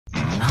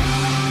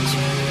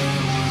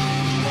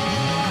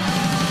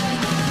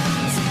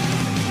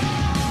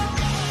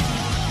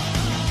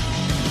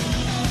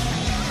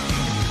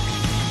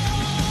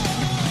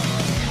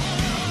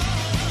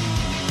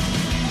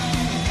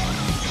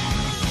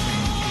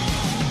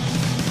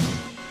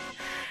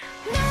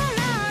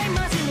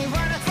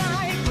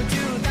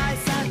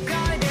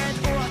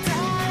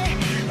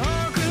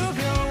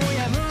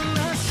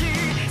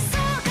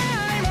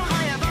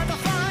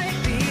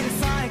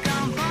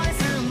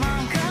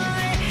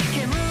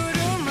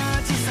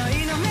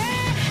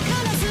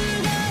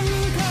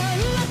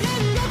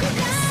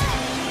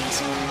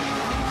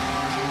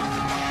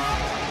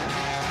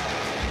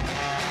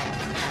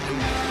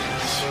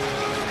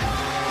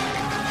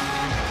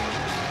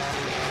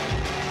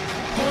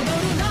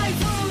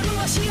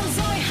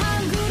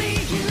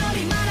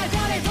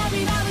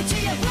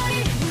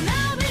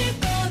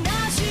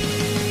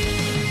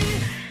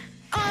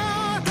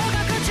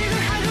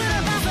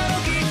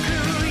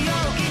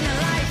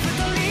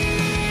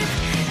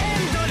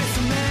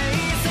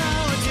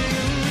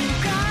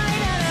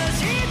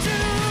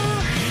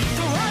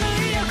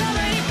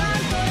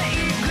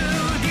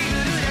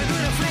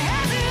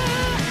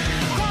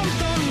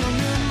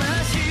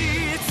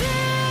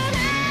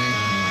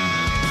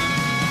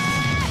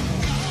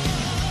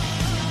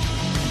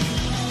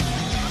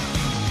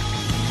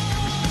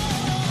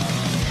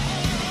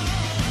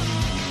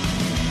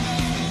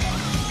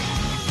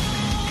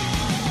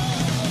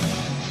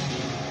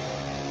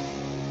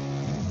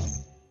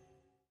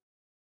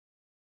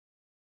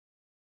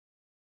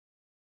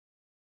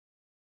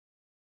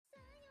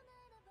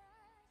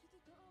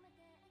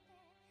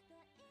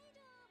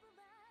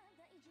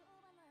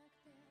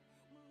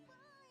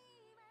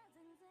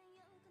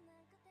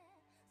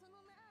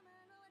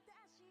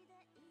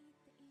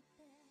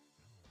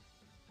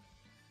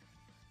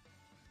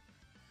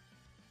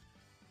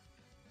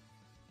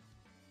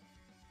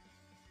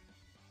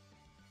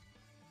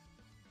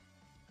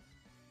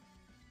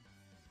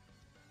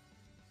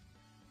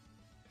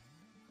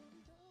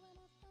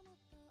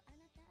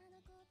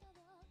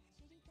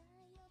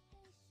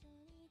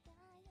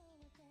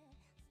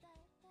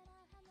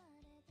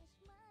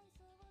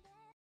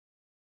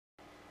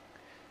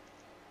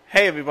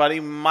Hey everybody,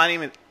 my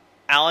name is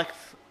Alex,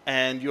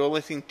 and you're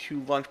listening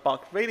to Lunchbox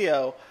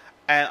Radio.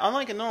 And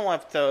unlike a normal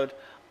episode,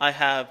 I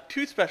have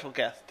two special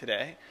guests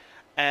today.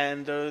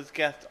 And those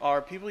guests are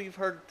people you've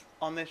heard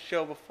on this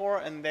show before,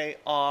 and they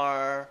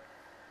are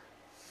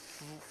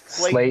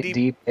Slate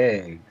Deep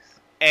Eggs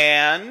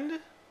and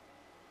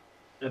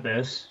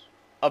Abyss.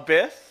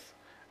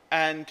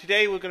 And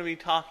today we're going to be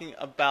talking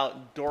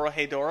about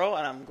Dorohedoro,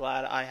 and I'm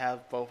glad I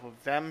have both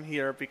of them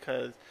here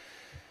because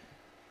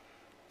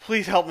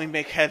please help me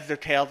make heads or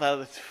tails out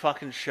of this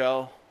fucking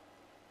show.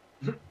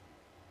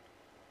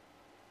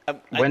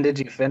 When did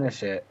you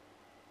finish it?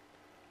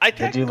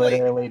 Did you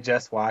literally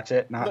just watch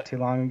it not too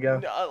long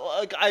ago?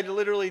 I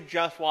literally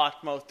just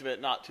watched most of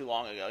it not too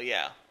long ago,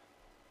 yeah.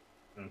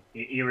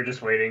 You were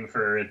just waiting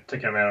for it to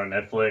come out on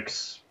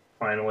Netflix,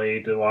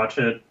 finally, to watch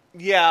it?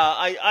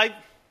 Yeah,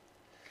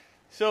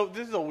 So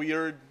this is a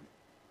weird,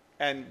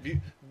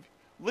 and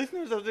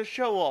listeners of this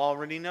show will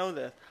already know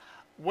this.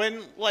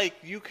 When,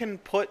 you can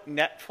put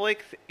Netflix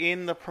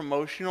in the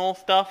promotional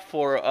stuff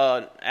for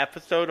an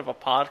episode of a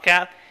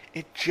podcast,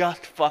 it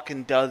just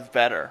fucking does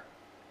better.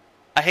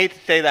 I hate to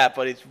say that,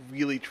 but it's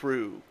really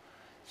true.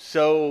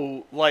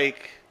 So,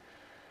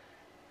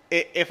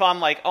 if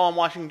I'm I'm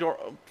watching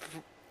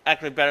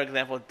actually a better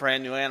example is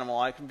Brand New Animal,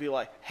 I can be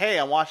like, hey,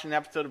 I'm watching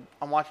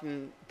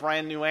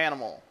Brand New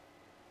Animal.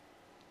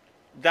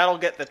 That'll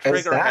get the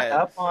trigger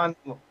heads.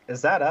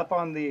 Is that up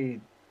on the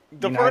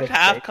United first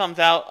half States? Comes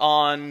out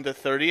on the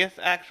 30th,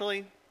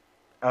 actually.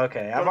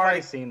 Okay, I've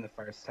already seen the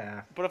first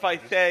half. But if I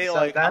say, so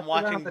that's I'm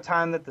watching around the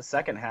time that the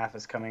second half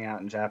is coming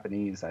out in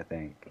Japanese, I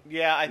think.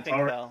 Yeah, I think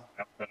so.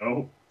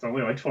 No, it's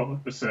only 12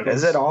 episodes.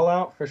 Is it all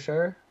out for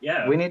sure?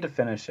 Yeah. We need to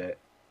finish it.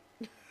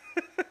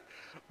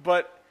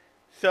 But,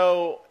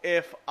 so,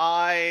 if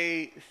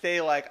I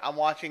say, I'm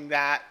watching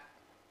that,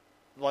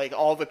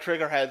 all the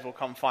trigger heads will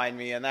come find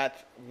me, and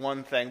that's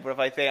one thing. But if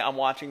I say I'm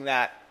watching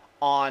that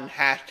on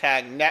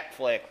hashtag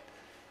Netflix,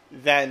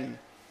 then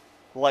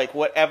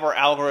whatever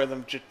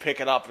algorithm just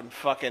pick it up and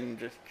fucking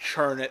just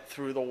churn it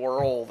through the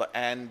world,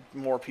 and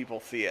more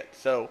people see it.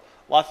 So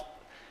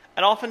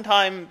and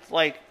oftentimes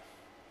I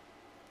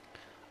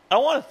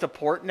don't want to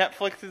support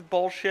Netflix's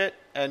bullshit,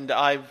 and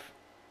I've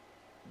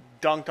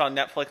dunked on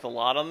Netflix a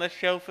lot on this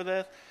show for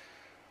this,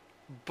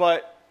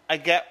 but I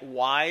get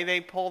why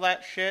they pull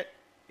that shit,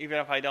 even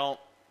if I don't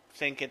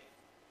think it's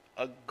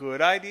a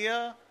good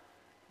idea.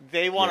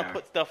 They want to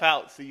put stuff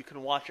out so you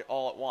can watch it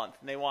all at once.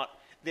 And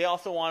they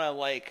also want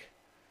to,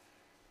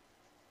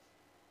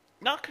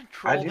 not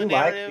control the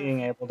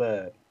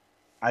narrative.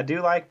 I do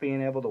like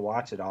being able to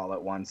watch it all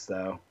at once,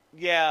 though.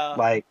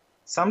 Yeah.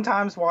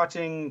 Sometimes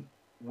watching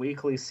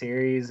weekly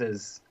series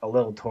is a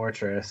little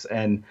torturous,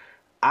 and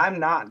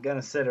I'm not going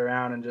to sit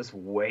around and just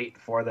wait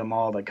for them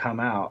all to come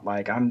out.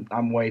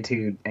 I'm way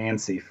too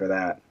antsy for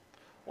that.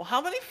 Well,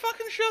 how many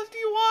fucking shows do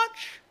you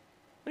watch?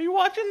 Are you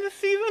watching this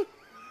season?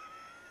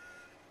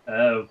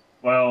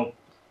 Well,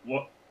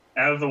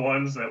 out of the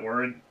ones that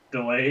were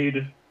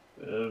delayed,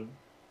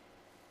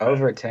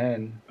 over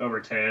 10.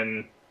 Over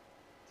 10.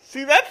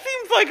 See, that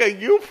seems like a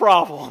you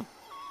problem.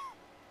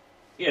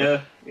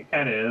 Yeah, it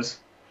kind of is.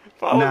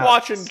 If I was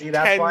watching 10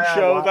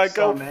 shows, I'd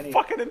go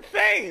fucking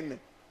insane.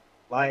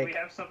 We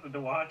have something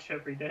to watch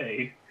every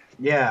day.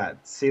 Yeah,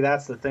 see,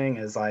 that's the thing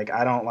is, I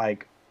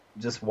don't,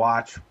 just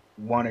watch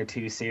one or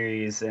two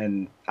series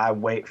and I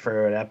wait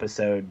for an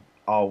episode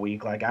all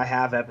week. I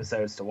have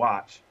episodes to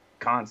watch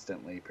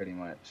constantly, pretty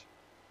much.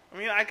 I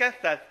mean, I guess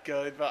that's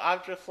good, but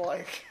I'm just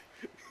I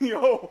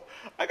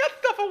got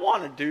stuff I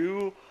want to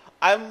do.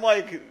 I'm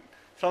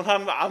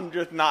sometimes I'm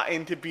just not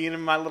into being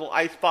in my little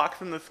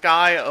icebox in the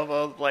sky of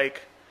a,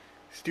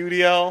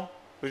 studio,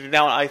 which is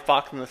now an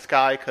icebox in the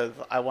sky because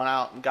I went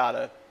out and got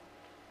a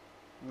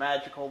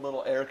magical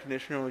little air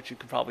conditioner, which you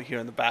can probably hear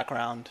in the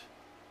background.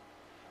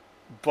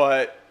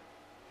 But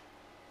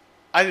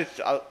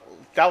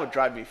that would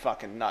drive me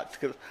fucking nuts,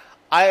 because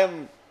I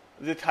am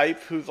the type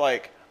who's oh,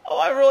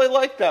 I really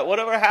like that.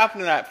 Whatever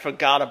happened to that?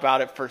 Forgot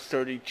about it for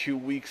 32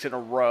 weeks in a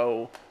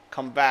row.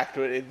 Come back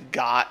to it.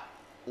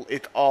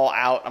 It's all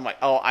out. I'm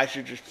oh, I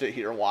should just sit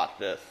here and watch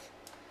this.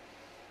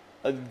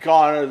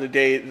 Gone are the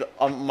days,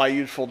 my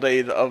youthful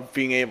days of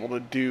being able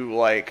to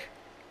do,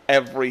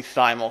 every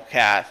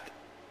simulcast,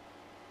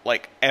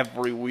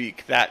 every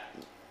week. That,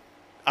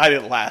 I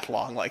didn't last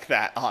long like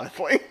that,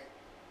 honestly.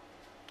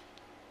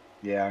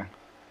 Yeah.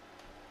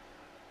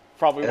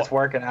 Probably it's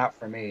working out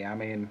for me. I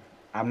mean,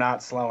 I'm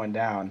not slowing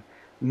down.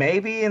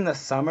 Maybe in the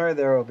summer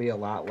there will be a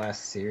lot less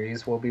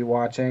series we'll be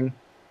watching,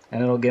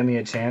 and it'll give me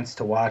a chance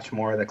to watch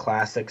more of the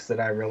classics that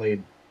I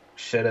really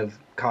should have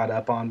caught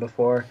up on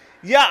before.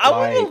 Yeah, I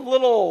was Like, a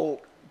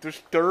little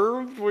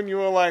disturbed when you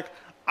were like,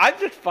 I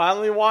just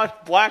finally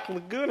watched Black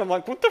Lagoon. I'm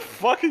like, what the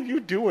fuck are you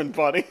doing,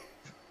 buddy?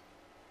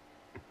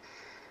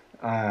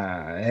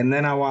 and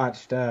then I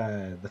watched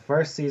the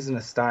first season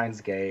of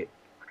Steins Gate.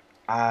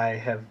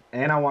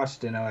 And I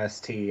watched an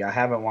OST. I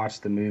haven't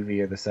watched the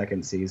movie or the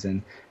second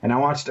season. And I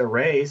watched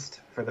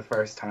Erased for the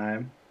first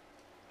time.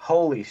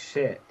 Holy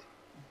shit.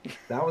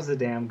 That was a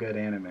damn good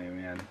anime,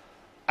 man.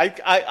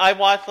 I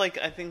watched, like,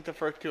 I think the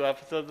first 2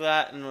 episodes of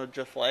that and was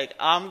just like,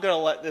 I'm going to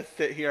let this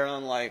sit here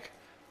and, like,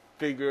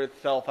 figure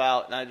itself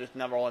out, and I just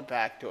never went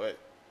back to it.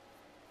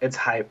 It's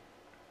hype.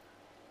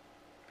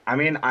 I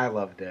mean, I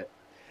loved it.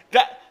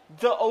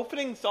 The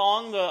opening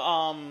song,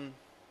 the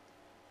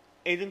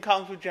Agent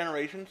Comes with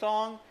Generation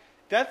song,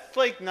 that's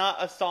like not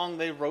a song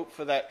they wrote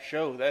for that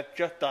show. That's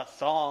just a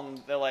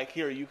song. They're like,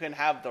 here, you can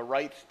have the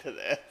rights to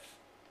this.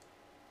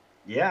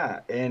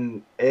 Yeah,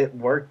 and it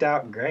worked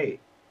out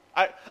great.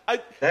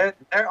 They're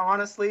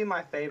honestly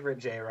my favorite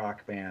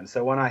J-Rock band.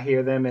 So when I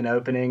hear them in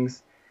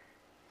openings,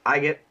 I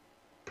get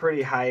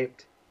pretty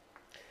hyped.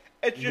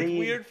 It's just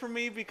weird for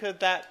me because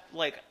that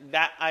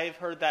I've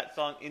heard that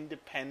song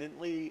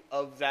independently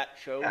of that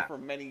show for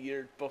many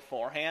years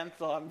beforehand,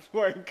 so I'm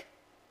like...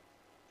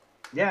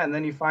 Yeah, and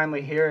then you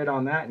finally hear it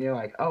on that, and you're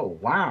like, oh,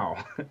 wow.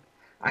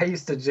 I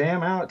used to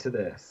jam out to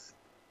this.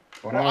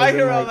 When I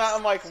hear on that,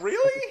 I'm like,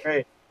 really?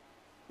 Great.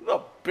 This is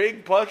a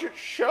big budget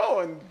show,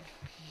 and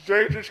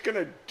they're just going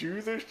to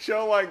do this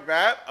show like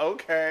that?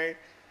 Okay.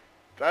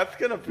 That's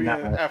going to be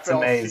an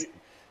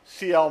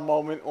FLCL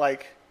moment,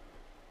 like...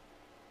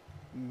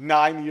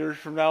 9 years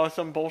from now or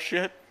some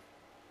bullshit.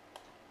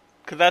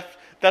 Because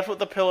that's what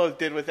the Pillows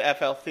did with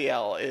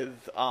FLCL is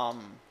the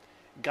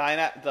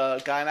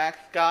Gynax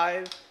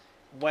guys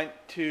went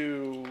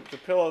to the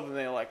Pillows and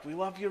they were like, we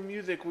love your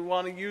music, we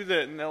want to use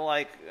it, and they're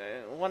like,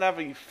 whatever,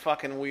 you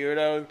fucking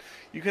weirdos,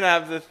 you can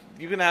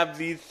have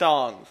these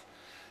songs,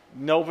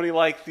 nobody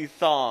likes these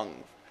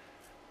songs,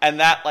 and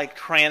that like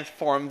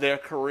transformed their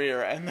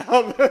career, and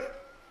now they're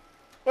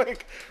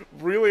like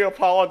really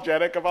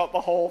apologetic about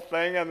the whole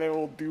thing, and they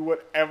will do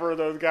whatever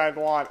those guys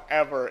want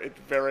ever. It's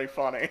very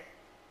funny.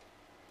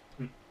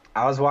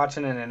 I was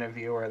watching an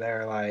interview where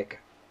they're like,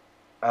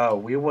 oh,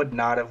 we would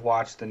not have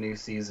watched the new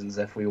seasons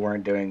if we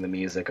weren't doing the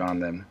music on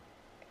them.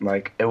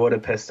 Like, it would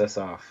have pissed us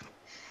off.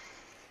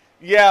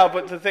 Yeah,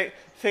 but the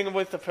thing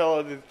with the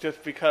Pillows is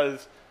just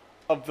because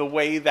of the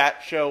way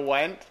that show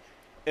went,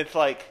 it's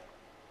like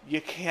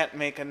you couldn't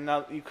make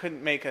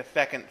a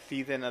second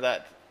season of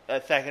that, a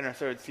second or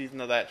third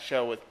season of that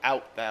show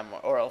without them,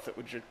 or else it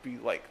would just be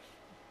like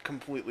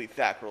completely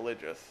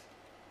sacrilegious.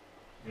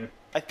 Yeah.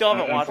 I still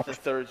haven't watched the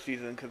third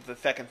season because the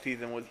second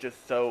season was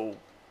just so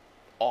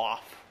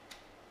off.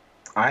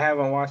 I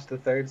haven't watched the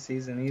third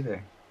season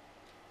either.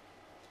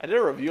 I did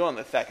a review on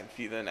the second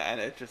season, and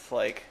it's just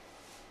like,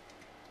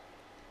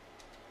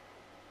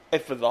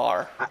 it's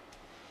bizarre.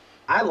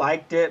 I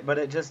liked it, but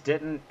it just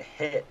didn't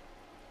hit.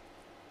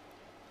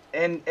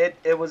 And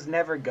it was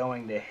never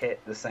going to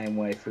hit the same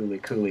way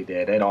Fooly Cooly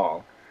did at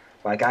all.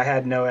 Like, I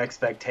had no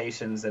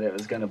expectations that it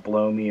was going to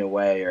blow me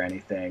away or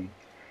anything.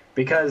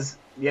 Because,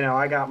 you know,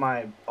 I got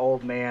my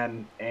old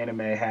man anime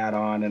hat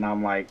on, and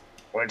I'm like,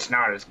 well, it's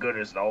not as good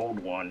as the old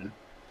one.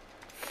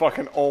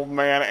 Fucking old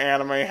man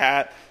anime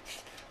hat.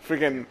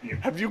 Freaking,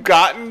 have you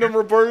gotten to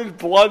Roberta's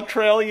Blood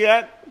Trail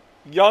yet,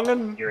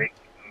 youngin'? You're a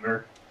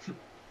boomer.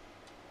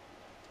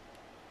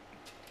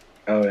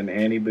 Oh, an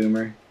Annie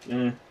Boomer?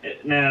 No,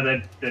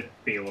 that'd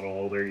be a little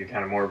older. You're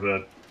kind of more of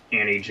a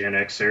Annie-Gen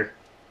Xer.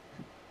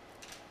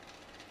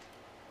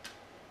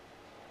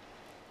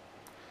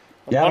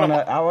 Yeah,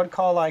 I would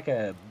call like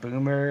a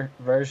boomer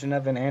version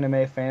of an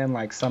anime fan,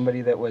 like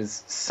somebody that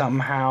was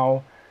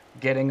somehow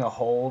getting a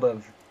hold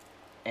of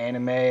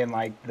anime in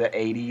like the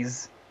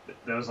 80s.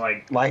 Those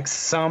like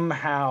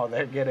somehow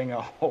they're getting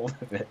a hold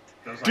of it.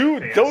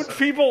 Dude, those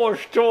people are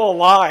still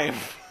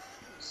alive.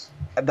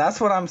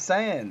 That's what I'm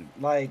saying.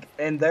 Like,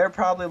 and they're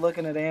probably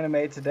looking at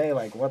anime today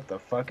like, what the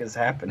fuck is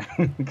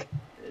happening?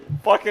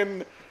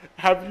 Fucking,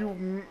 have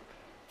you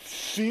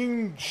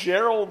seen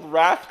Gerald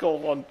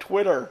Rascal on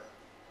Twitter?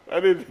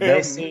 That is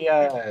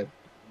him.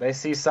 They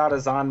see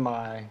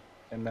Sadazanmai,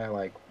 and they're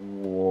like,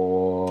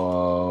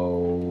 whoa.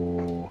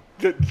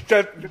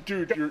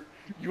 Dude,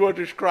 you are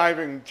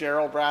describing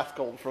Gerald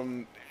Rascal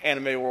from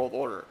Anime World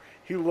Order.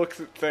 He looks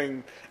at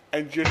things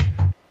and just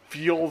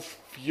feels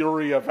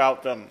fury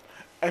about them.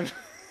 And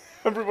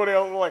everybody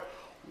else is like,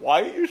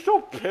 why are you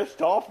so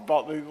pissed off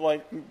about these?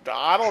 Like,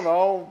 I don't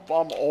know,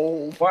 I'm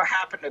old. What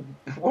happened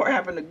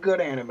to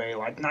good anime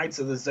like Knights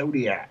of the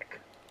Zodiac?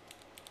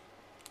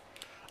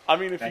 I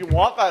mean, if you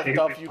want that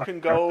stuff, you can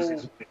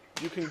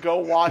go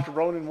watch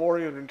Ronin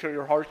Warriors until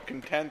your heart's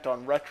content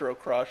on Retro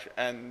Crush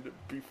and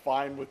be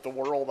fine with the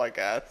world, I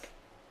guess.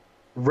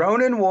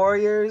 Ronin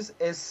Warriors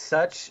is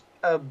such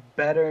a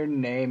better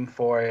name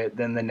for it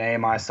than the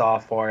name I saw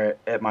for it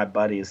at my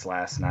buddy's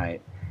last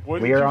night.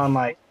 We were on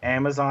like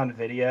Amazon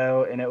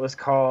Video, and it was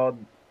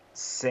called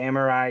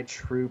Samurai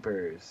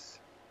Troopers.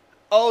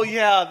 Oh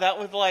yeah, that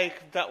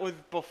was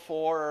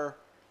before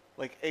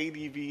like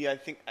ADV. I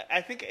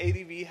think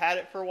ADV had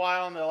it for a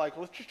while, and they're like,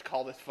 let's just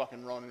call this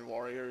fucking Ronin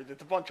Warriors.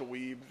 It's a bunch of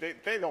weebs.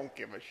 They don't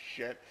give a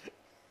shit.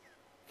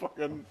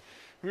 Fucking.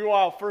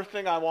 Meanwhile, first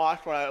thing I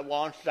watched when I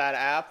launched that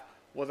app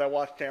was I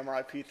watched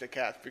Samurai Pizza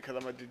Cats because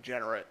I'm a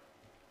degenerate.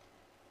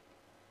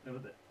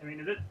 I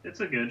mean, it's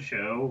a good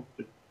show.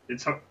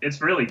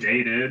 It's really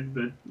dated,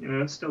 but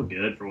it's still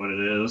good for what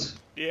it is.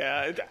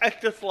 Yeah,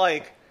 it's just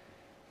like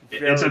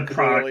It's a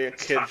clearly a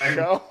product kids time.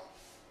 show.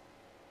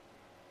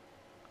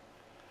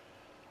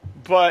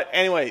 But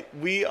anyway,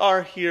 we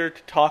are here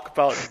to talk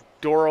about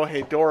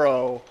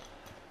Dorohedoro,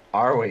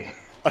 Are we?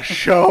 a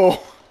show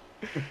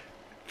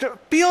that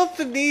feels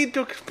the need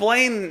to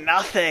explain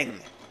nothing.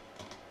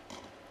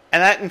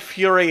 And that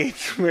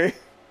infuriates me.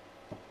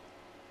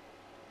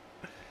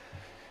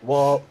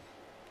 Well,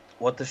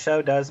 what the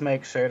show does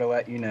make sure to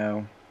let you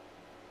know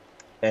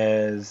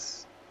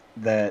is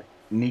that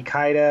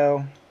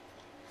Nikaido,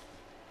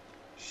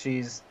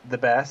 she's the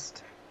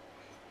best,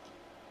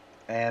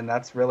 and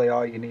that's really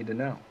all you need to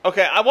know.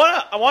 Okay, I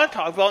wanna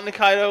talk about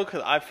Nikaido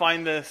because I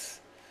find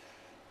this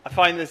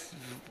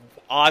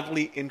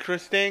oddly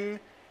interesting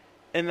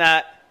in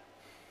that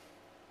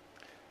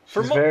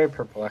She's very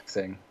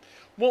perplexing.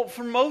 well,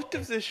 for most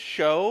of this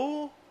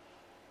show,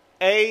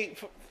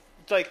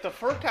 like the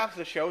first half of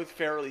the show is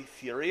fairly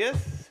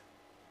serious,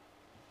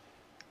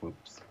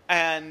 Oops.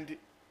 and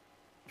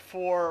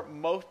for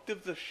most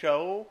of the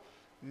show,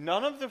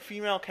 none of the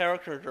female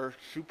characters are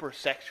super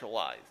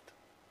sexualized.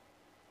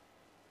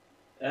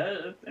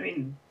 I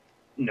mean,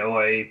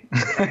 Noe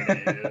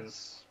kinda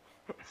is.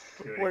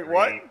 to a Wait, degree.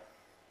 what?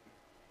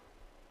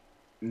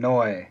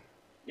 Noi,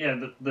 Yeah,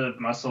 the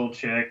muscle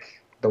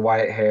chick. the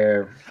white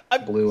hair,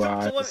 blue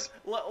eyes.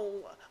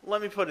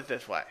 Let me put it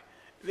this way: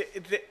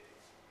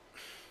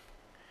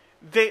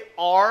 they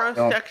are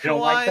Don't sexualized,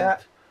 like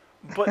that?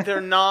 but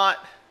they're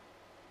not.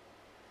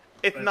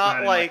 It's But not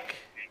not like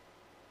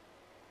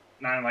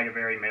Not in like a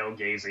very male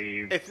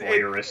gazy, it's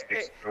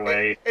voyeuristic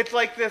way. It's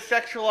like they're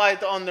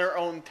sexualized on their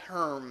own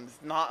terms,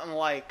 not in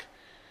like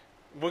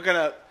we're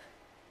gonna.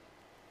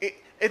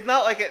 It's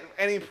not like at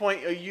any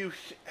point are you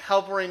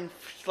hovering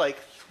like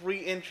 3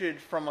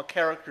 inches from a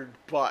character's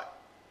butt.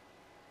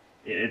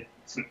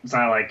 It's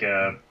not like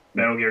a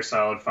Metal Gear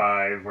Solid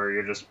 5 where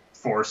you're just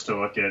forced to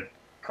look at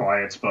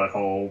Quiet's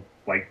butthole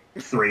like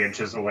 3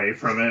 inches away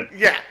from it.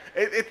 Yeah,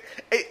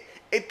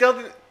 it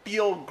doesn't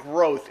feel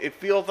gross. It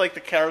feels like the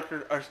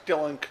characters are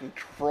still in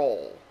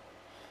control.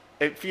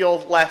 It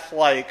feels less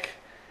like,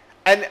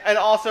 and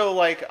also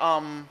like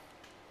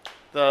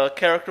the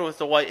character with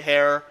the white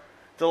hair,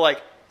 the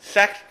like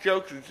sex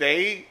jokes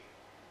they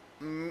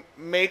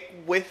make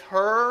with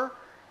her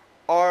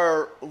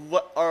are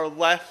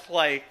less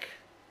like.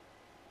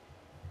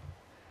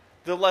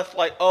 They're less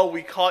like, oh,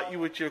 we caught you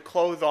with your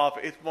clothes off.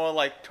 It's more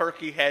like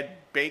Turkey Head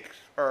bakes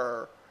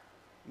her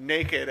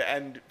naked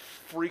and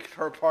freaks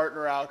her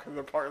partner out because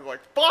her partner's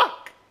like,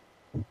 fuck!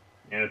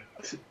 Yeah,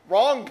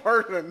 Wrong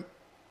person!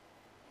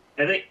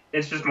 I think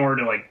it's just more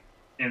to like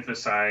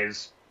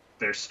emphasize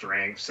their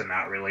strengths and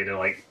not really to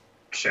like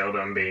show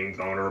them being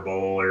vulnerable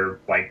or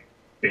like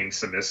being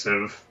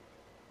submissive.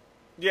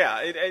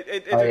 Yeah,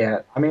 Oh yeah,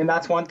 I mean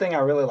that's one thing I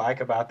really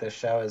like about this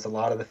show is a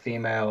lot of the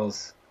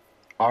females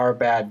are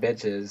bad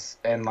bitches,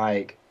 and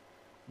like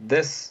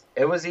this,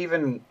 it was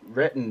even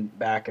written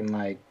back in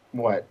like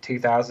what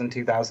 2000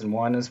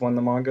 2001 is when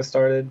the manga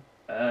started.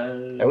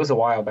 It was a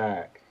while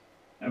back,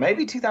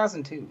 maybe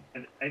 2002.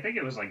 I think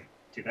it was like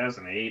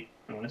 2008.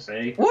 I want to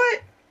say.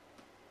 What?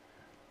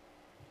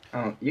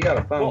 Oh, you got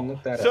a phone?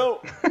 Look that up.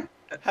 So,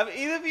 have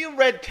either of you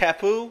read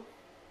Tepu?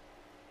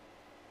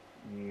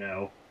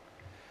 No.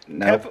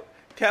 Nope.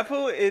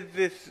 Tepu is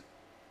this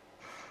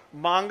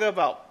manga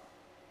about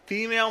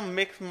female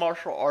mixed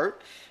martial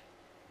arts.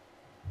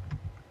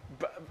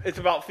 It's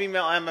about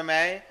female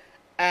MMA,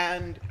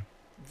 and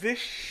this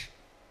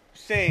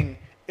thing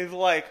is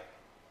like,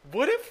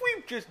 what if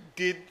we just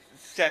did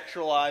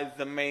sexualize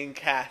the main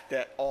cast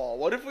at all?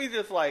 What if we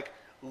just like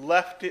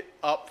left it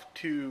up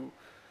to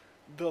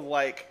the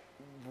like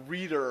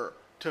reader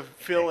to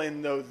fill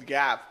in those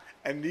gaps,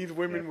 and these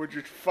women were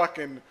just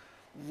fucking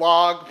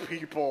log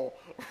people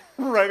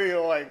ready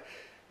to like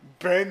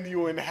bend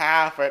you in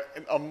half at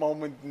a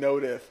moment's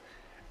notice.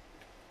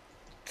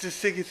 This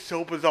thing is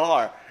so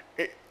bizarre.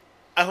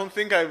 I don't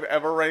think I've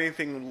ever read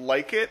anything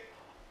like it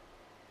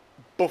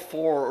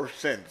before or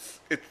since.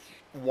 It's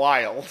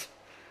wild.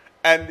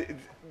 And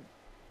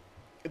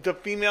the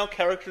female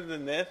characters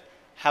in this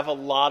have a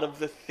lot of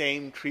the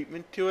same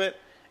treatment to it,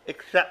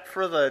 except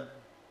for the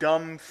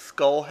dumb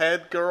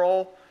skullhead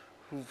girl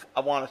who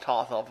I want to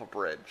toss off a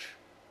bridge.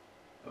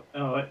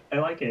 Oh, I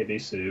like AB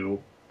Sue.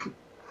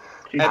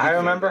 I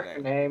remember her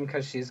name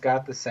because she's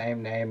got the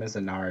same name as a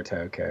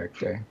Naruto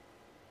character.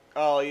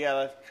 Oh yeah,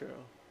 that's true.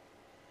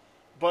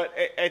 But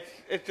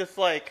it's just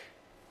like,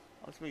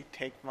 let me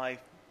take my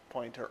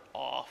pointer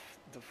off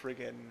the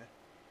friggin'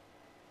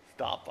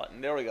 stop button.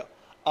 There we go.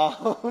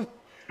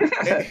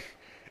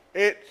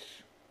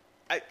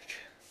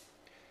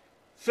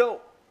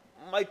 So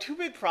my two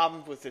big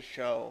problems with this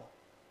show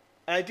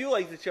And I do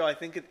like the show. I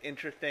think it's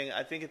interesting.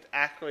 I think it's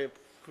actually a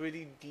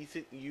pretty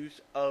decent use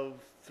of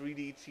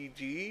 3D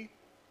CG,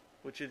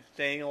 which is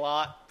saying a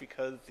lot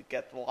because it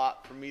gets a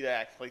lot for me to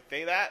actually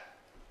say that.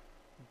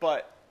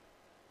 But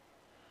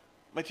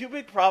my two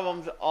big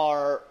problems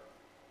are,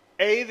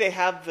 A, they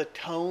have the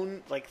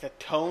tone, like the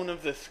tone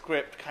of the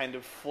script kind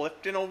of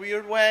flipped in a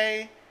weird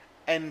way,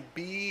 and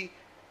B,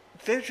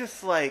 they're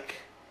just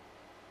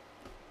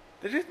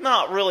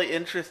not really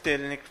interested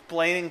in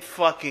explaining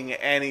fucking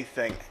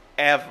anything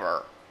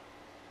ever.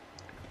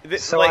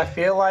 So I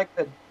feel like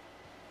the.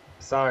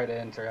 Sorry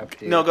to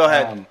interrupt you. No, go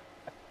ahead.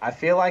 I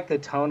feel like the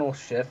tonal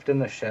shift in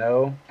the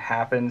show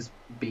happens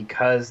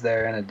because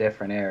they're in a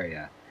different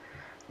area.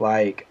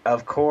 Like,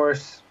 of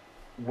course,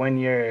 when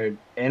you're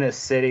in a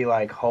city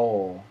like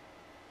Hull,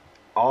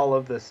 all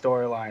of the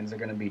storylines are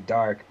going to be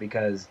dark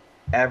because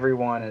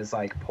everyone is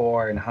like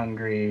poor and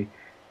hungry.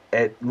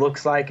 It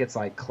looks like it's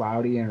like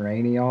cloudy and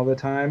rainy all the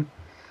time.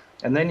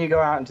 And then you go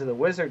out into the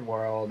wizard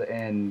world,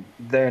 and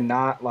they're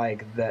not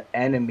like the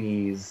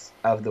enemies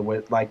of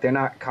like they're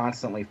not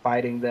constantly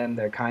fighting them.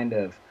 They're kind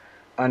of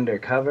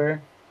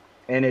undercover,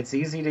 and it's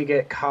easy to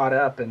get caught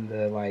up in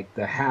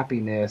the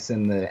happiness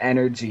and the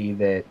energy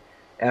that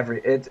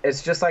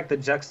it's just like the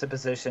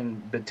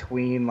juxtaposition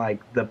between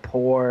like the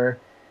poor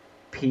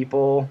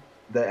people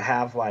that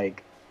have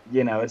like,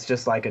 it's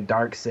just like a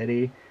dark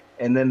city,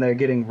 and then they're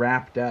getting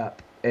wrapped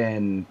up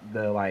in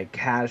the like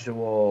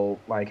casual,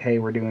 like, hey,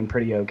 we're doing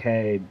pretty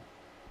okay,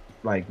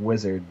 like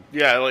wizard.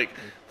 Yeah, like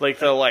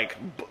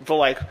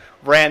the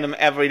random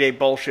everyday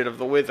bullshit of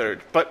the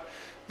wizard. But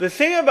the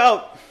thing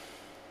about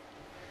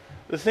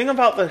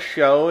the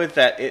show is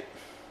that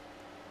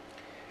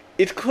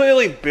it's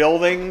clearly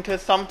building to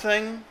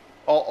something,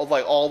 all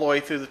the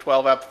way through the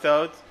 12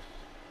 episodes.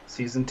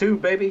 Season 2,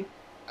 baby.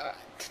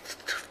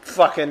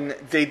 Fucking,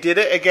 they did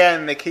it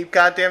again. They keep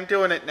goddamn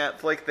doing it,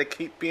 Netflix. They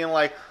keep being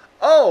like,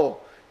 oh,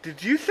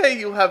 did you say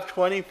you have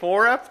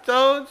 24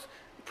 episodes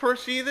per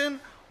season?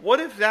 What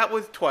if that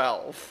was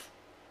 12?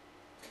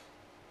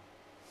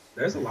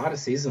 There's a lot of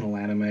seasonal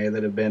anime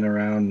that have been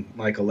around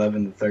like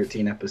 11 to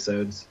 13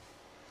 episodes.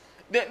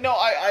 No,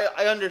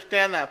 I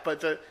understand that,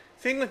 but the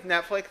thing with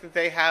Netflix that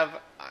they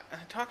have, I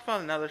talked about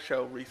another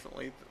show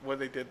recently where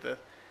they did this.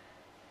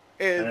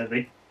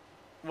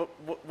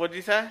 What did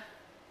you say?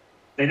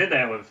 They did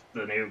that with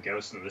the new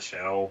Ghost in the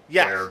Shell.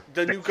 Yes,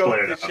 the new Ghost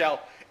in the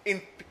Shell.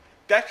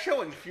 That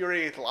show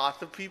infuriates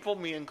lots of people,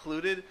 me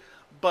included,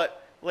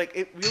 but like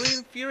it really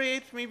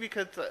infuriates me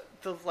because the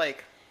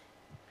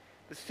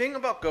thing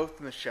about Ghost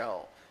in the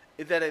Shell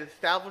is that it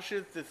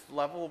establishes this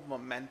level of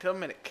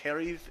momentum, and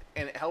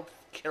it helps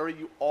carry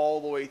you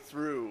all the way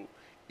through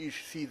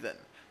each season.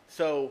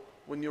 So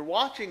when you're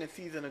watching a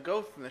season of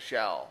Ghost in the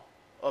Shell,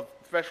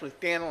 especially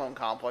standalone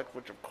complex,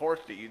 which of course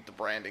they use the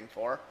branding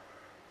for,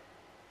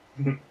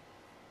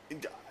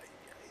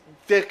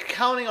 they're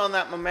counting on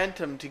that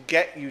momentum to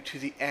get you to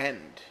the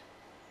end.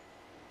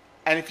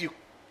 And if you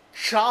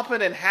chop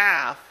it in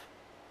half,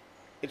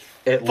 it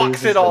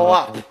fucks it all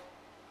up.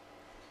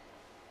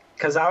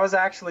 Because I was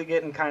actually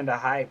getting kind of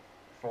hyped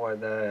for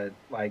the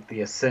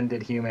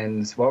ascended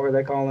humans. What were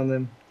they calling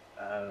them?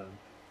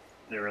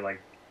 They were like...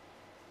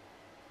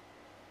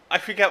 I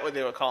forget what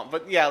they were calling,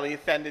 but yeah, the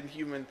ascended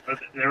humans. But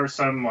there were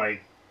some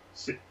like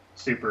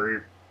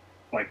super...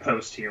 like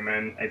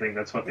post-human, I think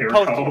that's what they were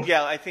called.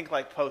 Yeah, I think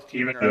like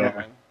post-human.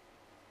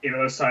 Even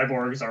though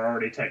cyborgs are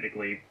already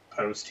technically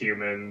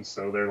post-human,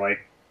 so they're like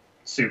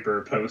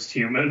super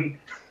post-human.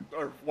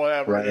 Or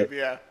whatever, right.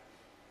 Yeah.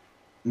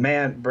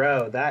 Man,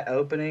 bro, that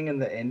opening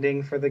and the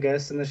ending for the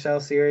Ghost in the Shell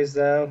series,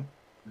 though,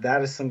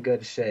 that is some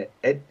good shit.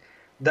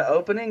 The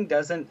opening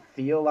doesn't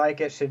feel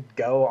like it should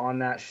go on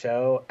that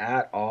show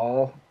at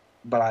all,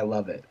 but I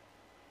love it.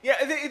 Yeah,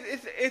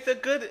 it's a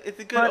good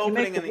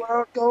opening. Make the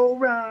world go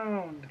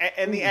round.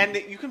 And the end,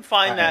 you can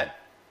find that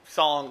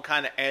song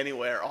kind of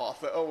anywhere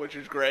also, which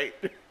is great.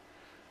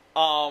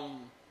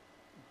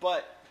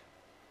 But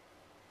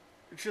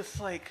just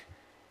like,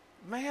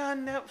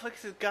 man,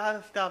 Netflix has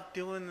got to stop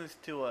doing this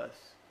to us.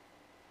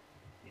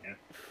 Yeah.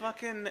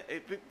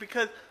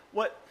 Because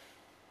what?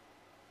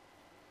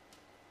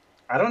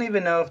 I don't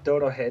even know if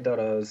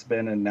Dorohedoro has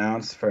been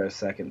announced for a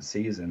second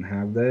season,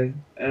 have they?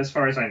 As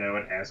far as I know,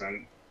 it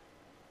hasn't.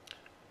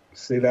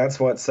 See, that's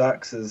what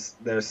sucks, is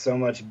there's so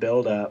much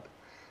build-up,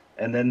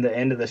 and then the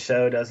end of the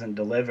show doesn't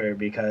deliver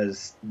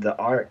because the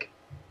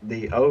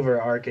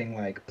overarching,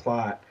 like,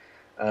 plot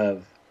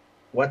of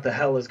what the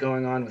hell is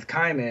going on with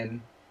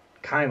Kaimon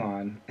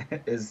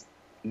is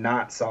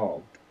not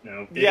solved.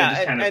 No.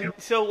 And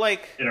so,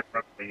 like... It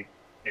abruptly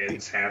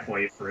ends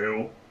halfway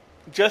through.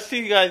 Just so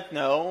you guys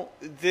know,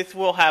 this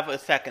will have a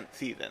second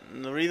season.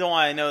 And the reason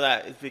why I know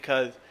that is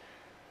because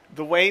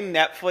the way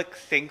Netflix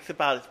thinks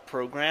about its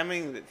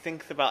programming, it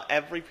thinks about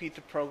every piece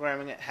of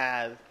programming it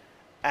has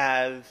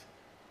as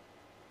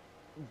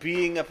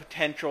being a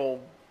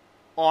potential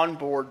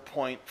onboard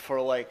point for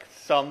like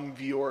some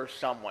viewer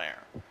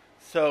somewhere.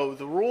 So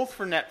the rules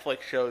for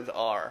Netflix shows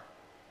are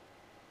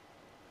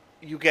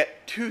you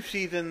get 2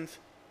 seasons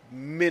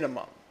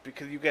minimum,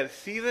 because you get a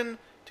season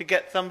to to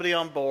get somebody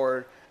on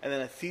board, and then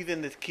a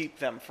season to keep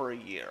them for a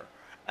year,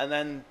 and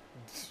then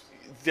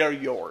they're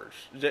yours,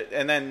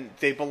 and then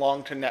they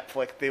belong to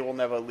Netflix. They will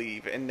never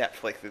leave in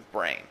Netflix's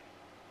brain.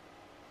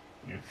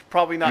 Yeah. It's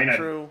probably not I mean,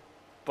 true,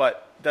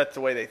 but that's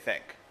the way they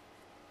think.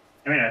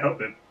 I mean, I hope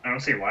it. I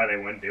don't see why they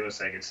wouldn't do a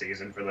second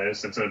season for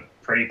this. It's a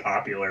pretty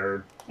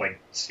popular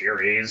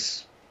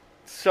series.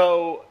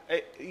 So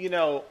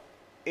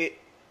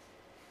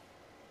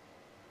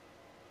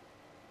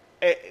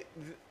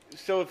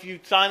so if you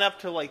sign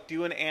up to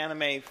do an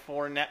anime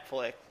for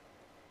Netflix,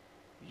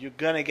 you're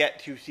gonna get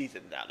 2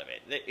 seasons out of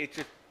it. It's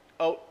just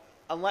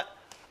unless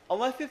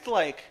it's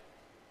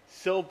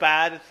so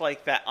bad, it's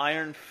like that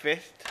Iron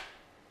Fist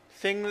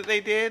thing that they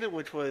did,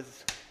 which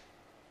was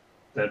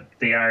The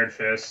Iron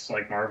Fist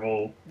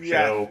Marvel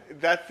yeah, show.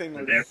 that thing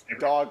was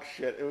dog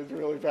shit. It was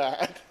really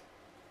bad.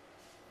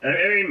 I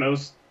mean,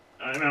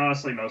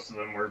 honestly, most of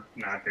them were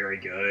not very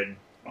good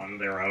on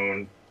their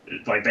own.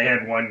 They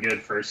had one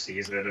good first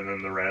season, and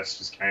then the rest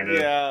just kind of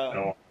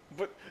yeah.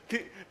 But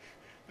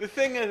the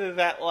thing is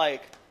that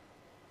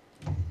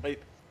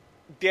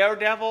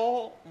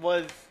Daredevil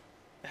was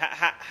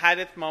had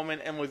its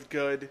moment and was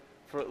good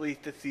for at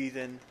least a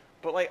season,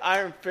 but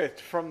Iron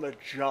Fist from the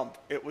jump,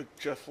 it was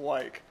just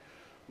look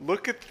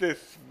at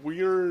this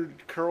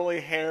weird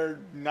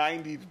curly-haired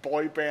 '90s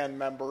boy band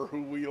member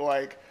who we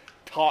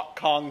taught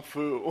kung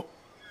fu.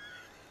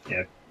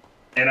 Yeah,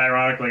 and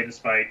ironically,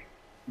 despite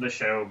the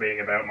show being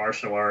about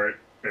martial arts,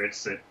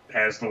 it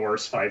has the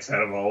worst fights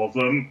out of all of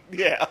them.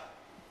 Yeah,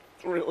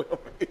 it's really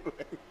amazing.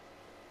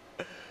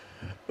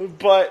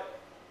 But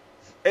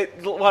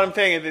what I'm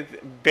saying is, it's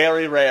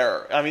very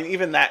rare. I mean,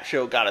 even that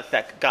show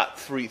got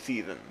 3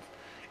 seasons.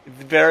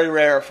 It's very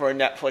rare for a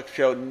Netflix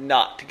show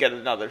not to get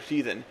another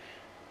season,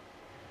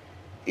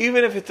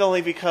 even if it's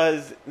only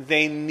because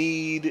they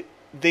need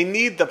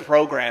the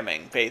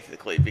programming,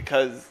 basically,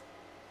 because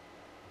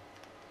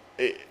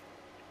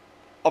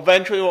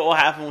eventually what will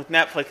happen with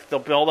Netflix, they'll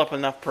build up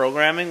enough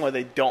programming where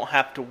they don't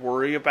have to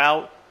worry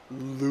about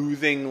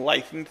losing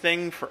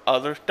licensing for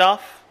other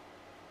stuff.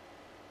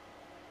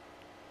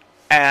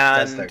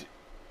 And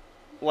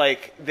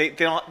they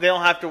don't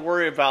have to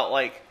worry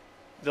about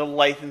the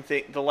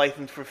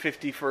license for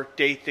 50 First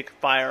Dates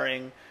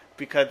expiring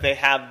because they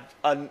have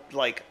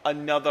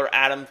another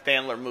Adam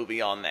Sandler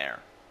movie on there.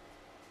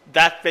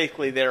 That's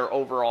basically their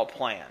overall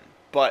plan.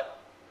 But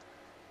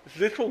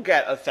this will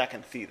get a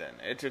second season.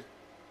 It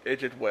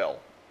just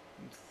will.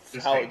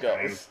 That's how it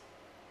goes.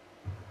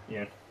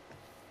 Yeah.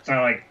 It's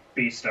not like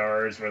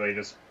Beastars where they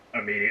just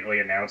immediately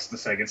announced the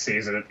second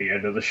season at the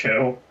end of the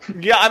show.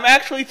 Yeah, I'm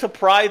actually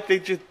surprised they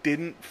just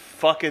didn't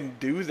fucking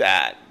do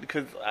that,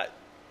 because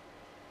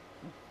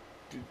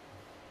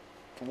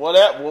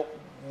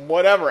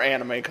whatever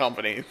anime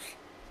companies.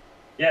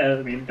 Yeah,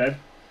 I mean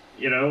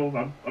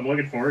I'm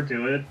looking forward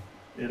to it.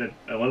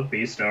 I love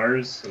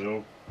Beastars,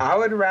 so I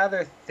would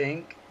rather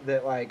think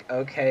that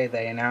okay,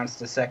 they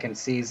announced a second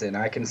season,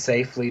 I can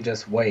safely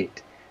just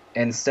wait,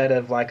 instead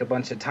of a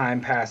bunch of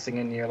time passing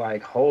and you're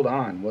hold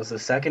on, was the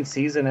second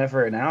season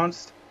ever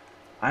announced?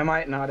 I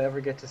might not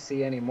ever get to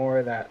see any more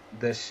of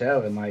this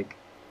show and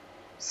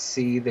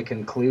see the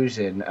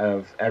conclusion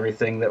of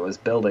everything that was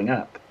building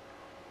up.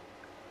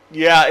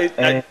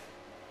 Yeah,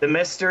 the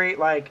mystery,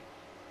 by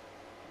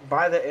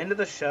the end of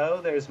the show,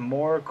 there's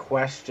more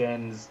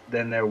questions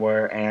than there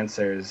were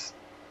answers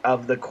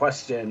of the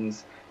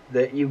questions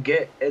that you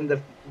get in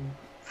the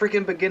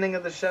freaking beginning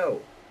of the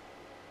show.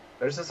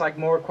 There's just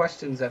more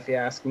questions, if you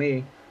ask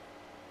me.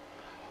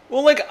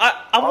 Well,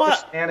 I want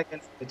the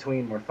shenanigans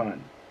between were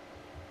fun.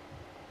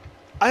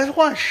 I just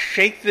want to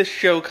shake this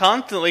show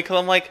constantly,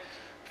 because I'm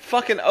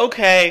fucking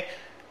okay.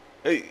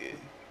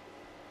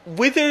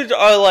 Wizards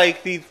are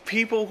these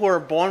people who are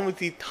born with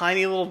these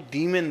tiny little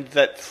demons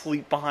that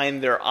sleep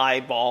behind their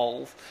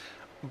eyeballs.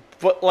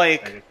 But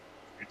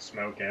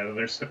smoke out of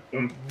their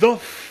system. The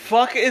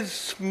fuck is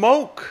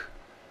smoke?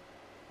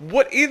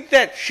 What is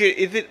that shit?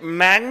 Is it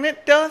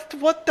magnet dust?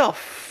 What the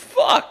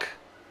fuck?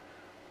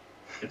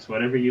 It's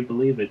whatever you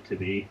believe it to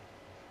be.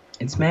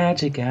 It's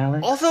magic,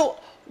 Alex. Also,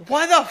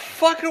 why the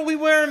fuck are we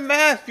wearing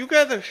masks? You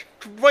guys are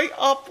straight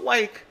up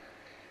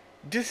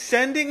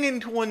descending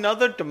into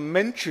another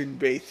dimension,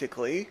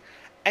 basically.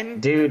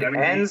 And dude,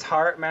 N's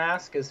heart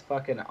mask is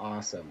fucking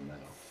awesome,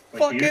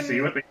 though. Do you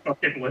see what they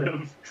fucking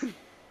live?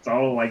 It's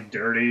all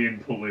dirty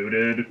and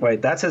polluted.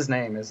 Wait, that's his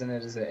name, isn't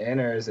it? Is it N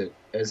or is it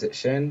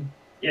Shin?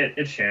 Yeah,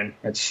 it's Shin.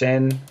 It's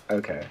Shin?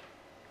 Okay.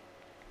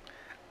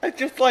 It's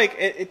just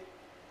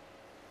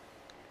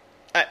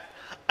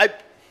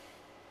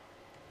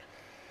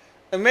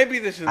and maybe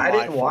this is I my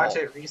didn't watch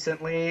fault. it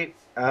recently.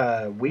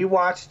 We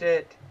watched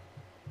it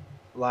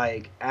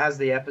as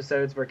the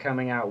episodes were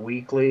coming out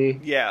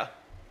weekly. Yeah.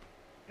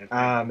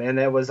 And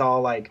it was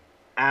all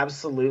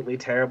absolutely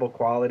terrible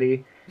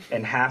quality,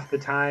 and half the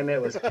time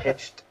it was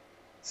pitched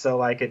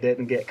so it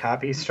didn't get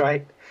copy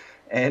striked.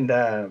 And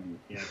I've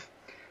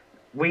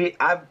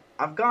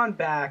gone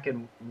back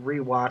and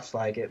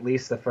rewatched at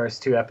least the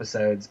first 2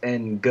 episodes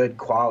in good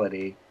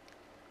quality,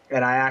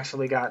 and I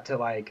actually got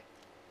to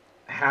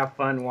have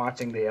fun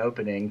watching the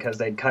opening because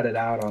they'd cut it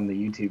out on the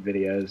YouTube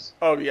videos.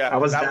 Oh yeah, I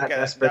was that that would get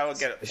desperate. That would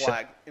get it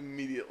flagged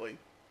immediately.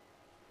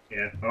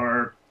 Yeah,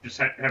 or just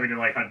having to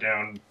like hunt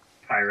down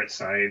pirate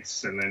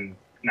sites and then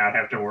not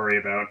have to worry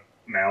about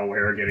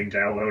malware getting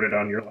downloaded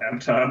on your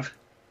laptop.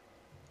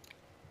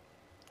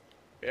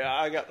 Yeah,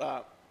 I get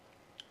that.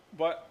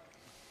 But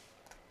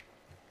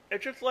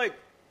it's just like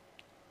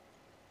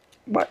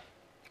What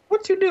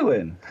you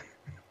doing?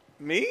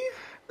 me?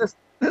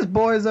 This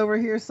boy's over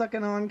here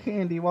sucking on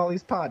candy while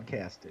he's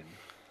podcasting.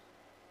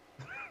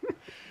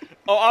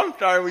 Oh, I'm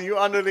sorry. Were you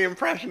under the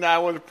impression I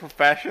was a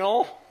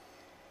professional?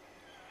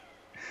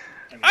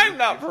 I'm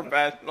not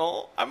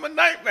professional. I'm a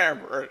nightmare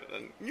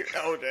person. You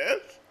know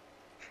this.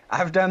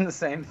 I've done the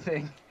same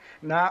thing.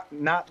 Not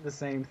the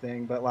same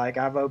thing, but like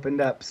I've opened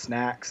up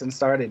snacks and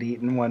started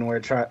eating when we're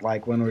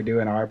when we're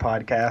doing our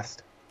podcast.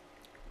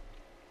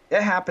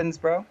 It happens,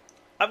 bro.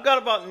 I've got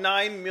about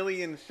 9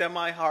 million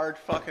semi-hard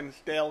fucking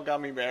stale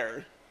gummy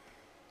bears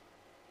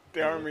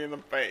staring me in the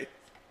face.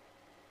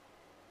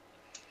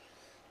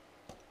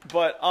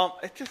 But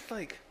it's just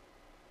like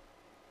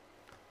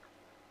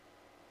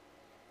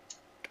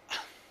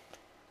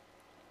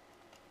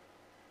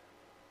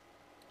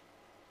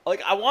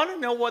I want to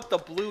know what the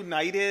Blue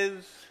Knight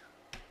is.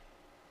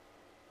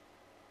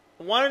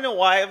 I want to know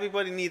why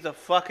everybody needs a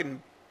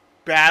fucking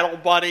battle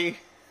buddy.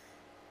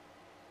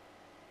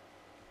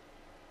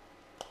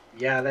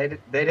 Yeah, they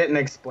didn't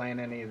explain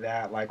any of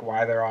that, like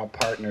why they're all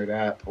partnered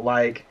up.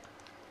 Like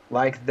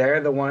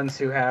they're the ones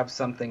who have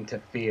something to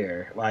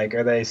fear. Like,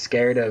 are they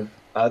scared of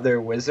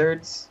other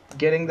wizards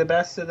getting the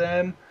best of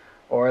them?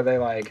 Or are they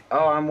like,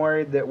 oh, I'm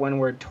worried that when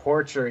we're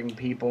torturing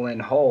people in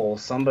Hole,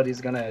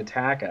 somebody's going to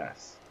attack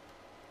us?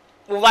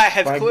 Well, that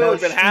has Like, clearly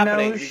no been sh-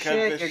 happening no because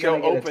shit, the you're show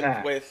gonna get opens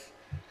attacked. with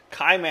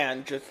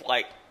Kaiman just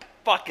like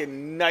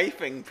fucking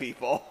knifing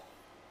people.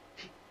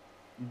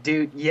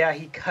 Dude, yeah,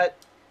 he cut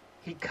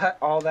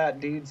all that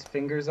dude's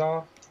fingers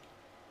off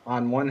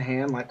on one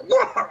hand, like,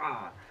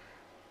 "Wah!"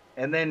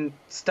 And then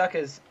stuck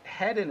his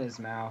head in his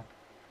mouth.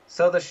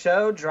 So the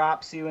show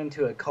drops you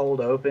into a cold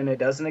open. It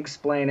doesn't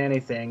explain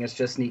anything. It's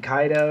just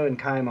Nikaido and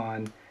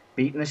Kaimon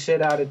beating the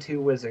shit out of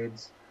two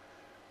wizards.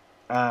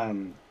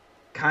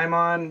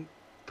 Kaimon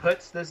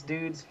puts this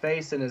dude's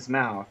face in his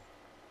mouth,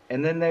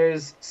 and then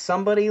there's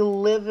somebody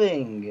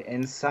living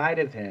inside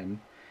of him.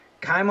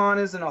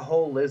 Kaimon isn't a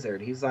whole lizard.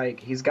 He's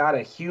got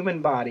a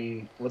human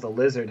body with a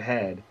lizard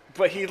head.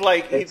 But he's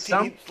like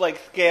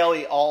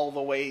scaly all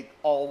the way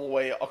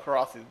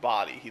across his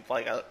body. He's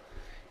like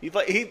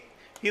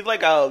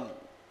a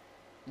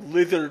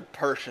lizard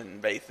person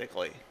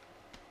basically.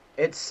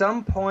 At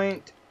some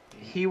point,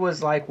 he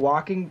was like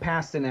walking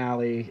past an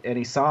alley and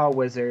he saw a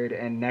wizard,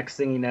 and next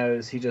thing he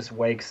knows, he just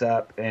wakes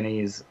up and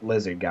he's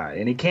lizard guy,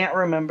 and he can't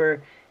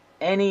remember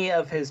any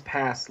of his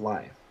past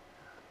life.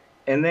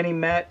 And then he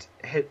met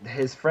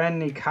his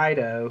friend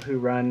Nikaido, who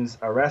runs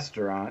a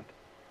restaurant,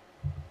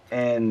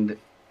 and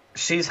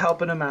she's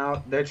helping him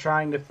out. They're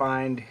trying to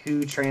find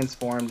who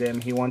transformed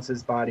him. He wants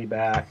his body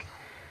back,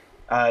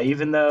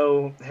 even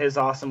though his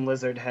awesome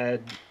lizard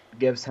head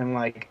gives him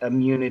like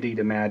immunity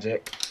to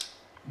magic.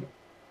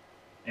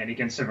 And he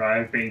can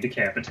survive being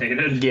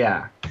decapitated.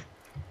 Yeah.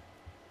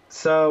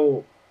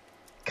 So,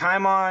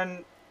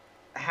 Kaimon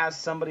has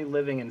somebody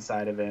living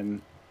inside of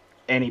him,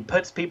 and he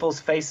puts people's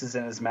faces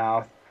in his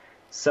mouth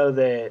so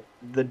that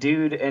the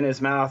dude in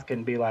his mouth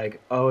can be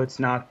like, oh, it's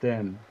not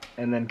them.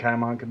 And then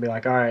Kaimon can be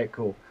like, all right,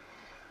 cool.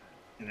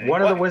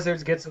 One of the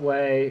wizards gets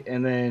away,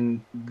 and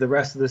then the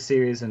rest of the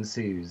series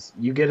ensues.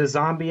 You get a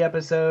zombie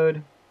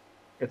episode,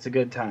 it's a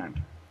good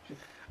time.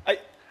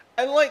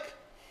 I like...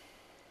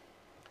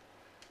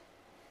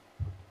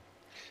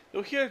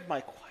 So here's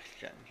my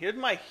question. Here's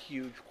my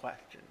huge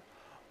question.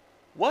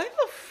 Why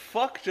the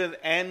fuck does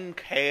N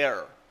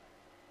care?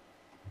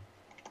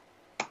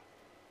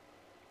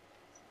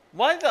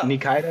 Why the...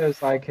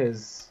 Nikaido's like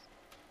his...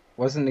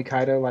 Wasn't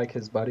Nikaido like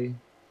his buddy?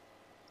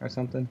 Or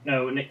something?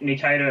 No,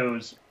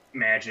 Nikaido's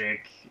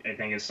magic, I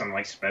think, is some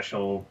like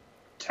special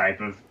type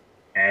of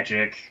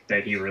magic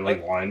that he really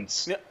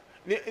wants.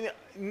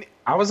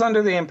 I was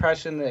under the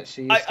impression that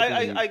she used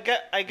to be...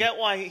 I get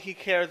why he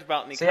cares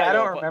about Nikaido. See, I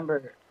don't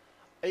remember...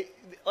 I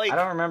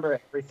don't remember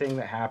everything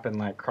that happened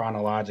like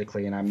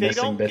chronologically, and I'm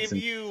missing bits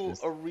and pieces. They don't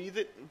give you a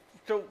reason.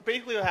 So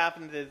basically, what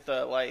happens is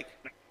the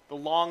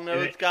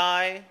long-nosed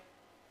guy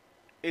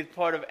is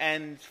part of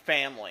N's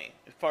family.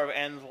 It's part of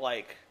N's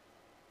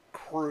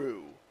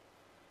crew,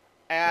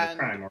 and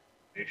crime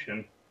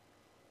organization.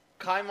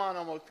 Kaimon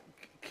almost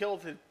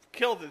kills his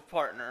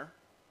partner,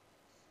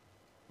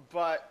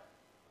 but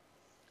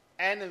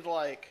N is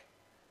like,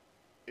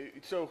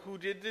 so who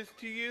did this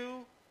to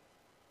you?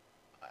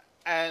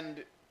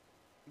 And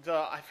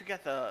I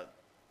forget the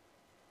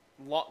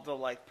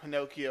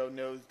Pinocchio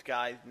nosed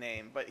guy's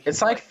name, but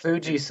it's like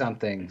Fuji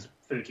something.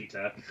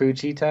 Fujita.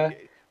 Fujita.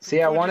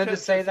 See, I wanted to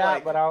say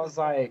that, but I was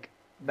like,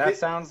 that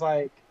sounds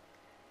like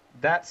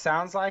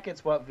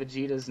it's what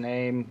Vegeta's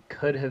name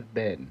could have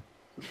been.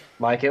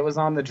 Like, it was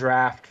on the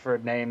draft for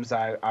names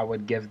I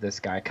would give this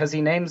guy, because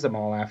he names them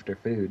all after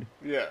food.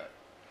 Yeah.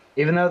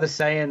 Even though the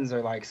Saiyans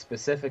are like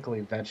specifically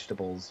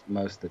vegetables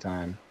most of the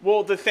time.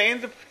 Well, the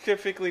Saiyans are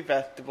specifically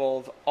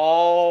vegetables.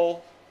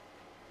 All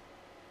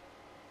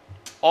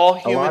A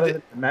lot humans. of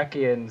the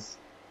Namekians,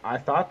 I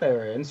thought they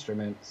were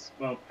instruments.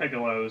 Well,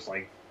 Piccolo's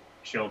like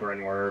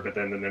children were, but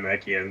then the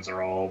Namekians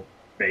are all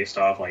based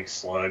off like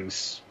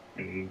slugs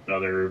and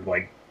other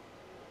like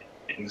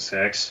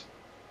insects.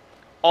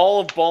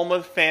 All of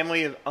Bulma's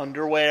family is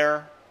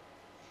underwear.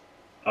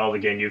 All the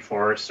Ginyu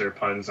forests are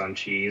puns on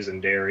cheese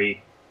and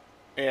dairy.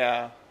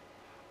 Yeah,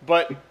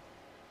 but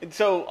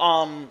so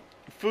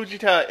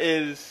Fujita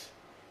is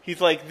he's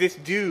like this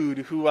dude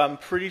who I'm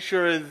pretty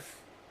sure is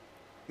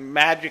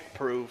magic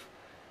proof,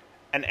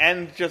 and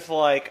ends just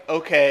like,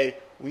 okay,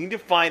 we need to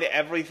find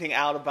everything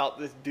out about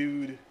this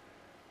dude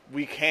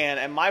we can.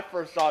 And my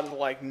first thought is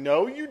like,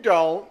 no, you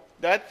don't.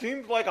 That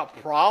seems like a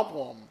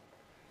problem.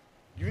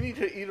 You need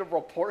to either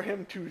report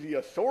him to the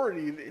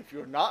authorities if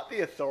you're not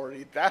the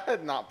authorities. That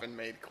had not been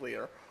made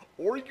clear.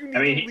 Or you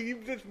need to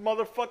leave this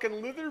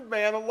motherfucking lizard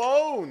man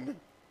alone.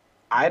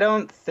 I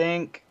don't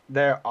think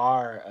there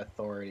are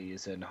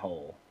authorities in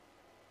Whole.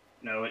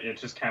 No, it's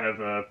just kind of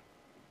a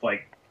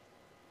like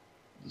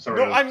sort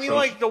No, of. I mean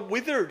like the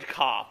wizard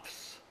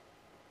cops.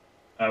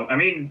 I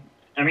mean,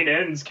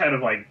 En's kind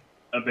of like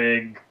a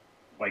big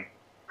like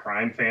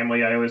crime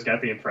family. I always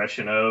got the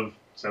impression of.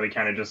 So he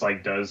kind of just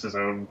like does his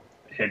own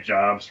hit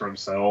jobs for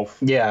himself.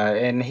 Yeah,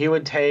 and he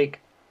would take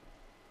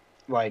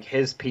like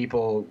his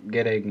people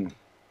getting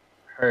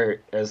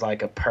hurt as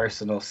like a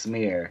personal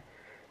smear.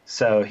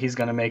 So he's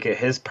gonna make it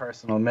his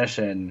personal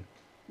mission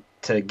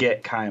to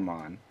get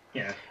Kaimon.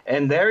 Yeah.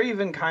 And they're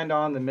even kind of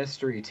on the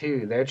mystery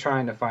too. They're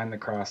trying to find the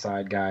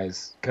cross-eyed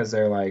guys because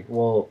they're like,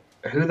 well,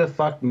 who the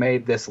fuck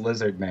made this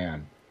lizard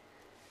man?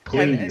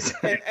 Please.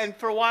 And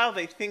for a while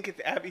they think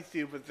it's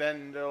Abisu, but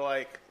then they're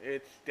like,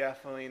 it's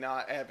definitely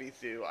not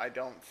Abisu. I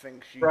don't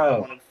think she's the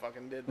one who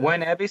fucking did this.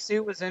 When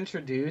Ebisu was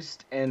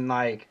introduced and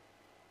like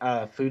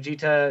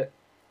Fujita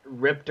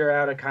ripped her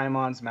out of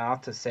Kaimon's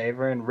mouth to save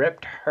her and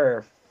ripped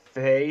her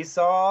face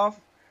off,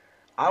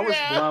 I was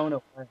blown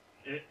away.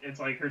 It's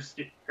like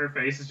her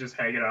face is just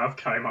hanging off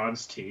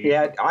Kaimon's teeth.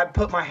 Yeah, I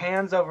put my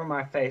hands over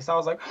my face. I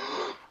was like,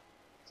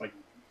 it's like,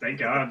 thank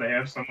God they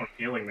have someone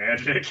healing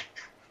magic.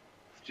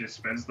 Just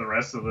spends the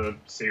rest of the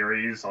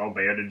series all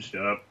bandaged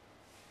up.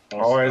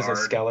 Or as a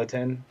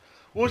skeleton.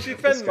 Well, she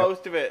spends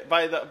most of it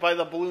by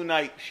the Blue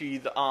Knight.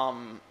 She's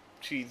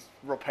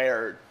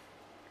repaired.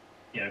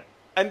 Yeah.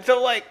 And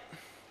so like,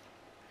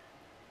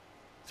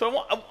 I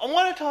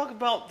want to talk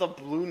about the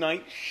Blue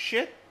Knight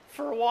shit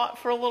for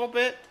a little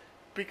bit,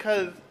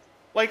 because,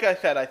 like I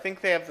said, I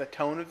think they have the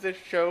tone of this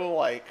show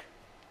like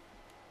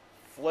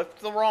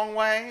flipped the wrong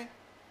way.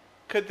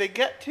 Could they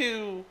get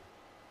to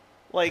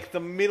like the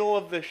middle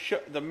of the show,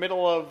 the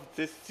middle of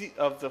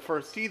the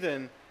first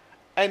season,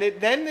 and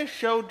then the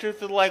show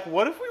just is like,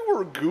 what if we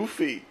were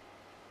goofy?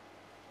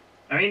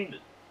 I mean,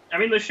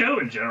 the show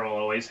in general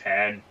always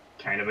had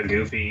kind of a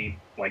goofy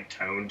like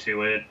tone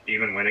to it,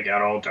 even when it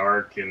got all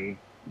dark and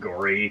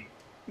gory.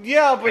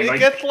 Yeah, but it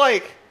gets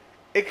like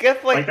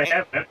they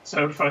have an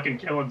episode fucking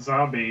killing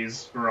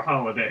zombies for a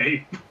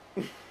holiday.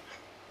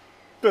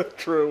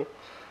 That's true,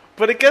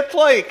 but it gets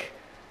like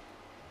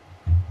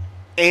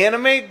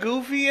anime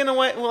goofy in a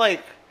way,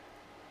 like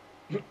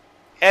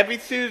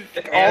Ebisu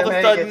all of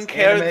a sudden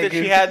cares that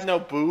she had no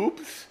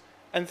boobs,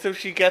 and so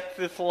she gets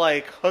this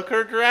like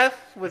hooker dress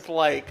with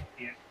like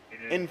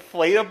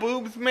inflata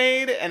boobs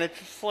made, and it's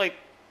just like,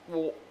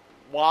 well,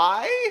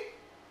 why?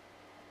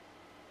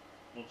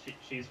 Well,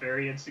 she's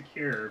very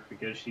insecure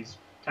because she's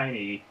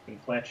tiny and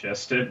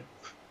flat-chested.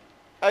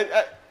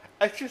 I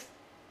just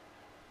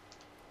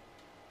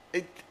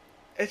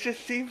it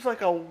just seems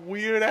like a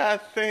weird ass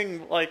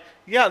thing. Like,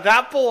 yeah,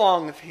 that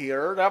belongs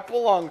here. That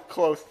belongs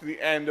close to the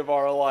end of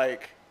our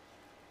like.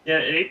 Yeah,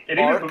 and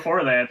even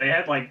before that, they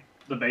had like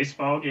the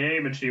baseball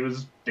game, and she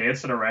was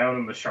dancing around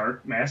in the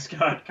shark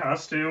mascot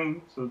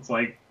costume. So it's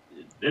like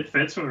it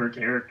fits with her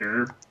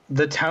character.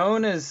 The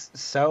tone is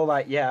so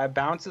like, yeah, it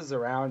bounces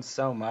around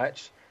so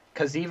much,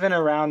 because even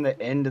around the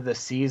end of the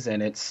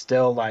season, it's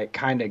still like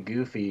kind of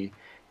goofy.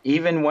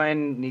 Even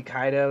when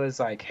Nikaido is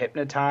like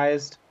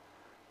hypnotized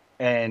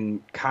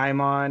and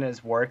Kaimon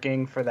is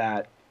working for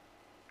that,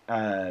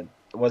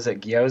 was it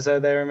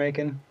gyoza they were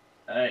making?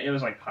 It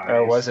was like pie.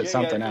 Or was it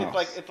something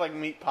else? It's like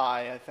meat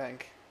pie, I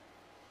think.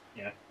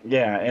 Yeah.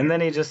 Yeah, and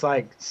then he just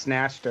like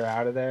snatched her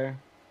out of there.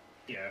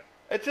 Yeah.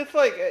 It's just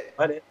like.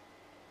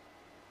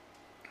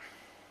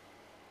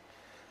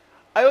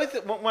 I always,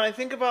 when I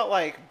think about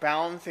like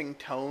balancing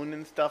tone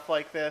and stuff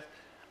like this,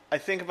 I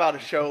think about a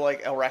show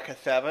like Eureka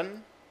 7.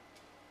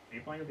 Are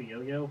you playing with the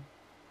yo-yo?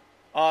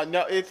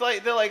 No, it's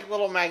like they're like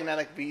little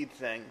magnetic bead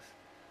things.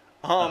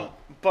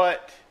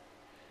 But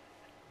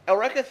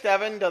Eureka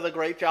 7 does a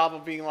great job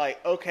of being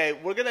like, okay,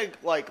 we're gonna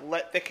like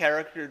let the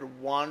character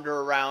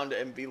wander around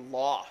and be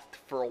lost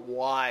for a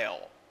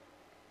while,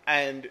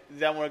 and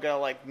then we're gonna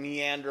like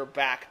meander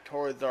back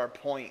towards our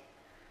point.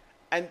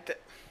 And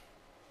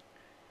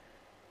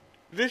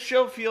this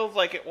show feels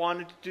like it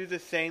wanted to do the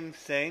same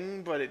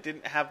thing, but it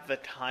didn't have the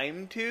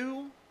time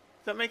to.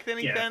 Does that make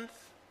any Yeah. sense?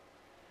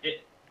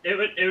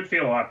 It would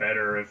feel a lot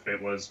better if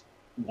it was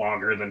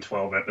longer than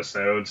 12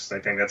 episodes. I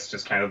think that's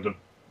just kind of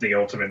the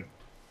ultimate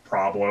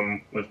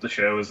problem with the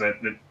show is that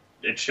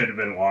it should have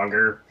been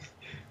longer.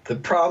 The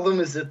problem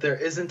is that there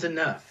isn't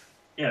enough.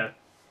 Yeah.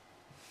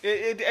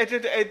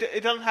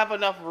 It doesn't have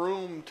enough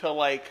room to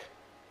like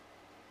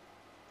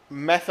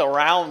mess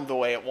around the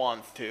way it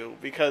wants to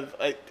because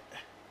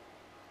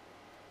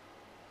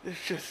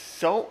it's just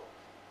so.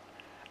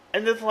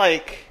 And it's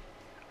like,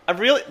 I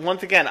really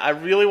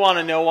want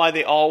to know why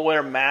they all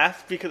wear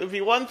masks, because it'd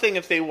be one thing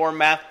if they wore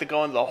masks to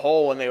go into the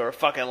hole and they were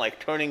fucking like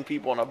turning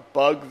people into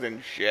bugs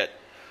and shit.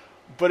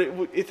 But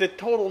it's a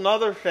total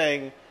nother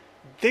thing.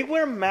 They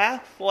wear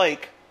masks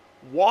like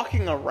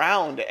walking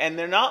around, and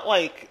they're not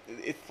like,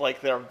 it's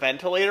like they're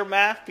ventilator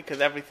masks because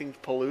everything's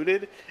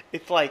polluted.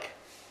 It's like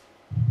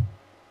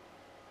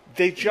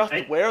they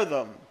just wear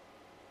them.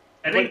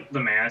 I think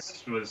the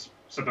mask was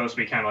supposed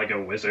to be kind of like a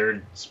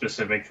wizard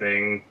specific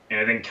thing, and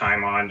I think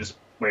Kaimon just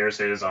wears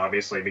his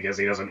obviously because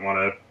he doesn't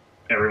want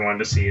everyone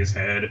to see his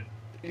head.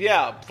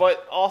 Yeah,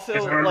 but also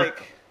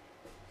like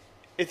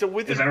it's a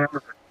wizard. I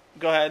remember.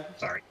 Go ahead.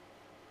 Sorry.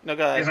 No,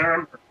 go ahead. Because I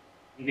remember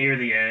near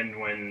the end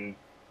when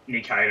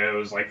Nikaido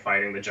was like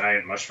fighting the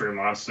giant mushroom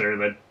monster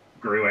that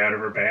grew out of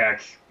her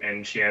back,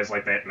 and she has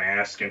like that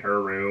mask in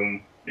her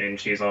room, and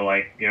she's all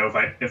like, you know,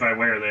 if I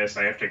wear this,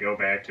 I have to go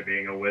back to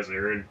being a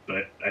wizard,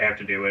 but I have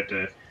to do it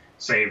to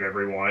save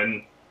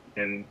everyone.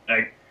 And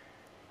I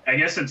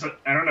guess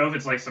I don't know if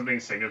it's like something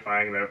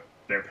signifying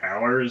their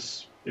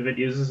powers if it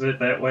uses it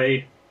that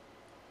way.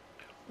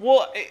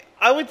 Well,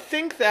 I would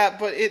think that,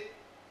 but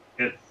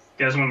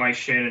because when like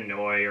Shin and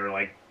Noi are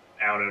like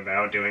out and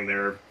about doing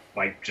their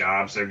like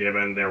jobs they're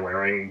given, they're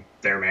wearing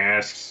their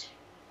masks.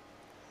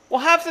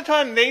 Well, half the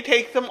time they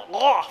take them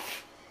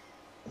off.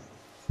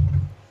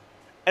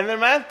 And their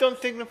masks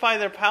don't signify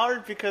their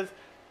powers because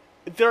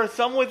there are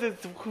some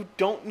wizards who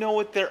don't know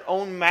what their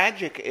own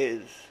magic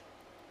is.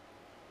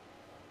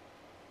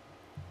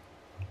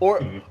 Or,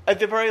 at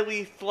the very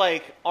least,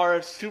 like,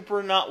 are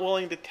super not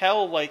willing to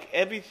tell, like,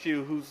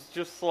 Ebisu, who's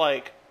just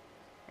like,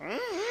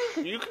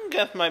 you can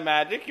guess my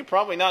magic, you're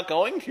probably not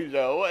going to,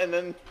 though. And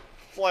then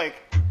it's like,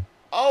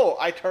 oh,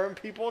 I turn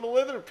people into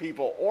lizard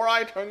people. Or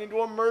I turn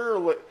into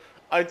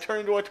I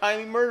turn into a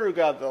tiny murder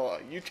Godzilla.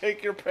 You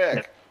take your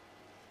pick.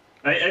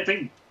 I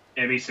think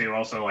Ebisu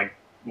also, like,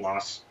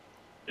 lost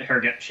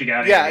she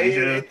got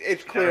amnesia.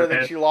 It's clear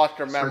that she lost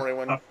her memory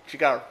when she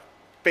got her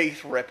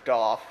face ripped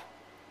off.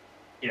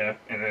 Yeah,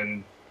 and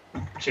then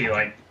she,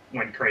 like,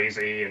 went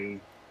crazy and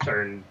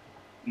turned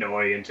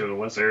Noi into a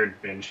lizard,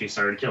 and she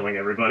started killing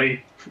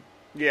everybody.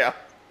 Yeah.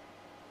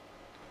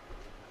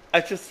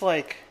 I just,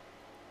 like...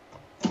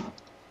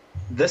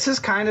 This is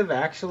kind of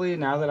actually,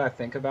 now that I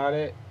think about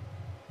it,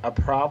 a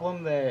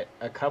problem that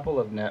a couple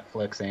of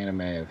Netflix anime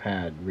have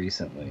had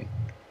recently.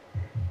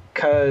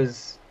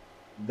 Because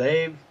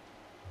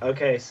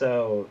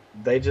so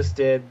they just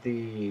did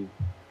the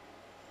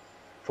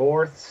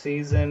 4th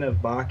season of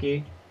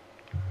Baki,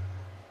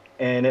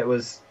 and it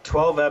was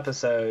 12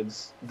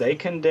 episodes. They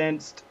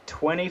condensed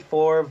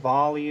 24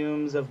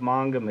 volumes of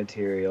manga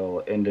material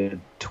into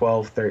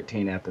 12,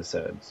 13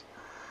 episodes.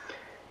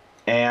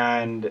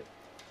 And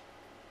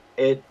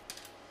it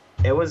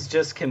was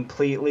just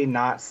completely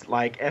not,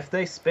 like, if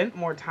they spent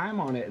more time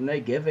on it and they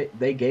gave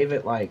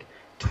it like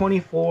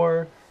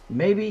 24,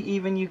 maybe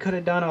even you could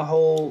have done a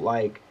whole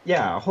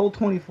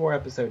 24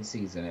 episode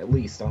season at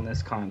least on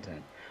this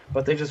content.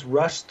 But they just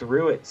rushed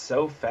through it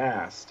so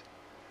fast,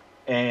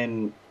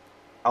 and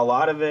a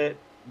lot of it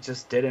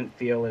just didn't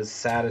feel as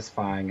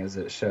satisfying as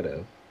it should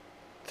have.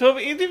 So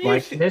if either of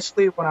you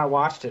initially when I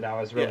watched it, I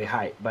was really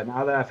hyped, but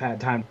now that I've had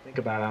time to think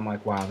about it, I'm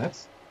like, wow,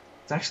 it's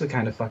actually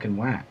kind of fucking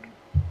whack.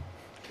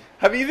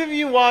 Have either of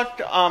you watched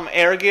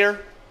Air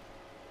Gear?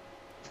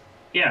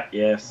 Yeah.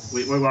 Yes.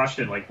 We watched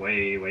it like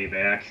way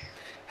back.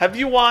 Have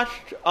you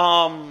watched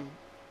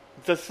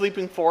the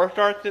Sleeping Forest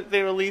arc that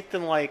they released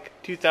in like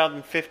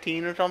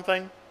 2015 or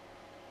something?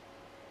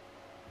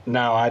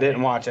 No, I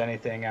didn't watch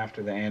anything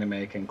after the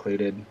anime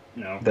concluded.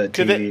 No. The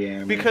TV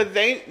anime. Because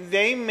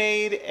they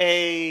made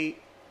a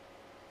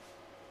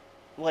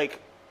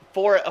like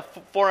four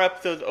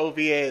episodes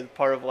OVA as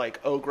part of like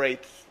O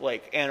Great's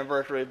like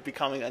anniversary of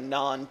becoming a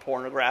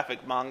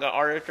non-pornographic manga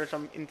artist or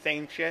some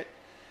insane shit.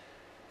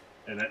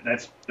 And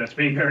that's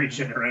being very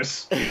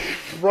generous.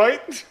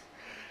 Right?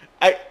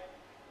 I've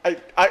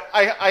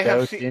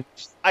seen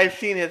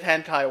his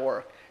hentai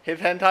work. His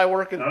hentai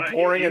work is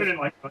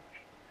boring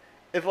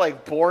it's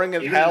like boring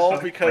as hell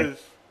because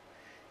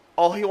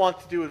all he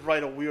wants to do is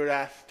write a weird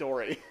ass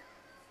story.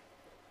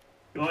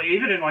 Well,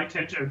 even in like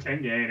Tenjo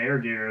Tenge and Air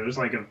Gear, there's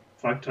like a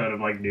fuck ton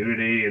of like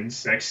nudity and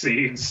sex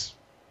scenes.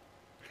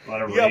 A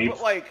lot of rape.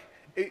 But like,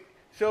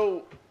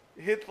 so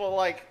his the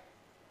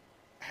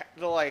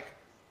like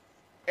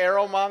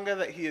arrow manga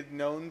that he is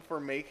known for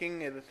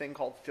making is a thing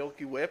called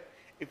Silky Whip.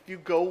 If you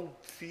go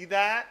see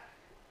that,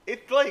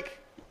 it's like,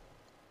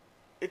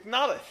 it's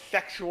not a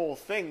sexual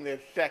thing.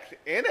 There's sex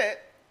in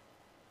it.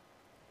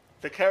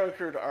 The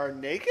characters are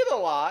naked a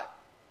lot,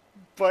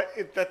 but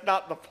that's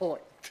not the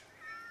point.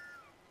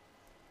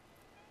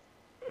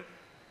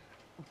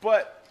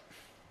 But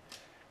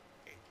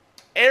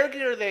Air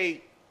Gear,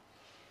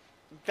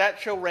 that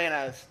show ran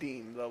out of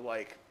steam.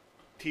 The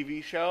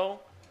TV show,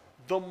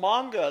 the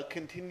manga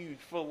continues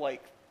for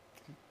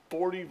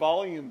 40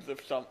 volumes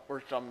of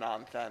some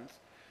nonsense.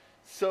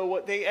 So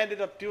what they ended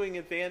up doing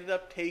is they ended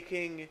up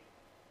taking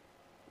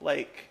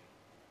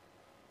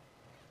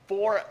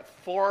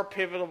four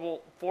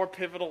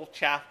pivotal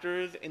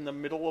chapters in the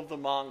middle of the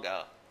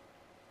manga,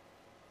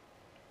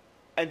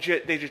 and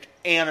they just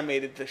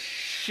animated the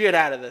shit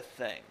out of this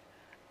thing.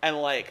 And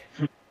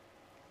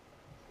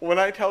when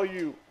I tell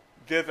you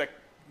there's a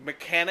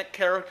mechanic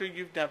character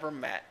you've never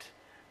met,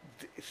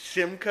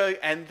 Simca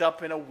ends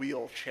up in a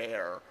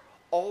wheelchair,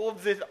 all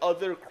of this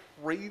other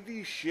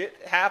crazy shit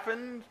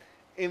happens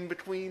in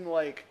between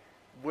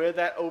where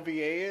that OVA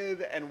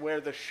is and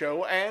where the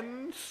show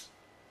ends.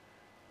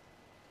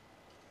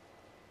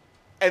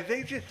 And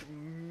they just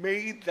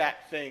made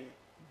that thing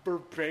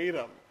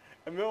verbatim.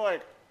 And they're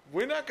like,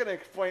 we're not going to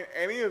explain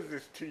any of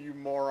this to you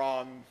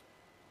morons.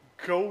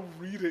 Go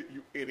read it,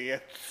 you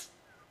idiots.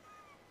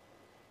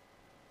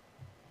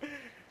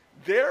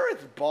 There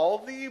it's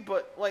ballsy,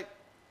 but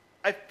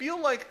I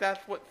feel like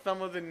that's what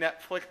some of the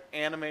Netflix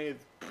anime is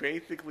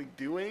basically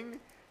doing.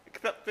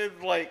 Except there's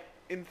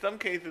in some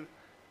cases,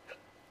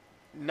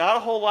 not a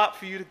whole lot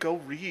for you to go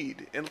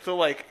read. And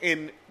so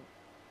in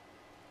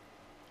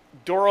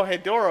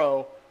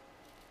Dorohedoro,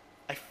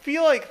 I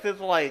feel like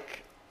there's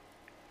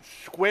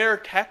square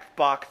text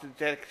boxes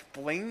that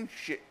explain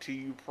shit to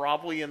you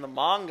probably in the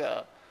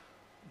manga,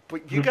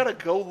 but you gotta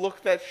go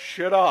look that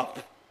shit up.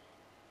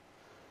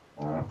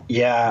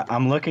 Yeah,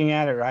 I'm looking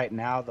at it right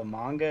now. The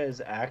manga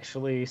is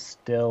actually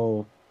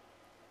still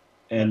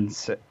in.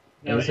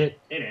 No, is it?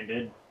 It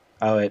ended.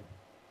 Oh, it.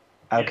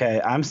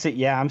 Okay, I'm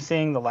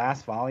seeing the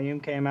last volume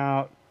came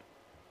out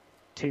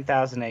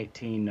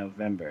 2018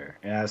 November.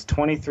 It has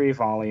 23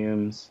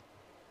 volumes.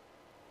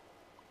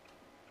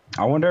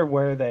 I wonder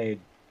where they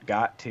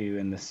got to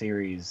in the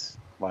series,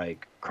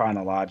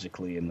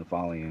 chronologically in the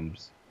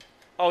volumes.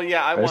 Oh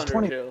yeah, I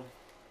wonder too,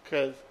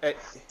 because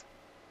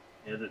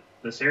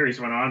the series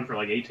went on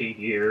for 18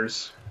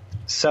 years.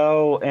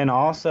 So, and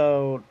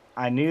also,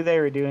 I knew they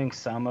were doing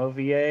some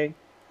OVA,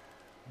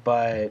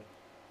 but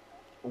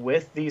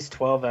with these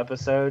 12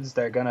 episodes,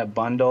 they're going to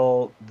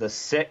bundle the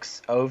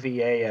 6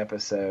 OVA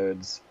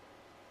episodes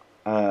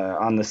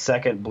on the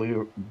second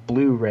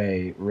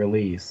Blu-ray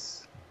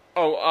release.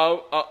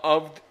 Oh,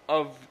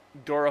 of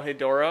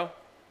Dorohedoro?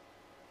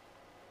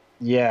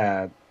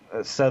 Yeah,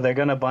 so they're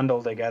going to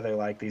bundle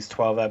together these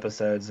 12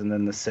 episodes and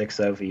then the 6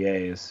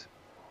 OVAs.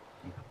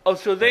 Oh,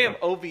 so they have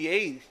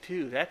OVAs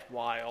too. That's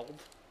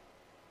wild.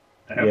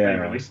 I hope they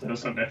release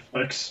those on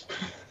Netflix.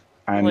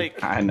 I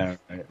know,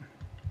 right?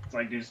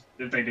 It's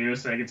if they do a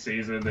second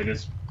season, they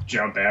just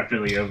jump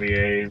after the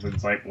OVAs, and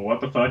it's well, what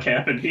the fuck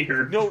happened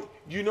here? No,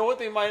 you know what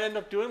they might end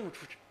up doing,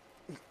 which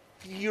would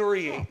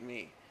infuriate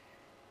me.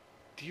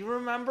 Do you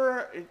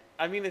remember?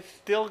 I mean, it's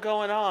still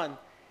going on.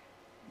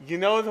 You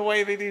know the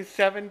way they do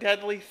 7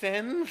 Deadly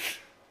Sins?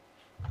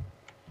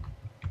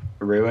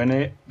 Ruin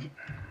it?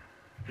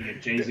 You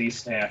get Jay-Z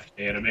staff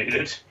to animate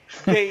it.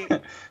 They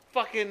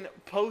fucking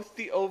post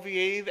the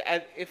OVAs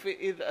as if it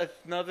is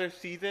another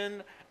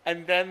season,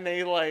 and then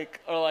they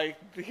are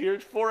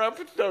here's 4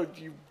 episodes,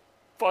 you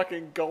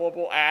fucking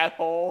gullible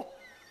asshole.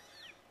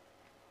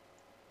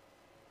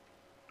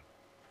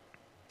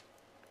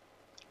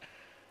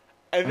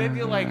 And then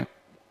you're like,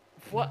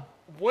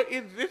 what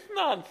is this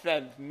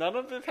nonsense? None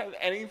of this has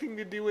anything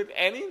to do with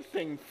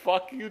anything.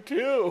 Fuck you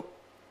too.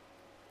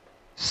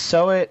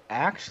 So it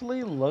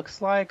actually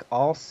looks like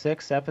all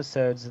 6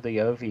 episodes of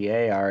the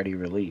OVA already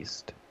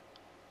released.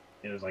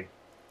 It was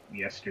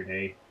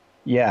yesterday.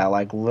 Yeah,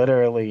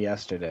 literally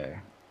yesterday.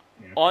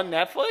 Yeah. On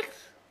Netflix?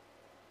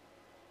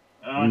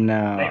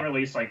 No. They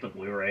released the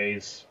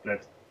Blu-rays.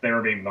 That they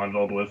were being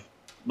bundled with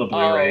the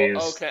Blu-rays.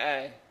 Oh,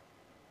 okay.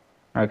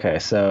 Okay,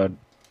 so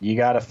you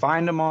gotta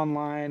find them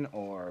online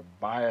or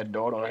buy a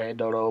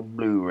Dorohedoro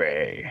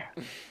Blu-ray.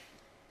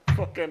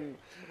 Fucking,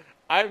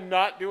 I'm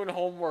not doing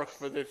homework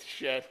for this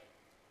shit.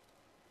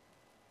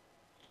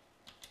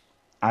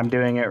 I'm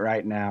doing it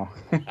right now.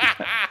 Of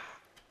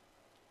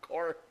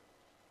course.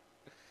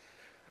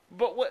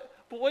 But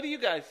what do you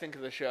guys think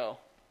of the show?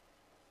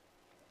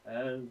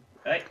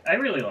 I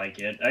really like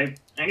it.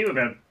 I knew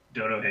about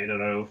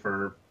Dorohedoro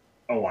for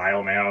a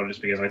while now,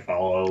 just because I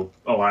follow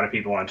a lot of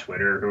people on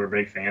Twitter who are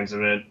big fans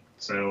of it.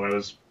 So I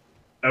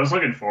was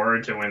looking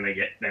forward to when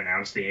they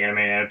announced the anime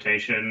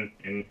adaptation,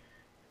 and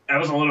I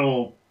was a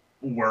little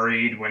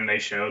worried when they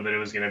showed that it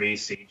was going to be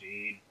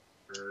CG'd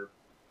for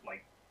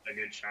a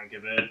good chunk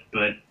of it.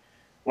 But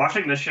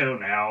watching the show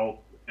now,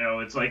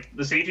 it's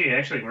the CG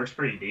actually works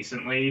pretty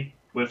decently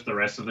with the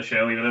rest of the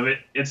show, even though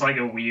it's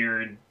a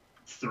weird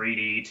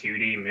 3D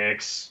 2D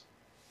mix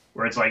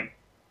where it's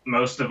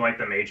most of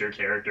the major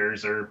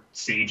characters are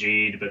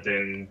CG'd, but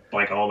then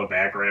all the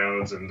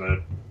backgrounds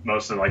and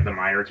most of the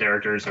minor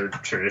characters are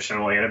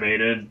traditional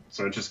animated.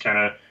 So it just kind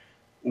of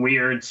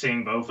weird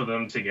seeing both of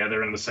them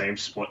together in the same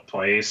split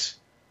place.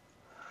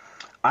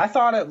 I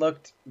thought it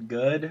looked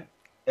good.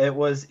 It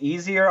was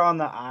easier on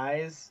the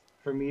eyes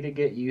for me to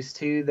get used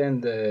to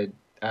than the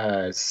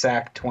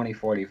SAC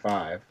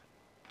 2045.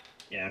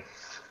 Yeah.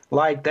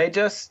 Like,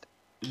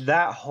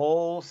 that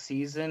whole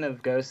season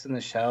of Ghost in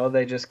the Shell,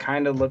 they just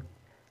kind of looked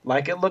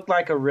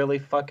like a really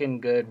fucking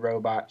good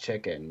robot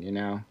chicken, you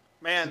know?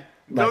 Man, Like,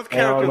 those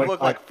they all characters look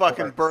look like like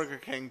fucking forks. Burger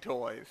King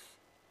toys.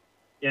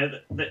 Yeah,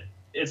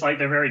 it's like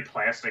they're very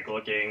plastic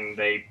looking.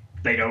 They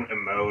don't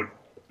emote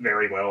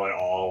very well at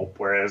all.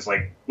 Whereas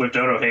like with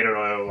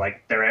Dorohedoro,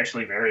 like they're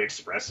actually very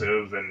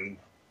expressive and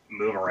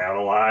move around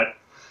a lot.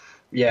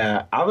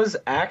 Yeah, I was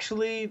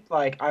actually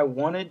like, I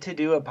wanted to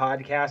do a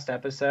podcast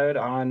episode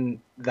on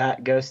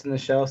that Ghost in the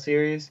Shell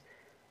series,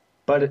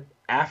 but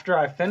after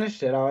I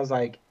finished it, I was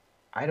like,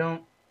 I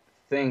don't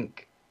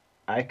think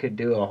I could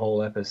do a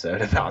whole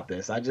episode about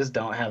this. I just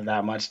don't have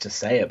that much to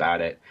say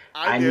about it.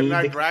 I I did, and need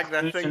I the dragged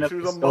that thing conclusion of through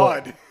the the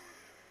story. mud.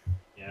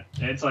 Yeah,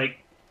 and it's like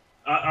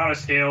on a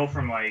scale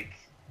from like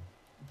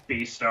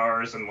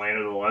Beastars and Land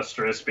of the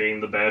Lustrous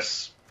being the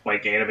best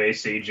like anime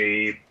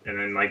CG, and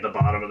then like the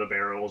bottom of the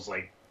barrels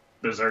like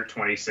Berserk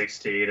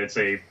 2016. I'd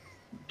say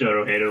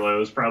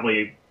Dorohedoro is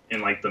probably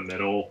in like the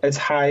middle, It's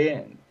high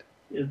end.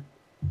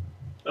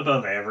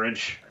 above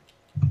average.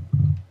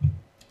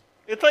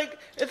 It's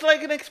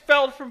like an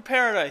expelled from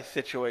paradise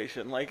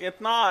situation. Like, it's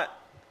not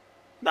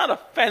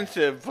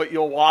offensive, but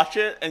you'll watch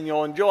it and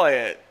you'll enjoy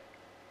it.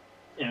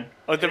 Yeah.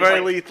 Or at the It's very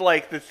like- least,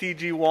 like, the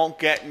CG won't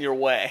get in your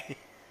way.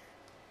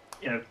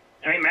 Yeah,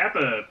 I mean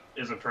Mappa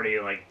is a pretty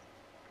like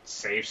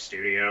safe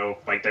studio.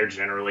 Like they're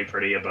generally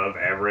pretty above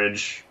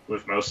average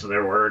with most of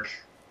their work.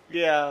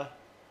 Yeah.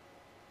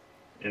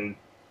 And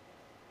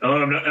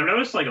although I've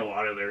noticed like a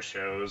lot of their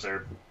shows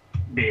are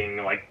being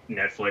like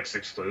Netflix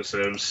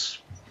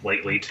exclusives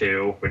lately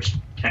too, which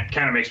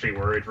kind of makes me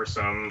worried for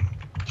some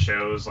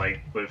shows. Like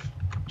with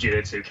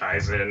Jujutsu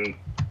Kaisen,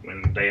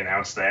 when they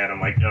announced that,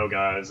 I'm like, oh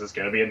god, is this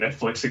gonna be a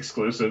Netflix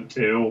exclusive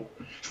too?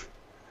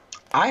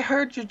 I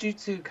heard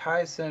Jujutsu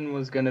Kaisen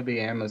was going to be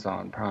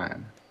Amazon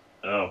Prime.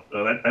 Oh,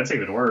 well, that's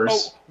even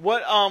worse. Oh,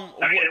 what I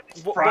mean, it's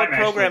Prime actually,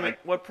 programming?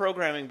 like- What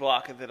programming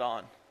block is it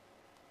on?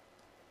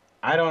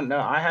 I don't know.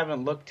 I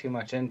haven't looked too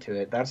much into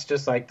it. That's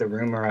just like the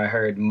rumor I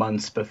heard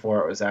months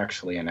before it was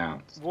actually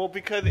announced. Well,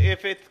 because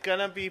if it's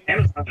gonna be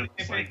Amazon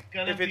is like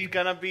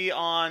gonna be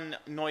on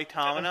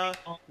Noitamina,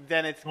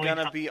 then it's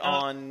gonna be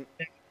on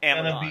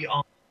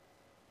Amazon.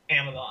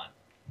 Amazon.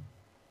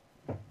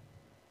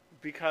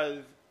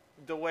 Because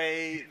the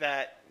way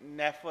that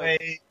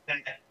Netflix,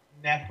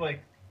 Netflix.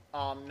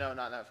 no,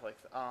 not Netflix,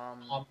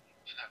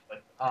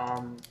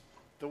 Netflix.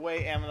 the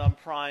way Amazon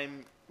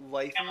Prime Amazon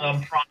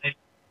license Prime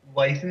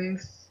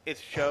license.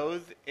 its shows,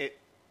 it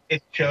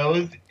It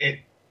shows it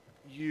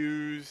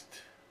used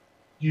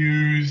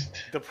used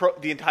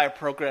the entire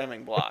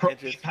programming block. It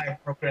just entire they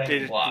programming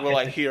just block. were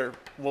like, here,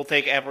 we'll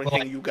take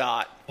everything you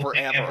got We'll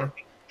take forever.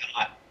 everything you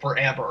got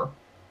forever.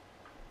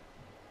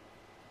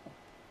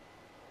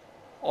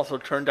 Also,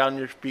 turn down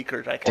your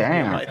speakers. I can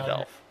Damn. hear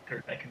myself.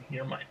 Because I can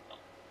hear myself.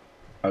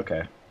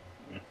 Okay.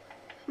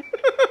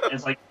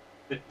 it's like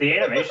the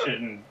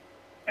animation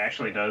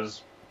actually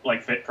does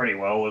like fit pretty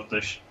well with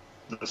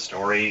the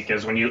story,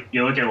 because when you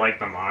look at like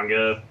the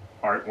manga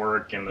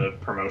artwork and the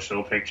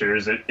promotional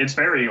pictures, it's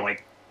very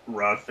like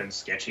rough and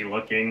sketchy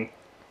looking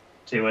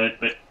to it,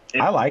 but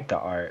I like the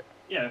art.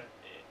 yeah,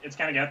 it's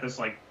kind of got this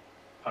like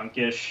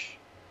punkish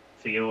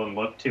feel and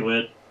look to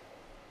it,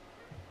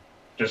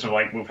 just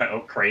like with how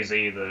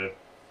crazy the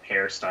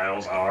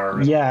hairstyles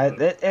are. Yeah,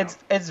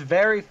 it's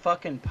very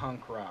fucking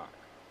punk rock.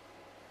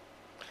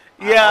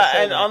 Yeah, I'll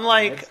say and that.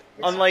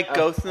 unlike It's a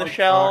Ghost in the punk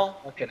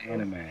Shell, rock fucking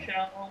anime.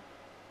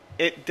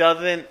 it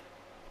doesn't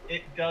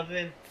It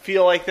doesn't.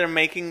 feel like they're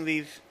making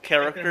these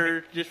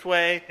characters this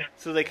way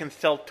so they can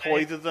sell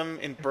toys of them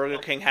in Burger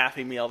King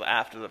Happy Meals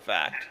after the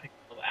fact.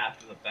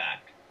 After the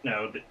fact.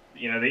 No,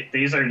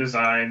 these are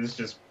designs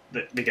just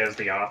because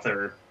the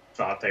author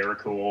thought they were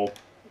cool,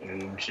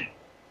 and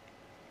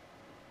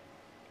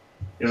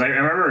because I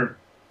remember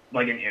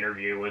like an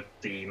interview with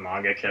the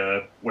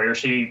mangaka where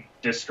she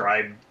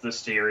described the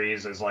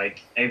series as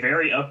like a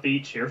very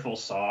upbeat, cheerful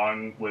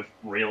song with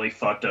really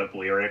fucked up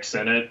lyrics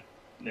in it,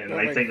 and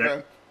I think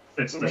that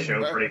fits the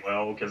show pretty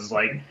well, because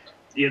like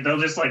they'll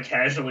just like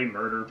casually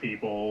murder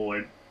people,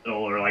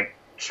 or like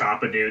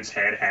chop a dude's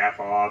head half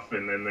off,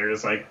 and then they're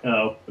just like,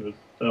 oh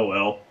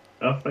well,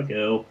 off I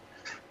go.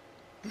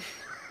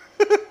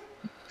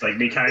 It's like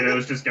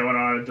Nikaido's just going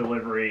on a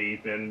delivery,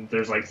 and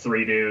there's like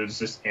 3 dudes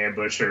just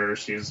ambush her.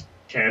 She's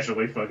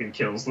casually fucking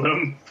kills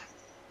them.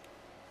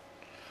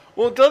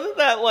 Well, doesn't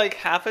that like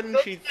happen?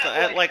 She's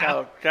at like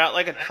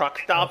a truck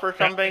stop or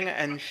something,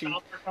 and she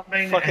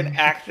fucking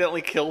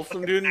accidentally kills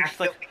some dude. And she's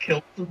like,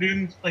 kill some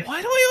dudes. Like,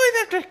 why do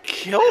I always have to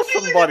kill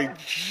somebody?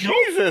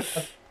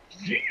 Jesus.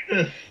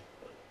 Jesus.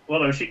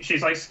 Well, no,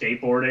 she's like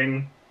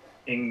skateboarding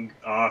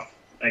off.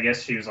 I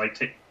guess she was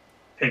like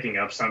picking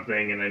up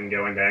something and then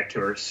going back to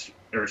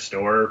her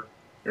store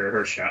or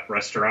her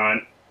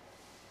restaurant,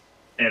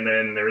 And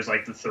then there was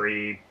like the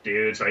three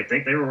dudes. I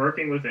think they were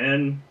working with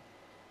N,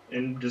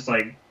 and just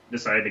like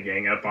decided to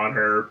gang up on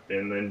her.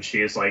 And then she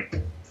just like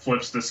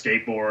flips the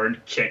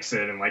skateboard, kicks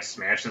it, and like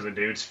smashes a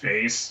dude's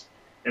face.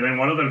 And then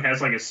one of them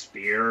has like a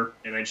spear,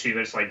 and then she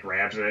just like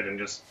grabs it and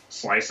just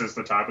slices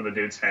the top of the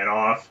dude's head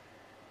off.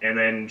 And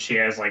then she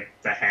has like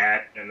the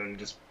hat, and then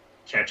just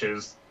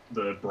catches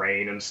the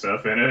brain and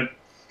stuff in it.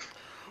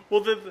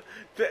 Well,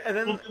 and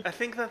then I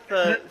think that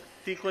the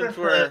sequence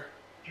where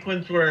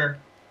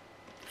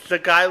the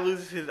guy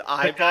loses his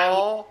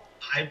eyeball,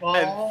 and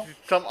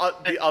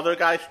the other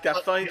guy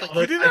steps on it. He's like,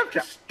 you didn't have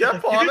to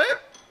step on it.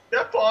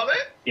 Step on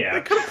it. Yeah.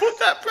 They could have put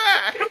that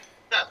back.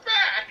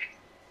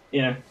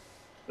 Yeah.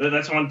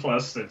 That's one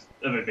plus of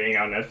it being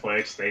on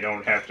Netflix. They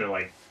don't have to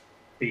like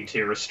be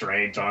too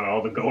restrained on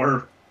all the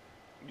gore.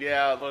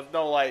 Yeah, there's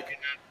no like.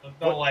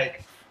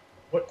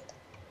 What?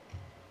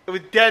 It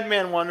was Dead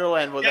Man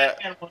Wonderland where Dead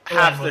that Man Wonderland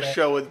half where the that-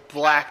 show was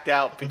blacked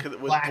out because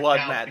it was Blacked blood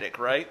out magic,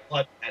 right?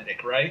 Blood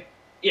magic, right?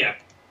 Yeah.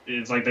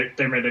 It's like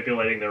they're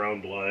manipulating their own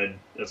blood.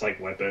 It's like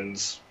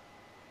weapons.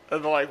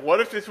 And they're like,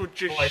 what if this was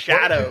just Like,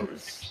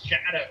 shadows?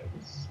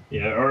 Shadows.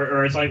 Yeah,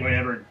 or it's like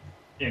whenever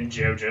in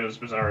JoJo's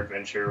Bizarre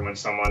Adventure when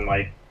someone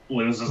like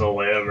loses a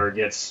limb or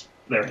gets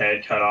their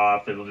head cut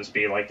off, it'll just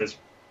be like this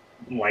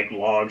like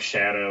log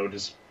shadow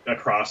just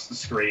across the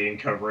screen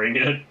covering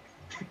it.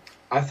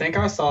 I think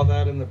I saw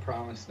that in The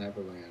Promised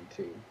Neverland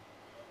too.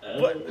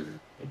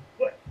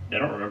 What? I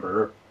don't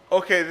remember.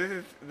 Okay,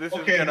 this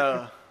Okay. is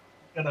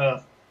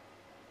gonna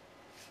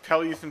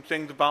tell you some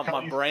things about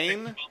my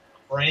brain.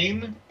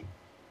 Brain.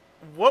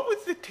 What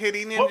was the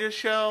Titty Ninja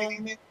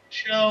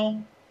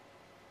show?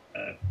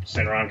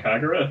 Senran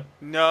Kagura?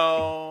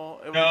 No.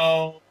 It was,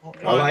 No.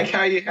 I like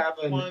how you have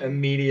an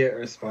immediate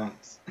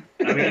response.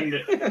 I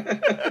mean,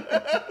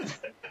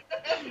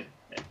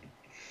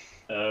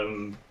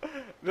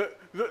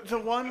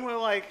 the one where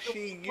like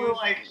she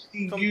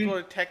used some sort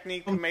of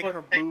technique to make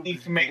her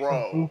boobs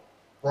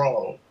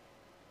grow.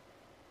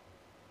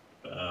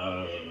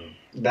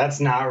 That's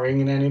not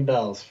ringing any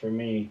bells for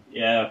me.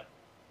 yeah.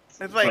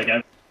 It's like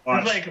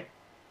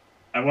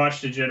I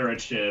watched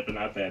Degenerate shit, but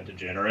not that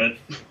degenerate.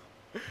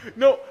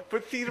 no,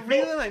 but see the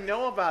reason I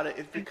know about it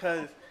is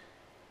because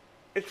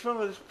it's from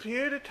this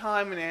period of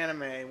time in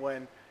anime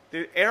when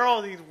they air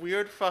all these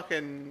weird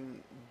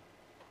fucking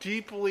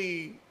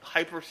deeply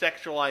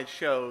hypersexualized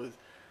shows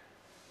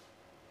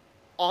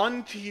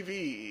on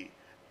TV,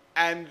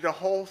 and the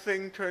whole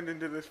thing turned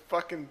into this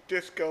fucking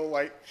disco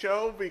light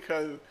show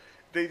because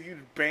they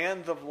used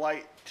bands of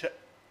light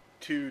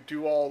to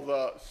do all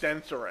the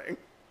censoring.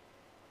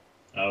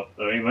 Oh,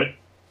 I mean,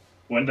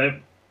 wouldn't that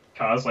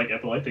cause like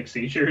epileptic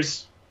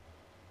seizures?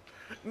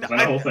 No, Is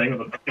that a whole thing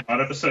with the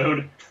Pokemon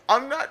episode?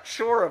 I'm not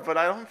sure, but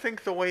I don't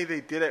think the way they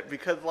did it,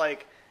 because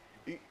like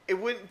it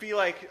wouldn't be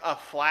like a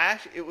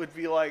flash, it would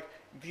be like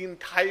the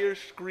entire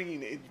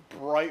screen is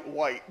bright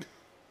white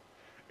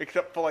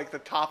except for like the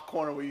top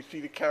corner where you see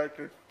the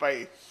character's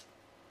face.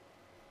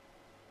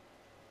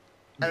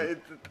 And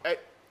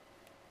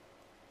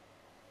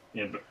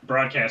Yeah, but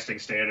broadcasting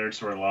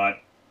standards were a lot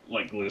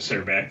like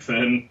looser back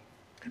then.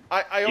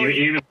 I always,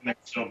 Even they're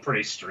still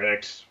pretty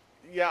strict.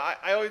 yeah,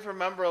 I always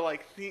remember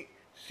like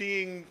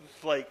seeing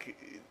like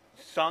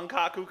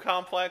Sankaku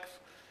Complex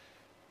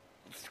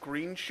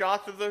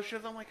screenshots of those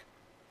shows. I'm like,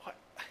 what?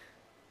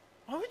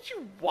 Why would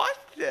you watch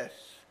this?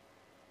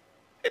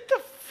 It's a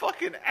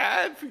fucking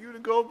ad for you to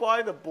go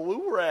buy the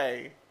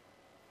Blu-ray.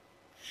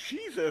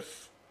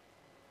 Jesus.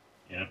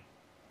 Yeah.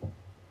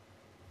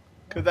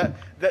 Because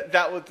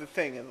that was the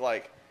thing, is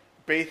like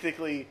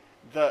basically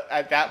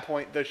at that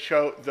point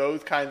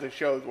those kinds of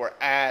shows were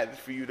ads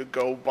for you to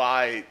go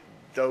buy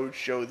those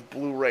shows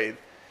Blu-rays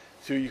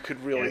so you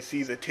could really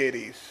see the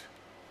titties.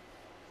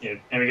 Yeah,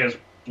 and because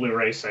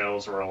Blu-ray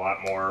sales were a lot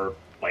more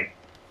like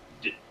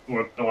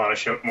a lot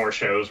of more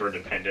shows were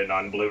dependent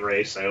on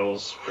Blu-ray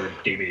sales for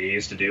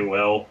DVDs to do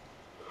well.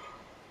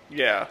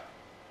 Yeah.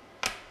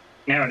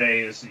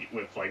 Nowadays,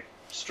 with like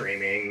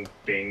streaming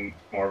being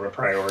more of a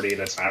priority,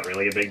 that's not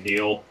really a big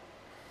deal.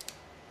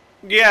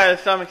 Yeah, to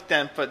some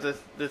extent, but the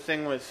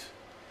thing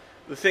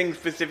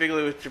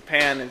specifically with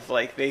Japan is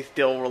like they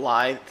still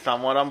rely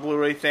somewhat on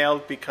Blu-ray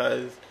sales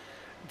because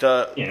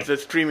the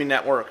streaming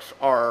networks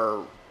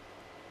are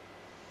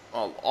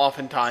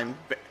oftentimes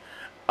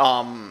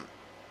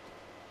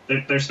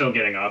They're still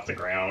getting off the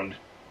ground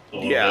a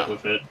little bit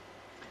with it.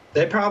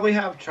 They probably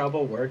have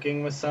trouble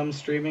working with some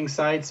streaming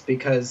sites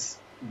because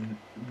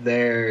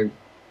their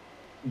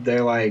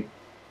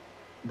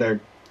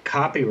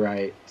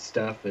copyright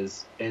stuff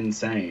is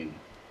insane.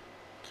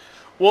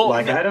 Well,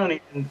 like I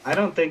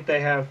don't think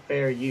they have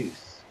fair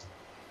use.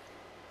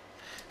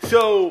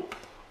 So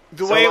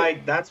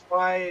that's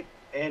why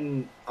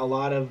in a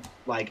lot of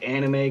like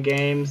anime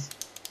games,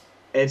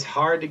 it's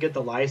hard to get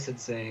the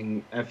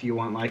licensing if you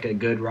want like a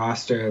good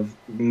roster of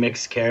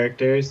mixed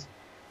characters.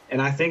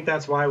 And I think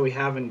that's why we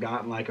haven't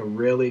gotten like a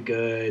really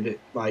good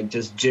like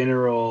just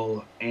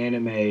general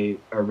anime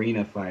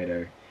arena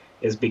fighter,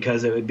 is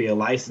because it would be a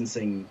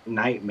licensing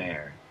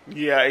nightmare.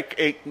 Yeah,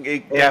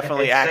 it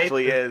definitely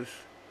actually is.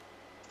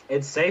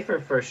 it's safer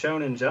for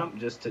Shonen Jump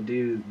just to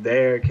do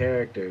their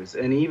characters,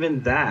 and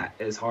even that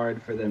is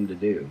hard for them to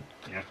do.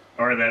 Yeah.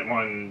 Or that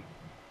one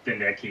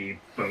Dendeki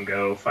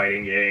Bungo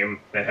fighting game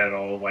that had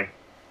all like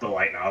the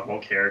light novel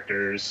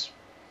characters.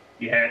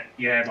 You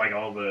had like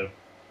all the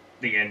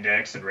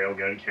index and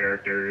railgun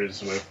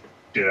characters with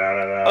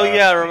Oh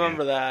yeah, I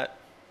remember that.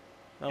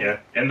 Oh. Yeah,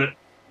 and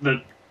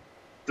the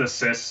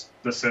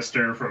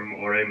sister from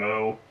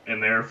Oremo in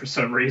there for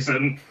some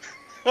reason.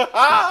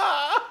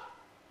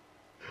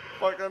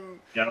 Fucking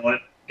Gotta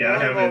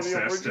have the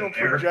incest original in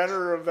there.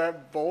 progenitor of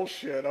that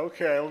bullshit.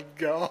 Okay, let's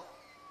go.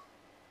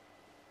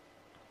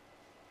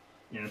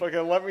 Yeah.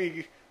 Fucking let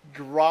me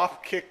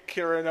drop kick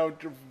Kirino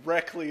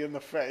directly in the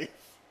face.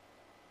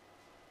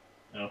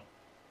 No,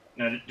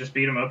 just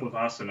beat him up with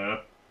Asuna.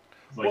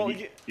 Like, Well,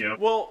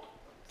 well,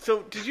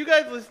 so did you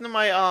guys listen to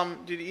my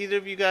Did either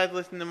of you guys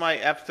listen to my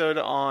episode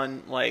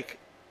on like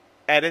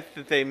edits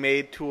that they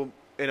made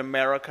in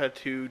America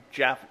to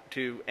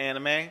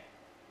anime?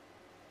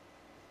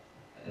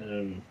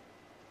 It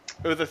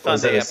was a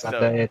Sunday episode.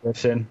 Sunday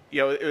edition?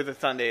 Yeah, it was a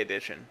Sunday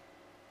edition.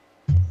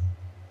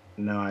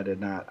 No, I did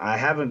not. I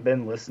haven't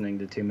been listening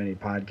to too many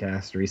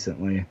podcasts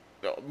recently.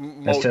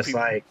 Most just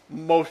people, like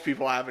most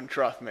people haven't.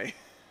 Trust me.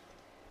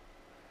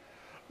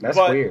 That's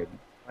weird.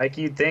 Like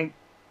you'd think,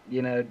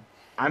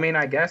 I mean,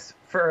 I guess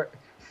for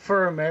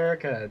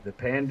America, the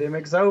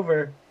pandemic's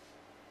over.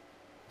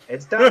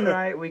 It's done,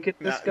 right? We could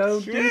just go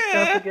do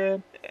stuff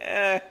again.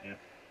 Yeah.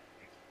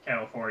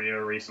 California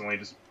recently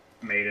just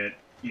made it.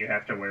 You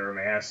have to wear a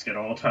mask at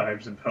all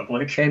times in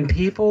public. And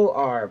people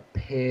are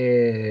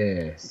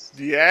pissed.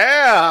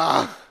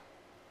 Yeah.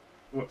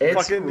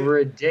 It's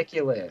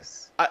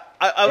ridiculous.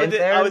 I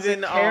was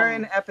in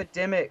Karen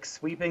epidemic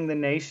sweeping the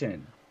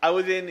nation. I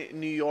was in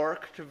New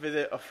York to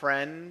visit a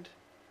friend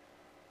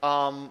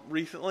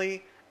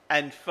recently,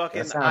 and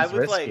fucking I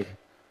was risky.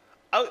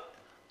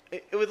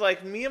 it was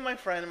like me and my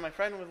friend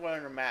was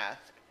wearing a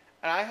mask,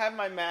 and I had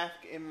my mask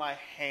in my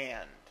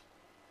hand.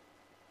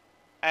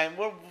 And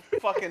we're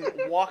fucking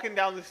walking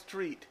down the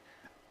street,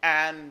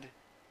 and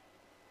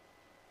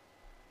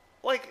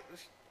like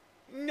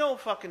no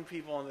fucking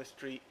people on the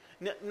street.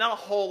 Not a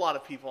whole lot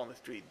of people on the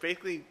street.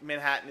 Basically,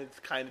 Manhattan is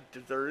kind of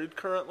deserted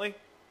currently.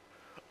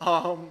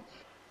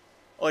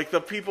 Like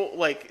the people,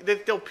 like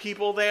there's still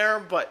people there,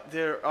 but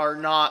there are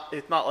not.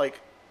 It's not like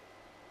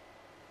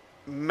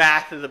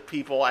masses of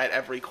people at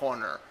every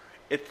corner.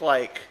 It's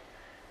like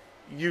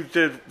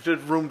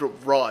there's room to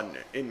run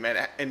in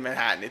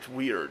Manhattan. It's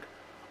weird.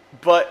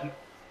 But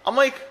I'm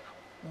like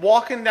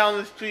walking down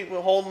the street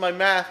with holding my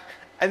mask,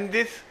 and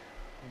this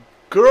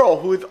girl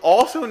who is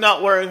also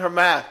not wearing her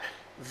mask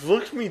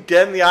looks me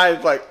dead in the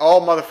eyes like, "Oh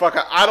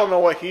motherfucker, I don't know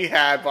what he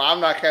had, but I'm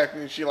not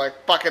catching it." She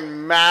like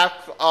fucking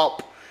masks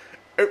up.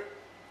 It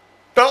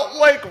felt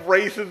like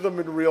racism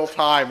in real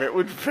time. It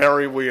was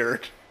very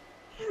weird.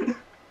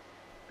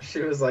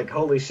 She was like,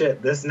 "Holy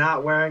shit, this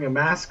not wearing a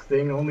mask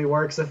thing only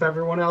works if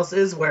everyone else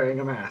is wearing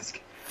a mask.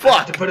 Fuck. I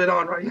have to put it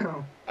on right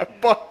now." I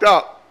fucked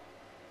up.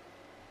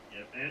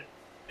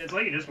 It's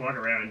like you just walk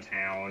around in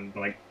town,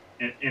 like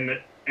in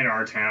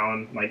our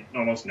town, like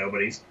almost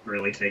nobody's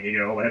really taking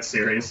it all that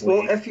seriously.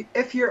 Well,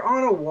 if you're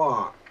on a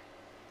walk,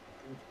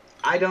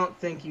 I don't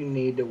think you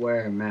need to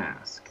wear a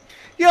mask.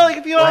 Yeah, like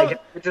if you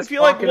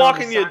like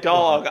walking your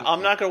sidewalk, dog,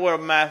 I'm not gonna wear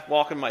a mask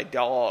walking my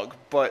dog.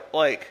 But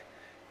like,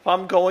 if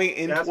I'm going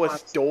into a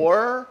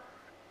store,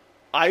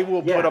 I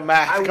will put a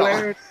mask on. I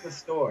wear it in the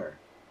store.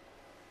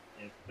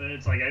 But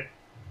it's like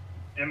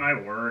at my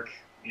work,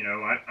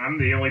 I'm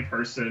the only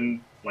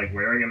person like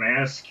wearing a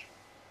mask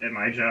at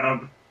my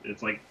job.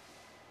 It's like,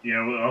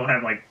 I'll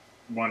have like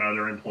one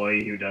other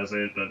employee who does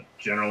it, but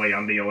generally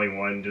I'm the only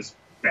one just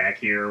back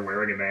here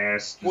wearing a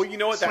mask. Well, you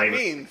know what that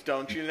means,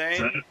 don't you,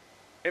 Zane?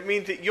 It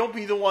means that you'll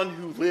be the one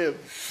who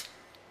lives.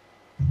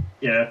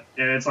 Yeah,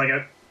 and it's like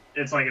I'm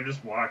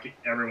just walking.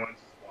 Everyone's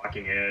just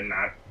walking in,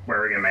 not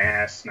wearing a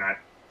mask, not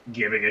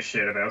giving a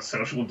shit about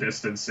social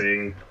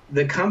distancing.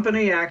 The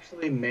company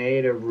actually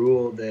made a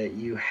rule that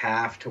you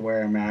have to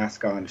wear a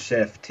mask on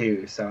shift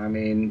too. So I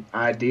mean,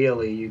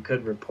 ideally, you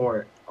could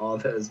report all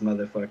those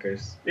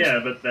motherfuckers. Yeah,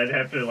 but I'd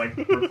have to like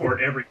report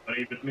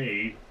everybody but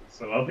me,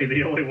 so I'll be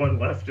the only one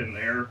left in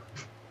there.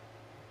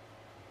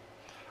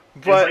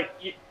 But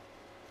like,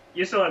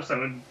 you still have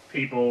some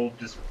people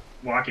just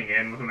walking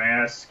in with a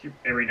mask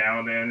every now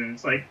and then, and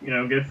it's like,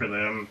 good for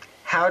them.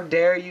 How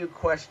dare you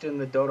question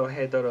the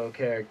Dorohedoro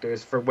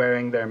characters for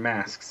wearing their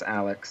masks,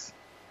 Alex?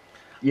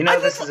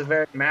 This is a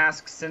very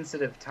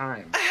mask-sensitive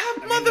time. I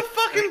have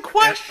motherfucking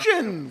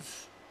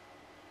questions.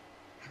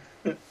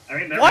 I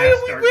mean, why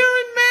are we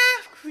wearing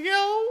masks,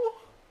 yo?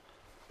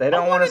 They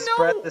don't want to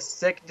spread the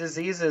sick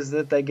diseases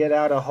that they get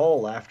out a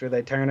hole after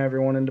they turn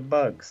everyone into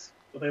bugs.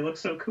 But they look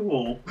so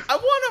cool. I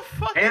want to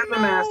fucking know. And the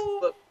masks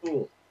look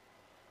cool.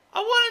 I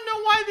want to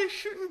know why they're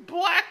shooting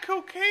black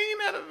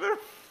cocaine out of their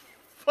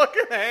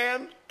fucking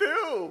hands,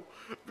 too.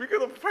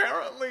 Because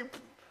apparently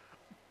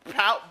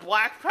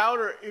black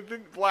powder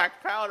isn't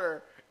black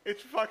powder.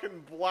 It's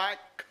fucking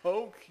black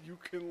coke you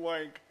can,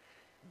 like,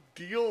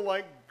 deal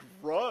like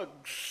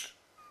drugs.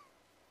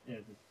 Yeah,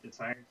 it's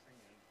Iron Singing.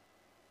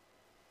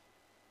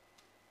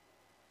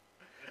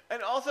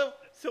 And also,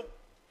 so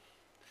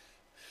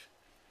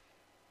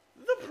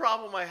the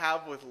problem I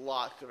have with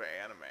lots of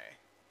anime,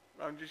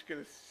 I'm just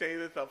gonna say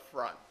this up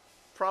front.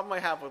 Problem I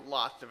have with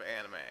lots of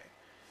anime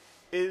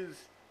is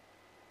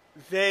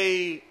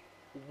they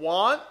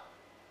want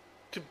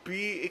to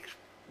be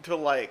to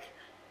like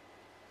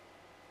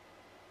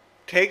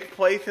take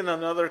place in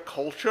another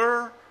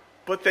culture,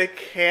 but they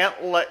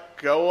can't let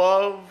go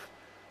of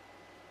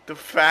the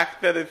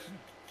fact that it's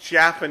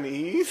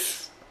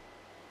Japanese.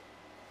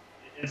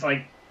 It's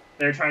like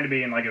they're trying to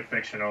be in like a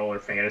fictional or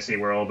fantasy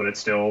world, but it's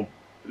still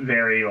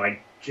very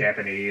like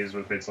Japanese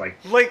with its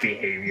like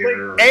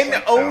behavior.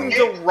 And owns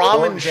a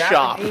ramen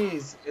shop.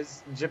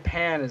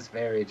 Japan is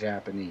very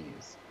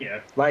Japanese. Yeah.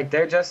 Like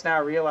they're just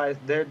now realized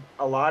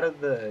a lot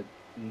of the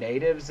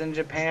natives in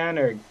Japan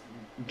are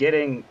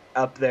getting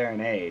up there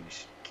in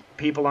age.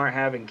 People aren't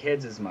having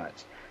kids as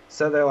much.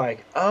 So they're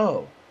like,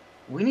 oh,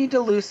 we need to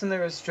loosen the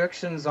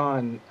restrictions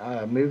on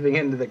moving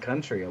into the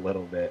country a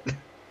little bit.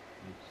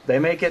 They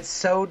make it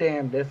so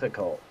damn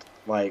difficult,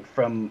 like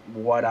from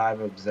what I've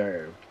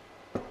observed,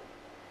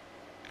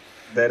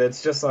 that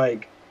it's just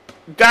like...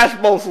 That's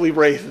mostly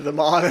racism,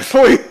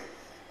 honestly.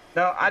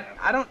 No,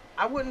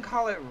 I wouldn't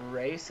call it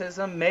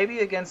racism. Maybe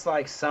against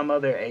like some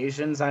other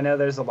Asians. I know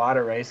there's a lot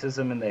of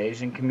racism in the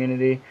Asian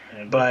community,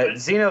 but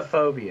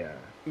xenophobia.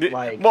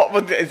 Like,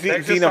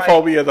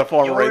 xenophobia is a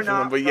form of you're racism,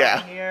 not but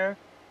yeah. from here,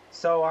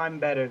 so I'm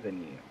better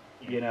than you.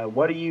 You know,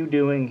 what are you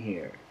doing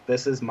here?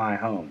 This is my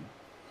home.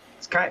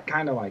 It's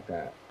kind of like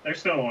that. There's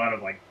still a lot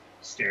of like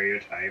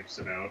stereotypes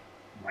about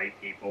white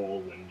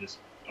people and just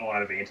a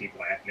lot of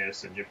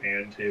anti-blackness in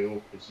Japan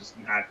too. It's just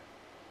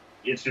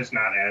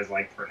not as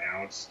like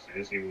pronounced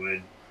as you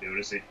would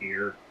notice it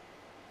here.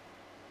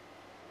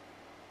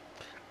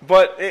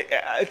 But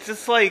it's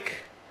just like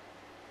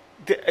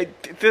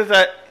there's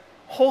that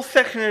whole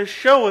section of the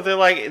show where they're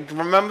like,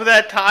 remember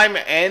that time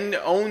N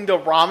owned a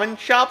ramen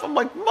shop? I'm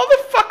like,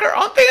 motherfucker,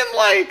 aren't they in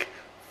like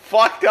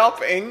fucked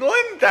up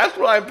England? That's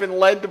what I've been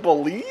led to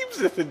believe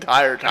this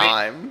entire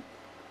time.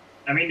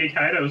 I mean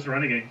Nikaido's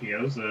running a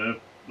gyoza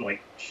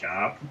like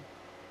shop.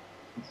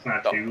 It's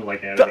not too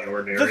like out of the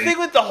ordinary. The thing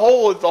with the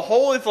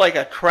hole is like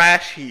a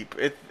trash heap.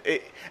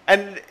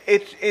 And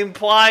it's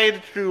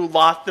implied through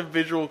lots of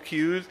visual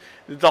cues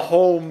that the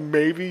hole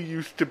maybe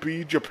used to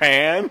be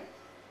Japan.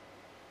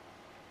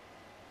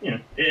 Yeah,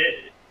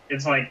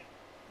 it's like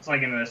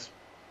in this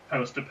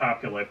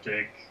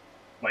post-apocalyptic,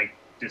 like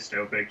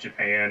dystopic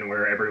Japan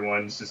where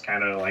everyone's just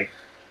kind of like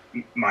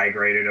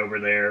migrated over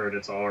there and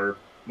it's all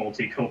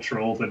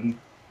multicultural than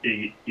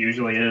it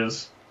usually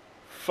is.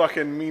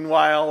 Fucking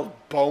meanwhile,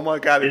 Boma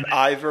got his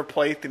eyes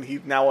replaced and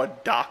he's now a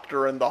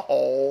doctor in the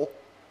hole.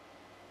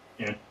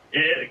 Yeah,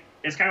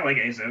 it's kind of like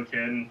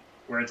Eizouken,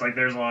 where it's like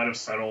there's a lot of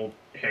subtle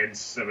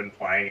hints of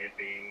implying it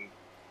being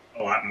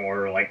a lot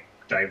more like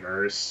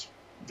diverse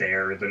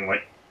there than what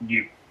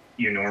you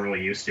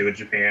normally used to in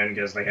Japan,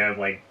 because they have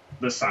like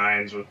the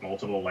signs with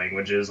multiple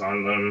languages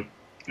on them.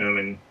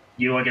 And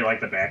you look at like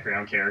the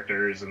background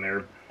characters and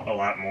they're a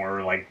lot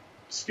more like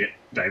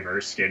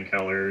diverse skin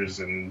colors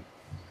and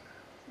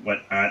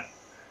whatnot.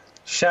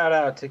 Shout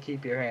out to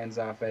Keep Your Hands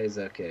Off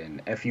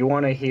Eizouken. If you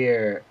want to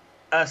hear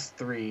us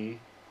three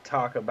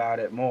talk about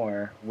it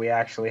more, we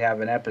actually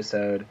have an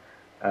episode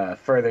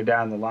further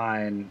down the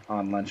line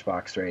on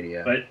Lunchbox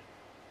Radio.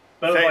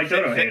 But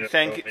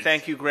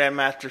thank you,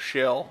 Grandmaster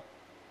Shill.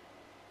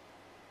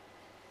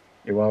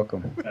 You're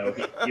welcome.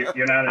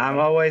 You're not. I'm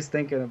always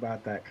thinking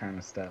about that kind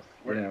of stuff.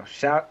 You know,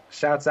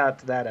 shouts out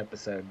to that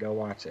episode. Go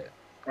watch it.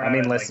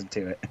 Listen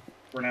to it.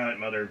 We're not at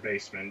Mother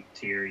Basement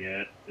tier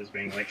yet, as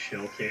being like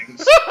shill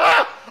kings.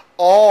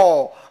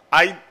 So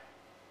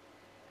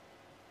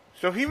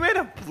he made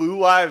a Blue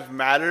Lives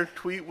Matter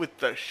tweet with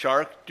the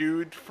shark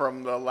dude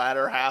from the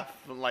latter half,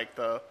 like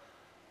the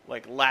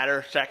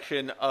latter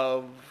section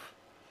of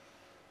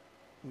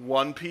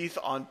One Piece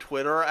on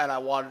Twitter, and I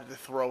wanted to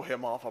throw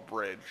him off a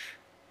bridge.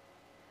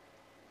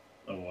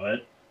 A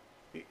what?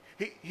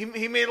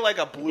 He made like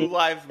a Blue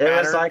Lives Matter joke.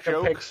 It was like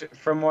a picture,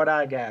 from what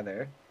I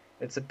gather.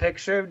 It's a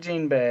picture of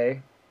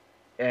Jinbei,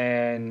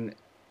 and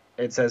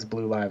it says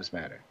Blue Lives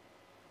Matter.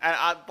 And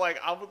I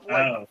was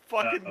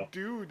like,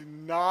 dude,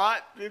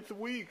 not this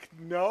week,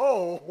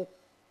 no.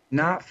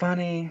 Not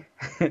funny.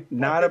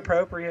 Not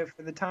appropriate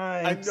for the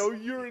times. I know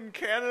you're in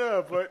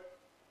Canada, but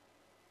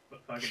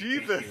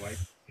Jesus.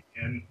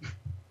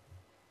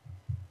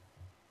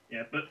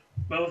 Yeah, but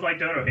with like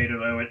Dorohedoro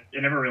though,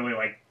 it never really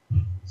like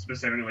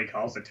specifically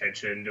calls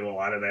attention to a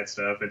lot of that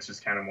stuff. It's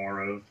just kind of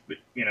more of,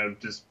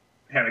 just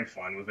having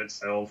fun with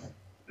itself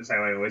is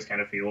how I always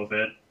kind of feel with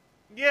it.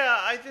 Yeah,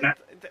 I just...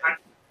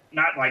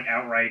 Not like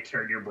outright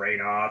turn your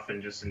brain off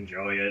and just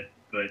enjoy it,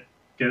 but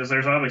because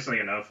there's obviously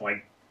enough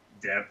like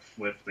depth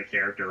with the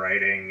character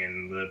writing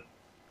and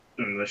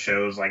the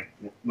show's like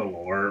the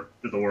lore,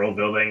 the world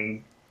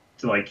building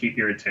to like keep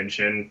your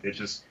attention. It's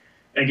just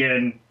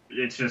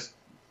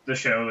the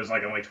show is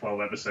like only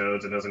 12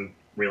 episodes and doesn't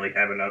really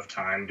have enough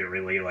time to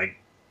really like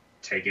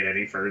take it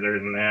any further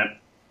than that.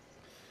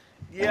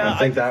 Yeah, I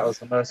think that was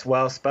the most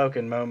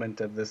well-spoken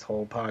moment of this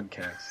whole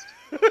podcast.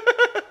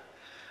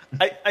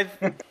 I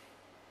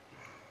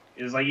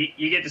Is like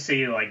you get to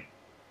see like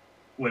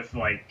with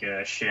like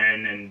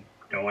Shin and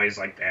Noi's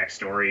like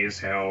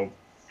backstories how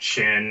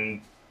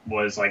Shin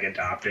was like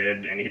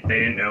adopted and they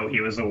didn't know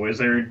he was a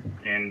wizard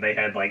and they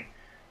had like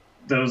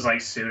those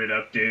like suited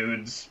up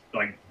dudes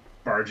like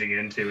barging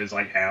into his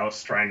like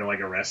house trying to like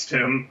arrest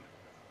him,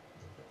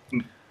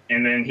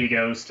 and then he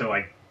goes to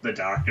like the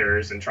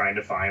doctors and trying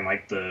to find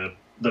like the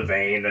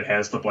vein that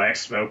has the black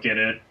smoke in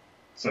it.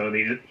 So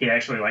he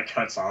actually like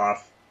cuts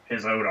off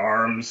his own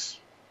arms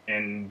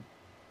and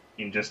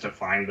just to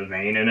find the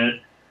vein in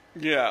it.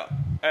 yeah,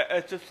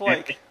 it's just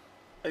like.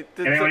 And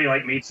then when he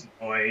like meets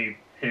Noi,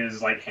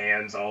 his like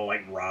hands all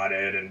like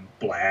rotted and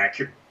black,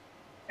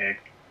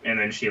 and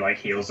then she like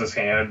heals his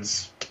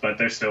hands, but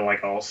they're still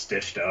like all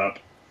stitched up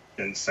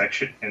and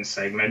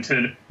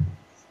segmented.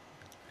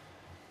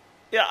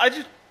 Yeah,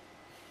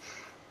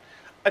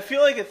 I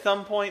feel like at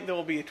some point there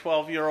will be a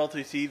 12-year-old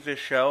who sees this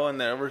show and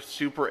they're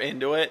super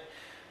into it,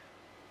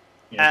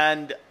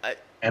 Yeah.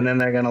 And then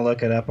they're gonna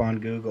look it up on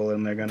Google,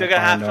 and they're gonna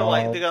have find to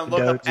all they're gonna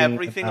look up doji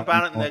everything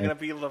about it, and they're Noi. gonna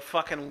be the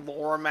fucking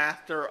lore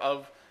master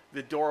of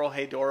the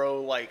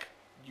Dorohedoro like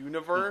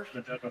universe.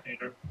 The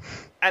Dorohedoro,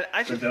 And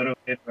I the just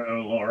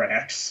Dorohedoro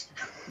Lorax.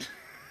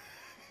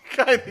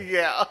 kind of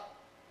yeah,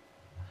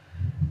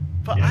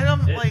 but Yeah, I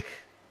don't it- like.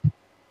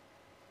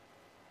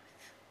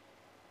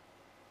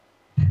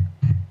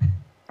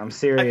 I'm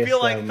serious. I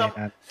feel like though,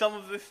 man. some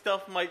of this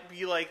stuff might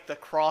be like the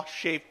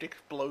cross-shaped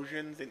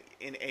explosions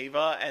in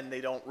Ava, and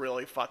they don't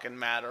really fucking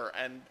matter.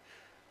 And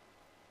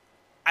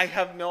I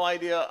have no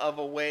idea of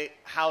a way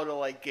how to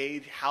like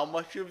gauge how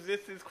much of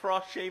this is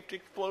cross-shaped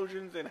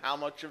explosions and how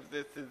much of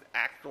this is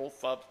actual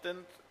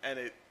substance, and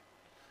it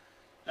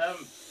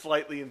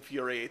slightly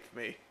infuriates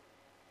me.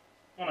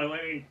 Well, I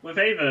mean, with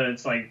Ava,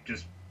 it's like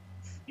just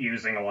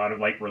using a lot of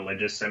like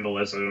religious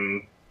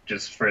symbolism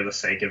just for the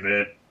sake of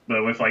it.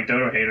 But with like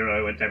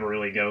Dorohedoro, it never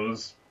really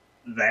goes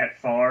that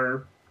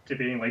far to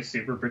being like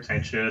super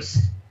pretentious.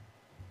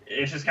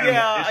 It's just kind of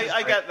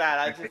I get that.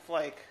 I just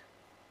like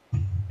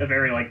a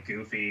very like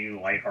goofy,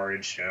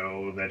 lighthearted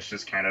show that's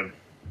just kind of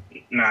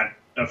not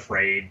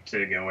afraid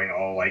to going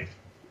all like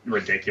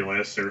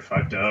ridiculous or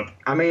fucked up.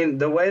 I mean,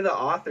 the way the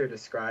author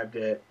described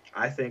it,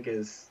 I think,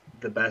 is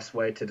the best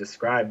way to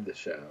describe the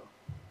show.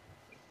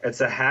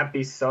 It's a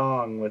happy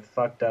song with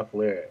fucked up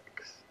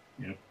lyrics.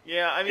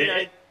 yeah. I mean,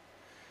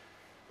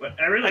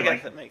 I really I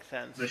guess like it makes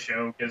sense. the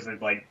show because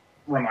it like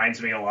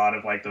reminds me a lot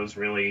of like those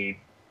really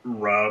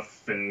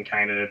rough and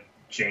kind of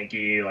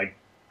janky like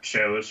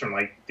shows from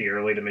like the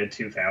early to mid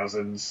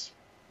 2000s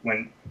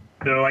when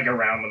they're like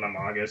around when the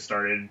manga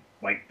started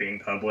like being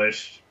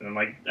published, and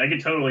like I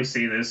could totally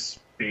see this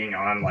being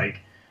on like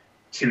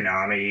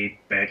Toonami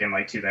back in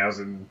like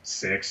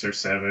 2006 or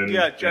 7.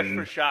 Yeah, just and,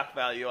 for shock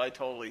value, I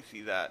totally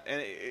see that, and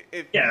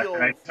it yeah, feels.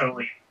 and I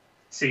totally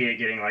see it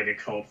getting like a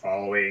cult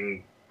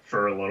following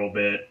for a little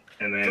bit,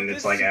 and then But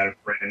it's like out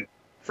of print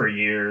for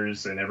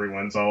years, and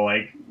everyone's all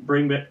like,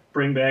 bring back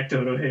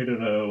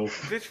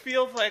Dorohedoro. This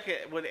feels like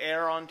it would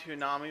air on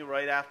Toonami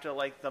right after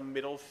like the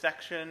middle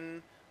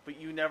section, but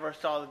you never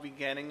saw the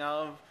beginning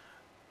of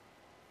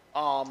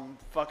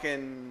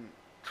fucking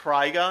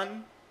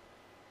Trigun.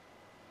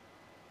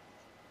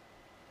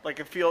 Like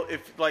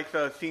if like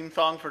the theme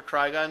song for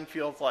Trigun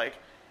feels like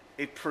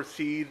it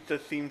precedes the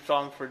theme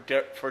song for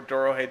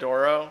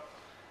Dorohedoro,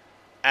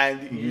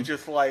 and you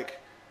just like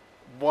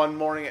one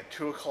morning at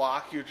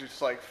 2:00 you're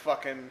just like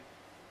fucking.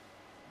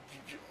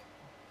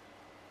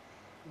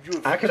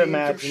 I could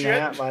imagine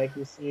that, like,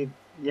 you see,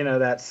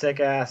 that sick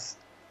ass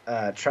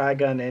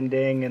Trigun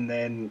ending, and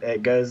then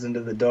it goes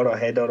into the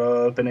Dorohedoro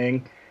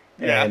opening,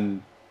 Yeah.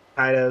 and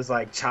Kaido's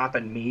like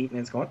chopping meat, and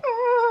it's going.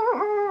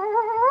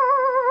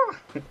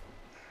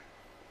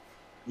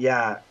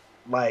 Yeah,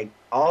 like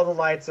all the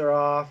lights are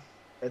off.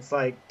 It's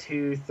like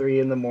 2,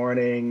 3 in the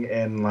morning,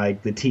 and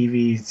like the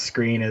TV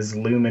screen is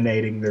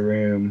illuminating the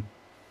room.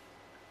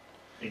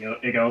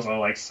 It goes all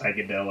like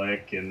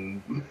psychedelic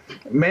and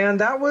Man,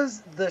 that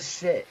was the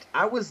shit.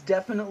 I was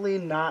definitely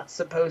not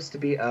supposed to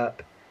be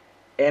up,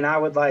 and I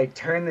would like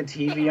turn the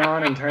TV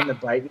on and turn the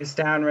brightness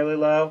down really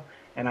low,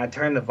 and I'd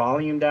turn the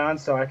volume down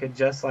so I could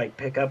just like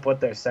pick up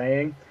what they're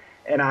saying,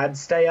 and I'd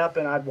stay up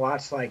and I'd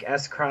watch like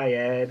S.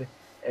 Cryed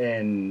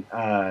and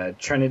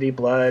Trinity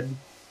Blood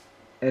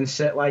and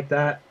shit like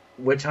that,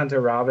 Witch Hunter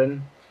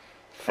Robin,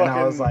 and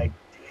I was like,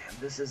 damn,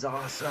 this is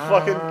awesome.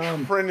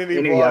 Fucking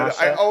Trinity Blood. Inuyasha.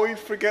 I always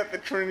forget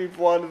that Trinity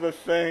Blood is a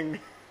thing.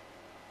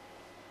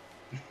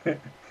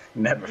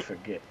 Never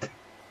forget.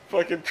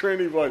 Fucking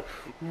Trinity Blood.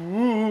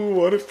 Ooh,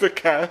 what if the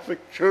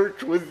Catholic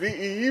Church was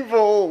the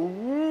evil?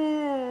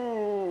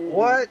 Ooh.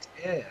 What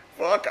if?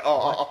 Fuck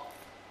off.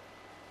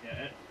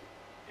 yeah,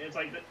 it's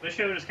like the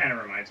show just kind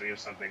of reminds me of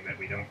something that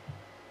we don't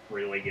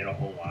really get a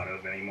whole lot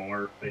of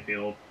anymore. I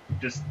feel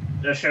just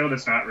a show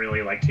that's not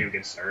really like too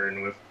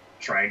concerned with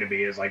trying to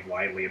be as like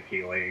widely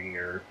appealing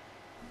or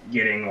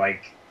getting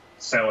like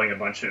selling a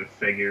bunch of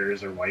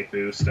figures or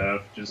waifu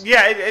stuff. Just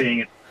Yeah,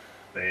 being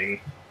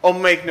thing. Oh,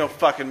 make no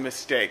fucking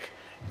mistake.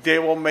 They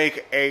will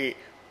make a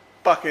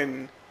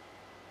fucking...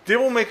 They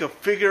will make a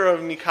figure of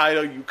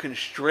Nikaido you can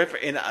strip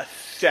in a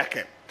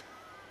second.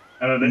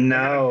 Oh,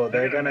 No,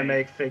 they're gonna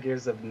make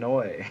figures of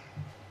Noi.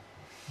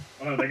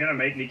 Oh, they're gonna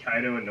make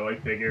Nikaido and Noi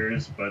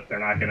figures, but they're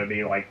not gonna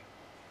be like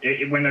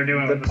when they're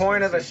doing. The like,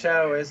 point of a Space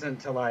show Suit. isn't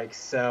to like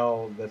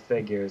sell the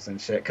figures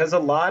and shit, because a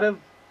lot of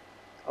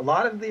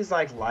these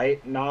like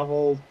light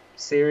novel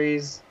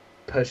series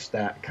push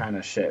that kind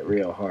of shit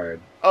real hard.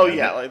 Oh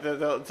yeah, like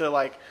they're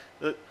like,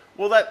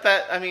 well that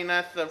I mean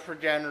that's the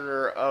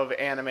progenitor of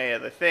anime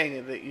of the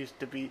thing that used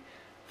to be.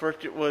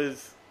 First it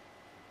was,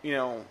 you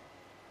know,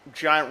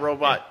 giant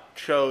robot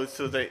shows,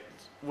 so they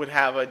would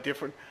have a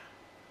different.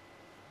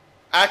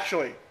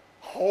 Actually,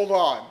 hold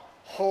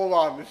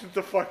on, this is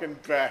the fucking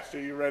best.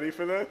 Are you ready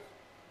for this?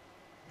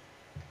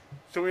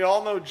 So we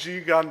all know G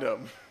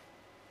Gundam.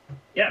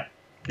 Yeah,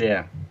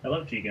 Yeah. I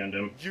love G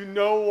Gundam. You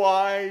know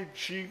why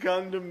G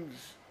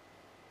Gundam's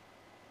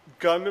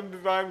Gundam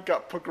design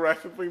got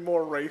progressively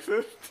more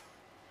racist?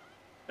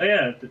 Oh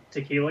yeah, the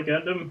Tequila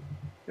Gundam.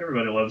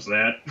 Everybody loves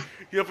that.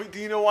 Yeah, but do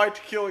you know why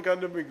Tequila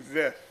Gundam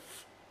exists?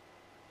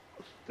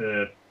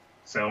 To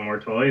sell more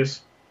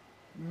toys.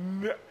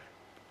 No,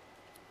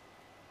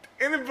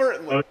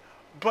 inadvertently. Oh.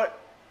 But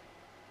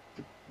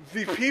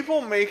the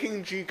people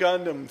making G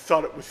Gundam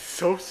thought it was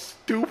so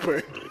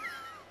stupid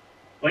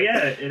Well,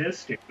 yeah, it is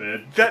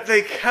stupid. that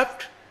they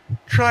kept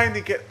trying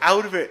to get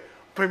out of it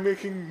by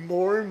making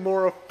more and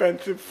more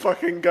offensive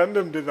fucking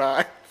Gundam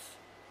designs.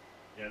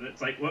 Yeah,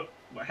 it's like, what?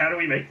 How do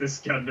we make this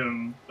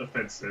Gundam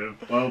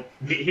offensive? Well,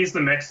 he's the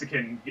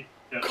Mexican.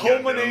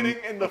 Culminating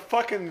Gundam. in the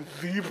fucking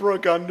Zebra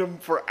Gundam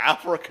for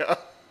Africa.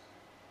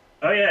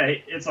 Oh yeah,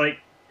 it's like,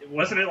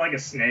 wasn't it like a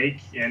snake?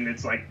 And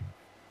it's like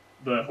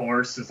the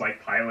horse is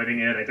like piloting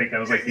it. I think that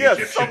was like the Yeah,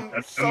 Egyptian.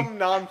 some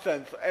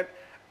nonsense.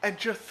 And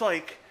just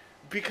like,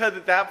 because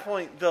at that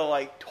point the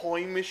like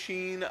toy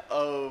machine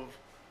of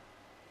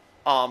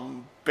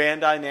Bandai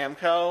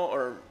Namco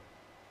or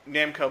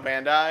Namco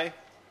Bandai,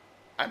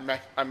 I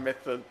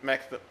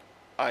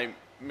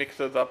mix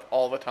those up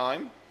all the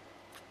time,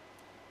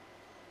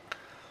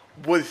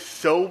 was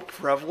so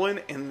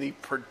prevalent in the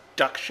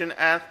production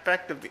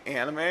aspect of the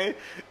anime, the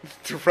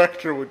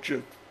director was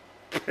just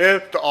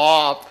pissed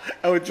off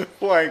and was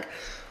just like,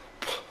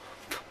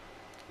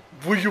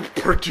 will you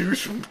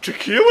produce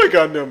Tequila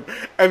Gundam?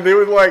 And they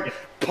would like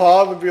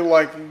pause and be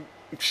like,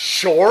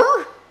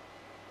 sure?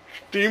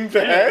 Steams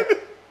ahead?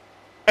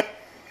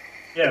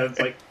 Yeah, it's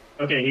like,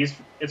 okay,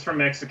 it's from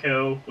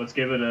Mexico. Let's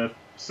give it a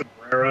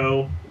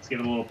sombrero. Let's give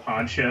it a little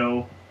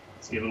poncho.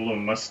 Let's give it a little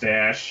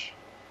mustache.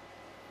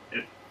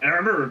 I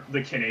remember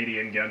the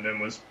Canadian Gundam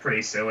was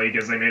pretty silly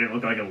because they made it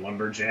look like a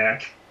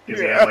lumberjack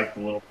because he had like the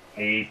little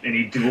cape and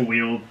he dual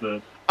wielded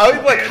the. I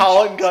was like, hand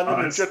Holland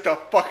Gundam is sauce. just a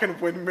fucking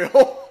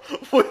windmill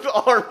with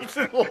arms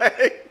and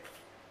legs.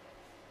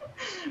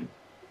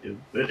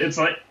 It's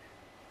like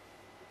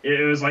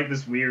it was like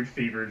this weird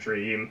fever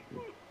dream.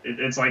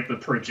 It's like the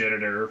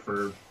progenitor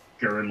for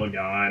Gurren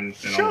Lagann and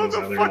all Show's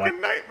those a other fucking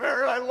like.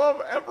 nightmare, and I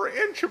love every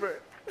inch of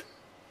it.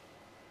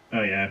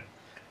 Oh yeah.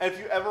 And if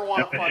you ever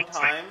want a fun It's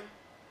like- time,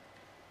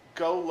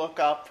 go look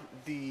up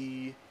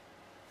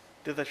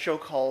there's a show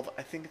called,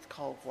 I think it's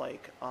called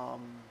like, oh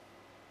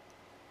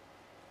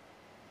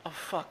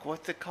fuck,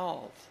 what's it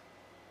called?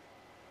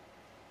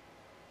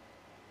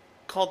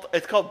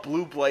 It's called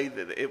Blue Blazed.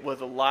 It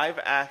was a live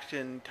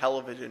action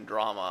television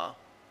drama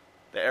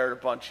that aired a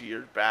bunch of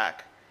years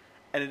back.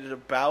 And it is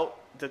about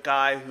the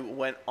guy who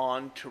went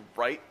on to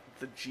write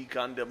the G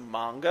Gundam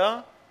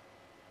manga.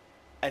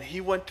 And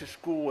he went to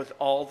school with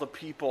all the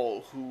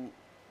people who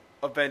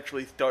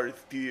eventually started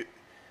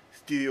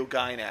Studio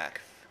Gainax.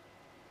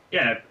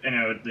 Yeah, I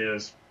know it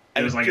was. It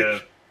And was like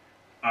just-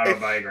 a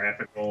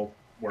autobiographical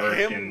work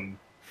him and.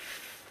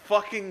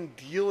 fucking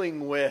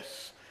dealing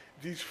with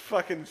these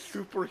fucking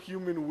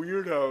superhuman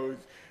weirdos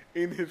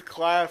in his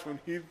class when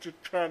he's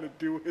just trying to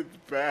do his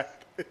best.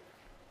 It's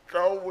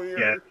so weird.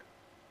 Yeah.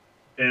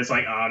 It's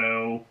like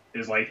Otto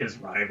is like his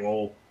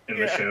rival in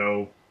the Yeah.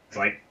 show. It's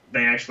like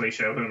they actually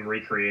show him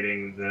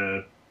recreating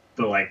the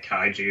like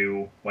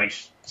kaiju like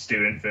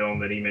student film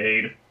that he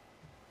made.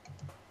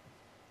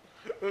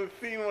 The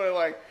scene where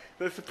like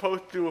they're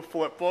supposed to do a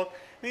flip book,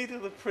 and he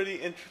does a pretty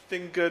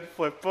interesting, good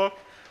flip book.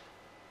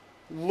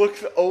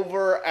 Looks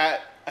over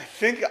at I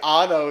think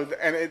Otto's,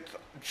 and it's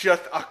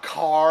just a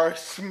car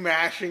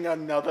smashing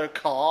another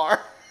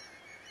car.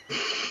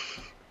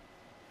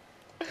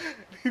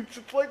 He's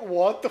just like,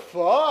 what the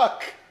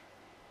fuck?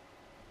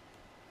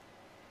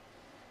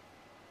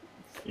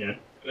 Yeah,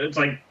 it's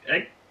like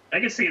I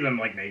could see them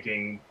like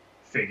making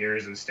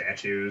figures and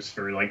statues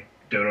for like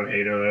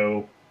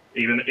Dorohedoro.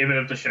 Even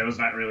if the show's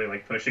not really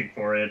like pushing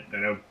for it, I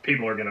know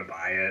people are gonna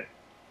buy it.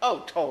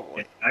 Oh,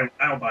 totally.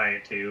 I'll buy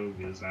it too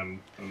because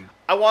I'm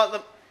I want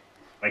them.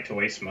 like to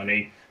waste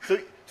money. So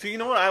you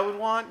know what I would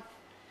want?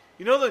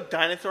 You know the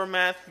dinosaur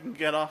mask you can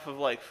get off of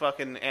like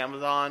fucking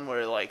Amazon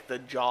where like the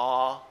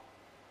jaw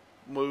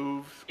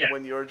moves Yeah.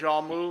 when your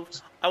jaw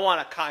moves? I want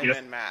a Kaiman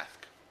Yes.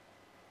 mask.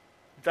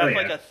 That's Oh,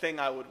 like yeah. a thing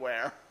I would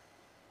wear.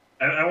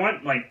 I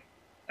want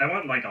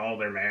like all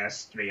their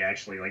masks to be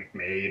actually like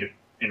made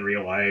in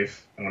real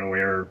life. I want to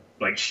wear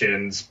like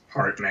Shin's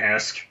heart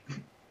mask.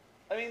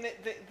 I mean,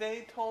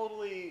 they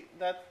totally.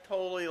 That's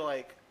totally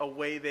like a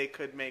way they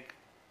could make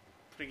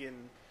freaking.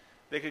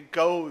 They could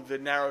go the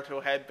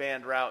Naruto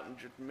headband route and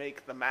just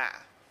make the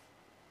mask.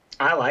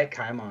 I like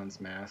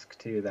Kaimon's mask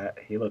too. That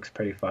he looks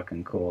pretty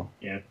fucking cool.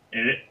 Yeah,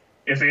 and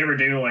if they ever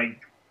do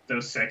like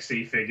those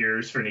sexy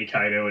figures for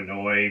Nikaido and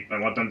Noi, I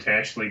want them to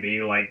actually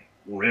be like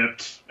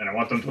ripped, and I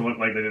want them to look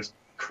like they just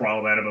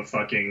crawled out of a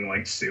fucking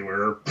like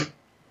sewer.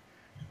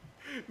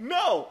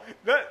 No,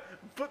 but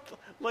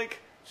like,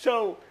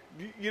 so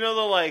you know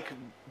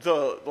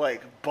the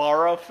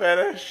bara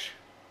fetish.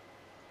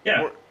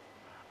 Yeah, Or-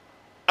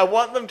 I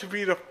want them to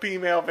be the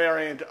female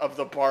variant of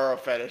the bara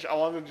fetish. I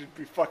want them to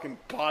be fucking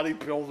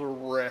bodybuilder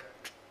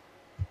ripped.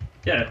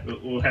 yeah.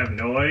 We'll have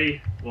Noi.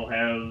 We'll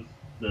have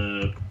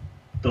the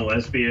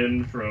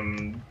lesbian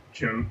from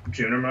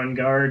Junerman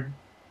Guard,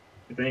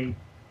 I think.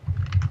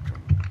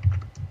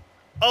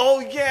 Oh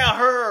yeah,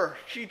 her.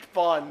 She's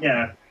fun.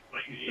 Yeah,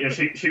 like, yeah.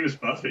 She was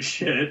buff as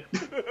shit.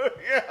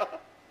 Yeah.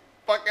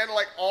 Fucking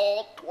like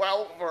all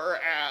 12 of her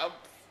abs.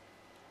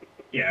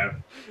 Yeah.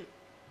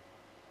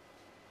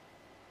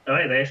 Oh,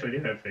 yeah, they actually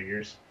do have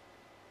figures.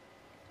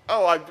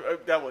 Oh,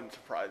 that wouldn't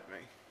surprise me.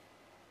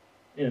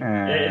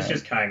 Yeah, it's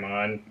just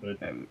Kaimon, but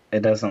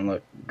It doesn't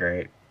look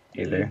great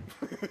either.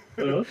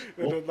 it looks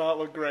It cool. does not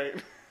look great.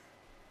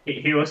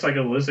 He looks like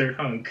a lizard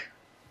hunk.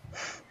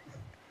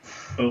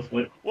 Both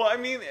with Well, I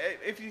mean,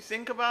 if you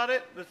think about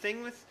it, the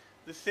thing with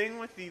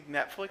these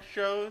Netflix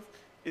shows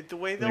is the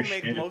way they'll They're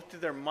make shit. most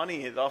of their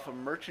money is off of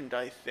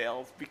merchandise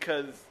sales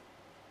because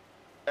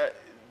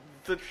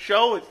the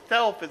show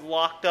itself is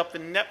locked up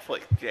in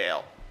Netflix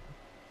jail.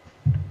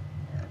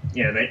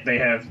 yeah, they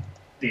have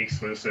the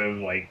exclusive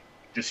like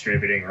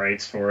distributing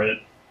rights for it.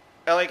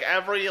 And like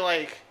every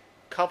like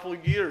couple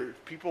years,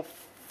 people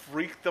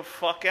freak the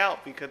fuck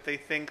out because they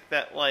think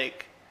that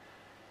like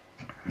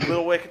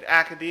Little Wicked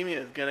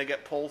Academia is gonna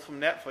get pulled from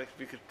Netflix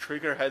because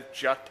Trigger has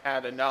just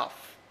had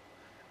enough,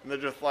 and they're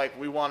just like,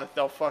 we want to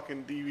sell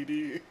fucking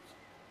DVDs.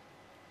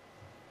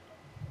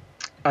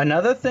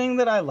 Another thing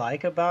that I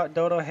like about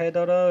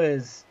Dorohedoro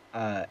is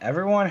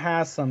everyone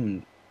has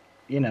some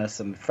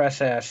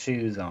fresh ass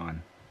shoes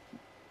on.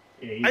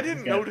 Yeah, I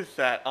didn't notice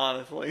that,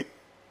 honestly.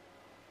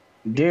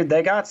 Dude,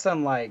 they got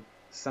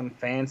some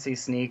fancy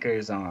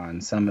sneakers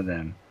on, some of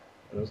them.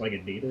 Are those like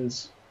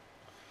Adidas?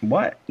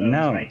 What? Those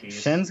No. Nikes.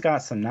 Shin's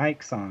got some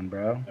Nikes on,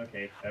 bro.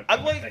 Okay. I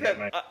like got that.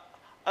 my-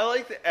 I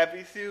like that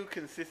Ebisu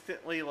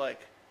consistently like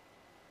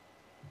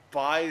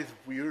buys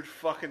weird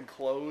fucking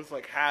clothes,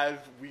 like has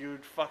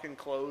weird fucking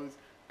clothes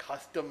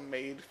custom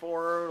made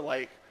for her.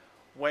 Like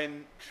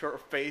when her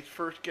face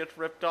first gets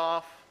ripped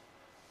off,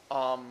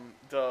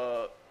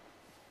 the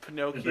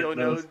Pinocchio Is it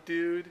nose those-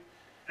 dude,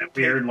 that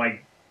weird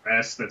like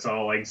dress that's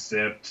all like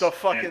zipped. the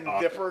fucking and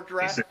off. zipper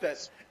dress He's-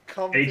 that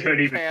comes He couldn't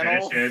in even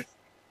panels. finish it.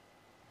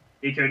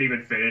 He couldn't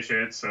even finish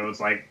it, so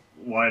it's like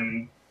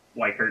one,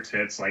 like her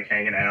tits like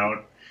hanging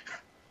out,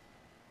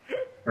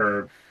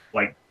 her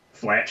like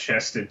flat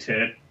chested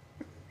tit.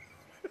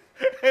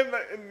 and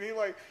he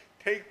like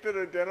takes it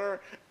to dinner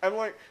and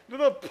like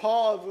there's a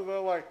pause and they're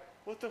like,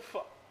 what the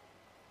fuck?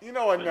 You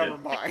know what? Never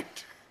mind.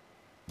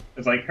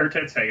 It's like her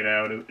tits hanging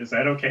out. Is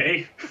that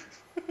okay?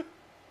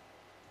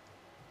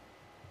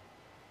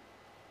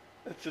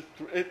 It's just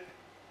it.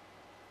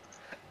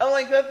 And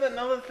like that's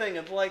another thing.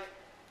 It's like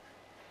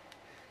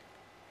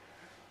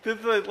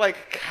there's a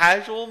like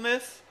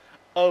casualness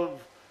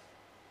of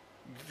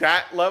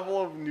that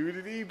level of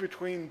nudity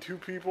between two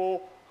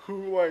people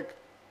who like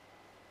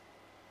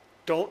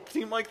don't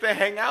seem like they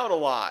hang out a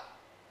lot.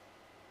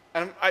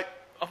 And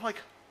I'm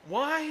like,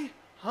 why?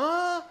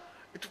 Huh?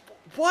 It's,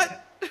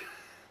 what?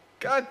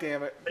 God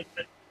damn it.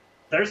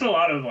 There's a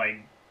lot of like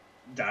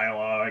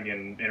dialogue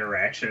and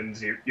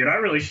interactions. You're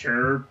not really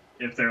sure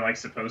if they're like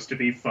supposed to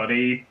be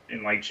funny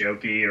and like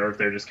jokey, or if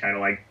they're just kind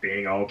of like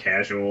being all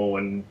casual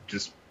and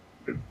just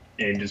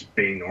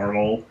being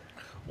normal.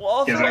 Well,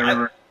 also, 'Cause I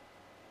remember,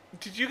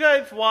 did you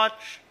guys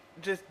watch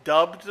just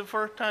dubbed the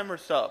first time or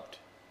subbed?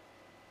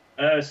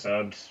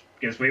 subbed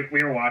because we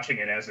were watching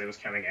it as it was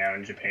coming out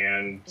in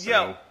Japan. So.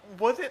 Yeah,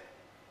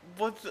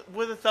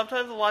 were the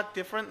subtitles a lot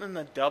different than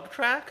the dub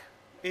track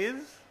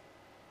is?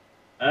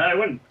 It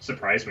wouldn't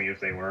surprise me if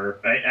they were.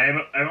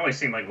 I've only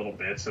seen like little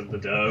bits of the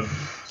dub,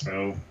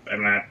 so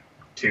I'm not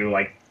too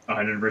like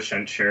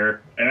 100%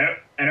 sure. And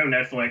I know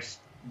Netflix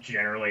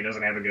generally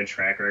doesn't have a good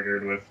track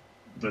record with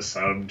the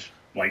subbed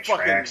like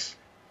Fucking- tracks.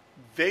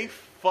 They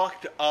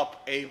fucked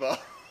up Ava.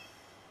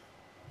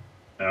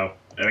 So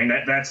I mean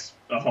that's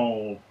a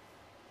whole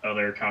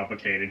other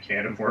complicated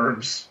can of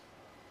worms.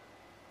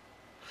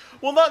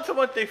 Well, not so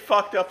much they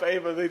fucked up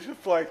Ava, they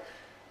just like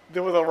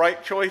there was a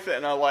right choice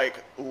and a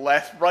like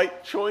less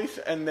right choice,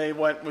 and they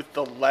went with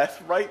the less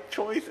right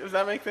choice. If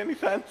that makes any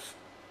sense.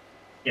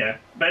 Yeah,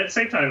 but at the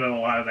same time, though, a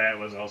lot of that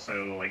was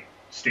also like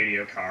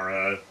Studio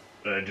Kara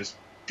just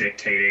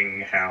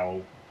dictating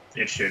how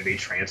it should be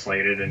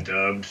translated and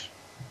dubbed.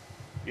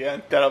 Yeah,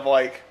 instead of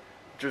like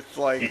just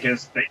like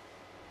because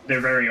they're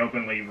very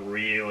openly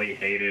really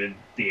hated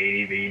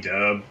the ADV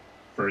dub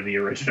for the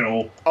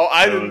original. oh,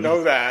 I So didn't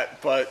know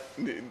that, but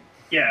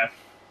yeah,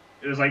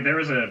 it was like there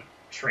was a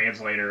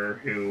translator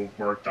who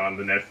worked on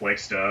the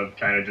Netflix dub,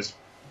 kind of just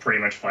pretty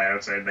much flat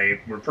out said they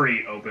were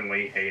pretty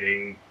openly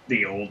hating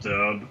the old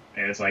dub,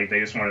 and it's like they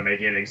just want to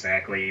make it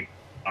exactly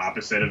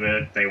opposite of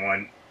it. They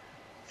want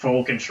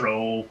full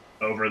control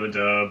over the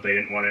dub. They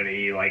didn't want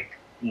any like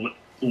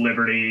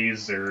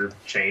liberties or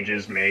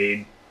changes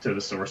made to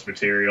the source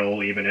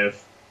material, even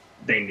if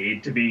they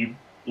need to be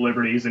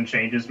liberties and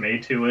changes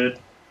made to it.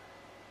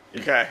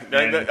 okay.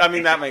 I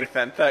mean, that makes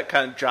sense. That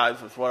kind of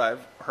jives with what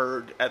I've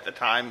heard at the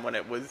time when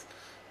it was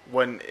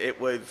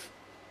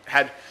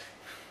had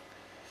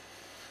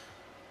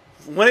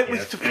when it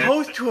was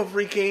supposed to have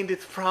regained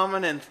its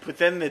prominence, but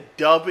then the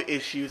dub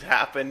issues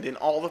happened, and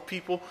all the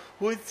people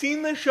who had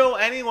seen the show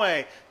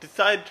anyway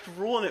decided to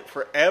ruin it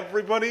for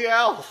everybody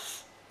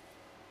else.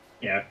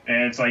 Yeah,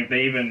 and it's like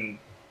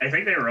I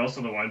think they were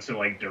also the ones who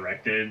like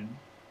directed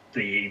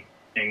the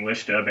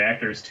English dub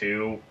actors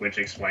too, which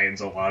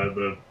explains a lot of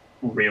the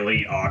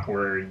really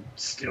awkward,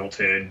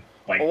 stilted,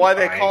 like Why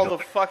they call lines.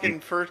 the fucking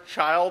first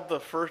child the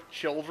first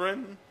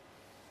children?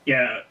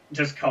 Yeah,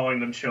 just calling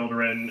them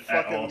children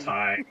at Fucking all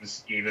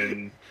times,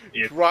 even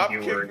if Drop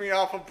you kick were me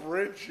off a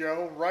bridge,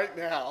 yo, right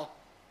now.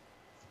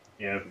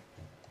 yeah.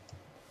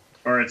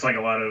 Or it's like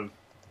a lot of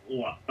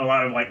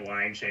like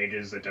line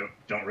changes that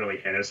don't really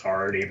hit as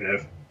hard, even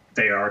if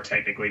they are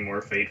technically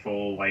more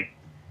fateful. Like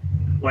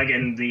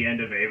in the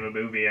end of Ava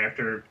movie,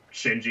 after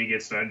Shinji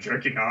gets done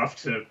jerking off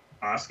to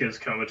Asuka's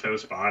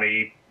comatose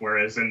body,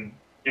 whereas in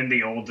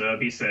the old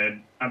dub he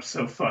said, "I'm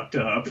so fucked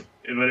up,"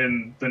 but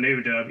in the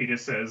new dub he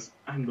just says,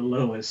 "I'm the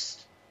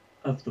lowest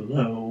of the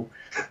low."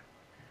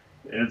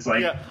 It's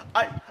like,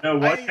 Yeah,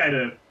 what kind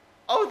of?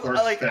 I was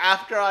like,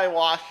 after I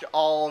watched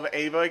all of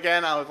Ava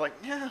again, I was like,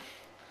 yeah,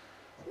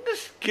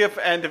 just skip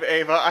end of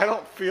Ava. I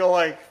don't feel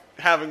like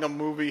having a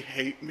movie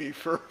hate me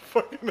for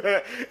fucking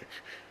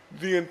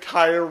the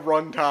entire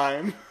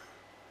runtime.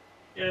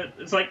 Yeah,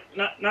 it's like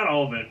not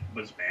all of it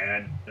was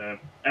bad.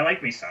 I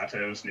liked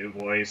Misato's new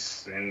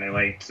voice, and I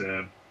liked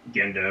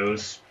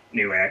Gendo's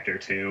new actor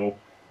too.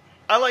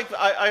 I like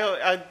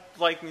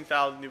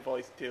Misato's new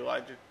voice too.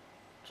 I just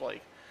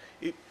like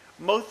it,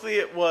 mostly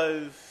it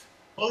was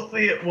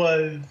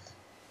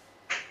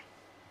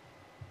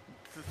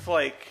just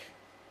like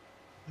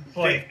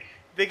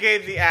they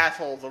gave the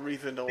assholes a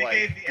reason to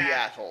like the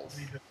assholes.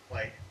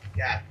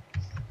 Yeah.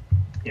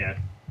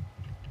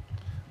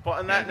 But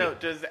on that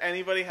note, does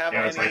anybody have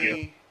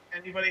any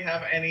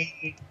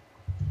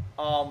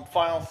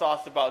final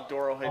thoughts about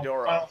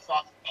Dorohedoro?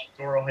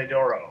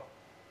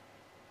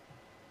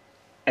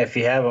 If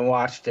you haven't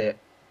watched it,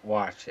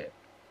 watch it.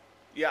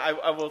 Yeah,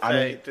 I will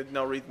say there's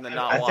no reason to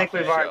not watch I think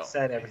we've the already show.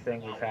 said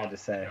everything we've had to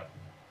say.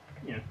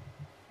 Yeah.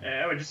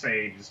 I would just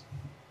say just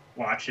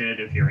watch it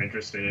if you're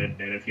interested,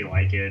 and if you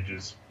like it,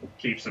 just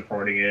keep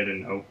supporting it,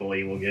 and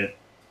hopefully we'll get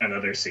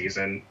another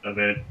season of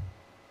it.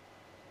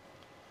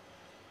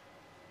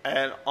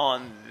 And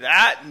on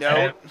that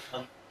note,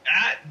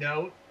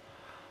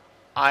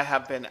 I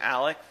have been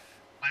Alex.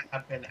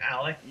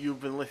 You've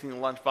been listening to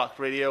Lunchbox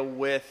Radio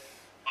with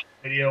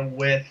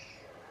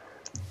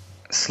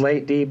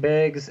Slate D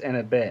Biggs and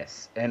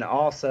Abyss. And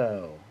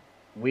also,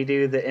 we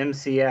do the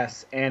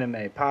MCS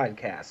anime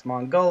podcast,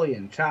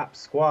 Mongolian Chop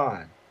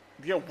Squad.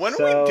 Yeah, when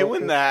are we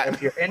doing that?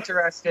 If you're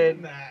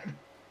interested,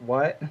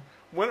 what?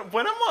 When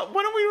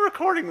are we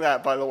recording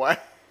that, by the way?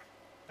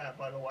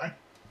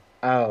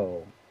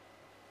 Oh.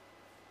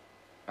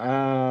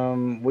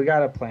 We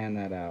gotta plan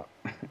that out.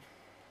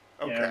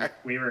 Okay. Yeah,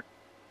 we were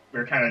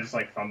kind of just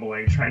like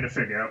fumbling, trying to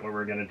figure out what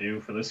we're gonna do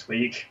for this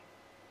week.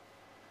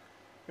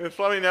 Just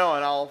let me know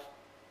and I'll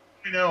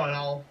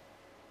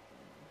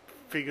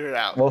figure it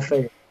out. We'll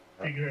figure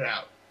it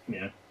out.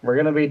 Yeah. We're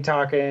gonna be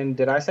talking.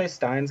 Did I say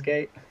Steins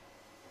Gate?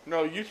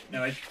 No, you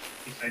said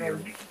you were...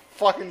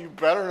 fucking you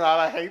better not.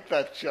 I hate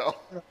that show.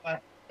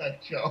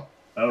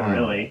 Oh,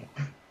 really?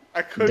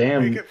 I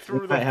couldn't make it we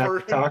through the might have to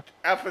first talk.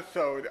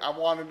 episode. I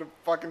wanted to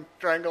fucking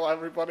strangle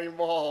everybody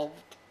involved.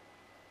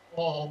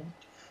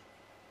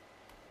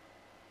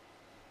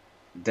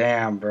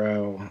 Damn,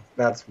 bro,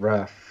 that's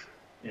rough.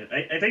 Yeah,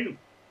 I think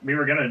we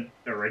were gonna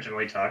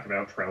originally talk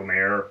about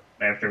Promare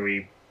after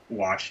we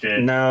watched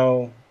it.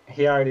 No,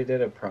 he already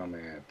did a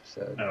Promare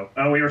episode.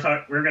 Oh, we were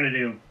gonna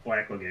do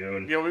Black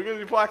Lagoon. Yeah, we're gonna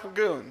do Black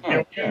Lagoon.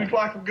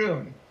 Black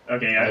Lagoon.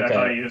 Okay, I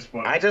thought you just.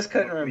 I just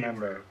couldn't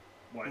remember.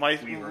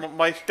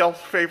 My stealth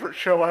favorite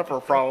show ever,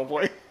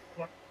 probably.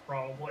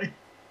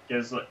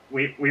 Because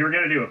we were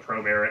gonna do a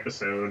Promare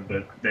episode,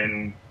 but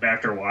then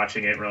after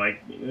watching it, we're like,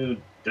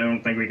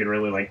 don't think we could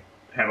really like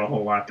have a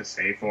whole lot to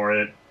say for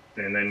it.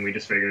 And then we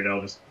just figured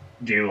I'll just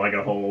do like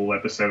a whole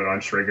episode on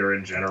Trigger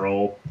in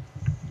general.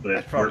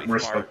 But we're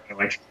still gonna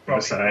like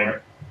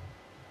decide.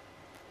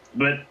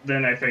 But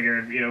then I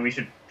figured, we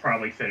should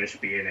probably finish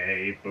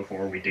B&A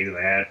before we do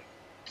that,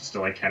 just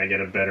to like kind of get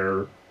a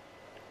better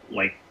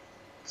like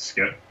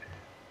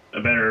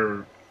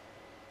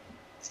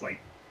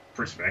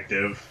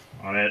perspective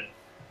on it.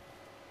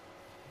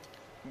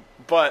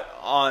 But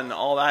on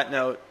all that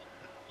note,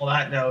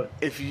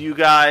 if you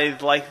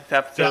guys like this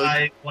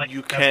episode,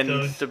 you can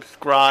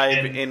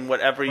subscribe in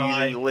whatever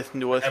you listen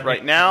to us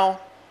right now.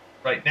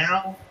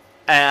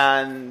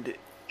 And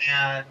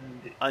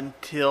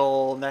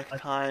until next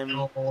time,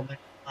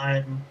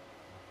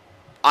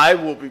 I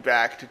will be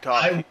back to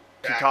talk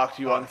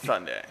to you on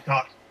Sunday.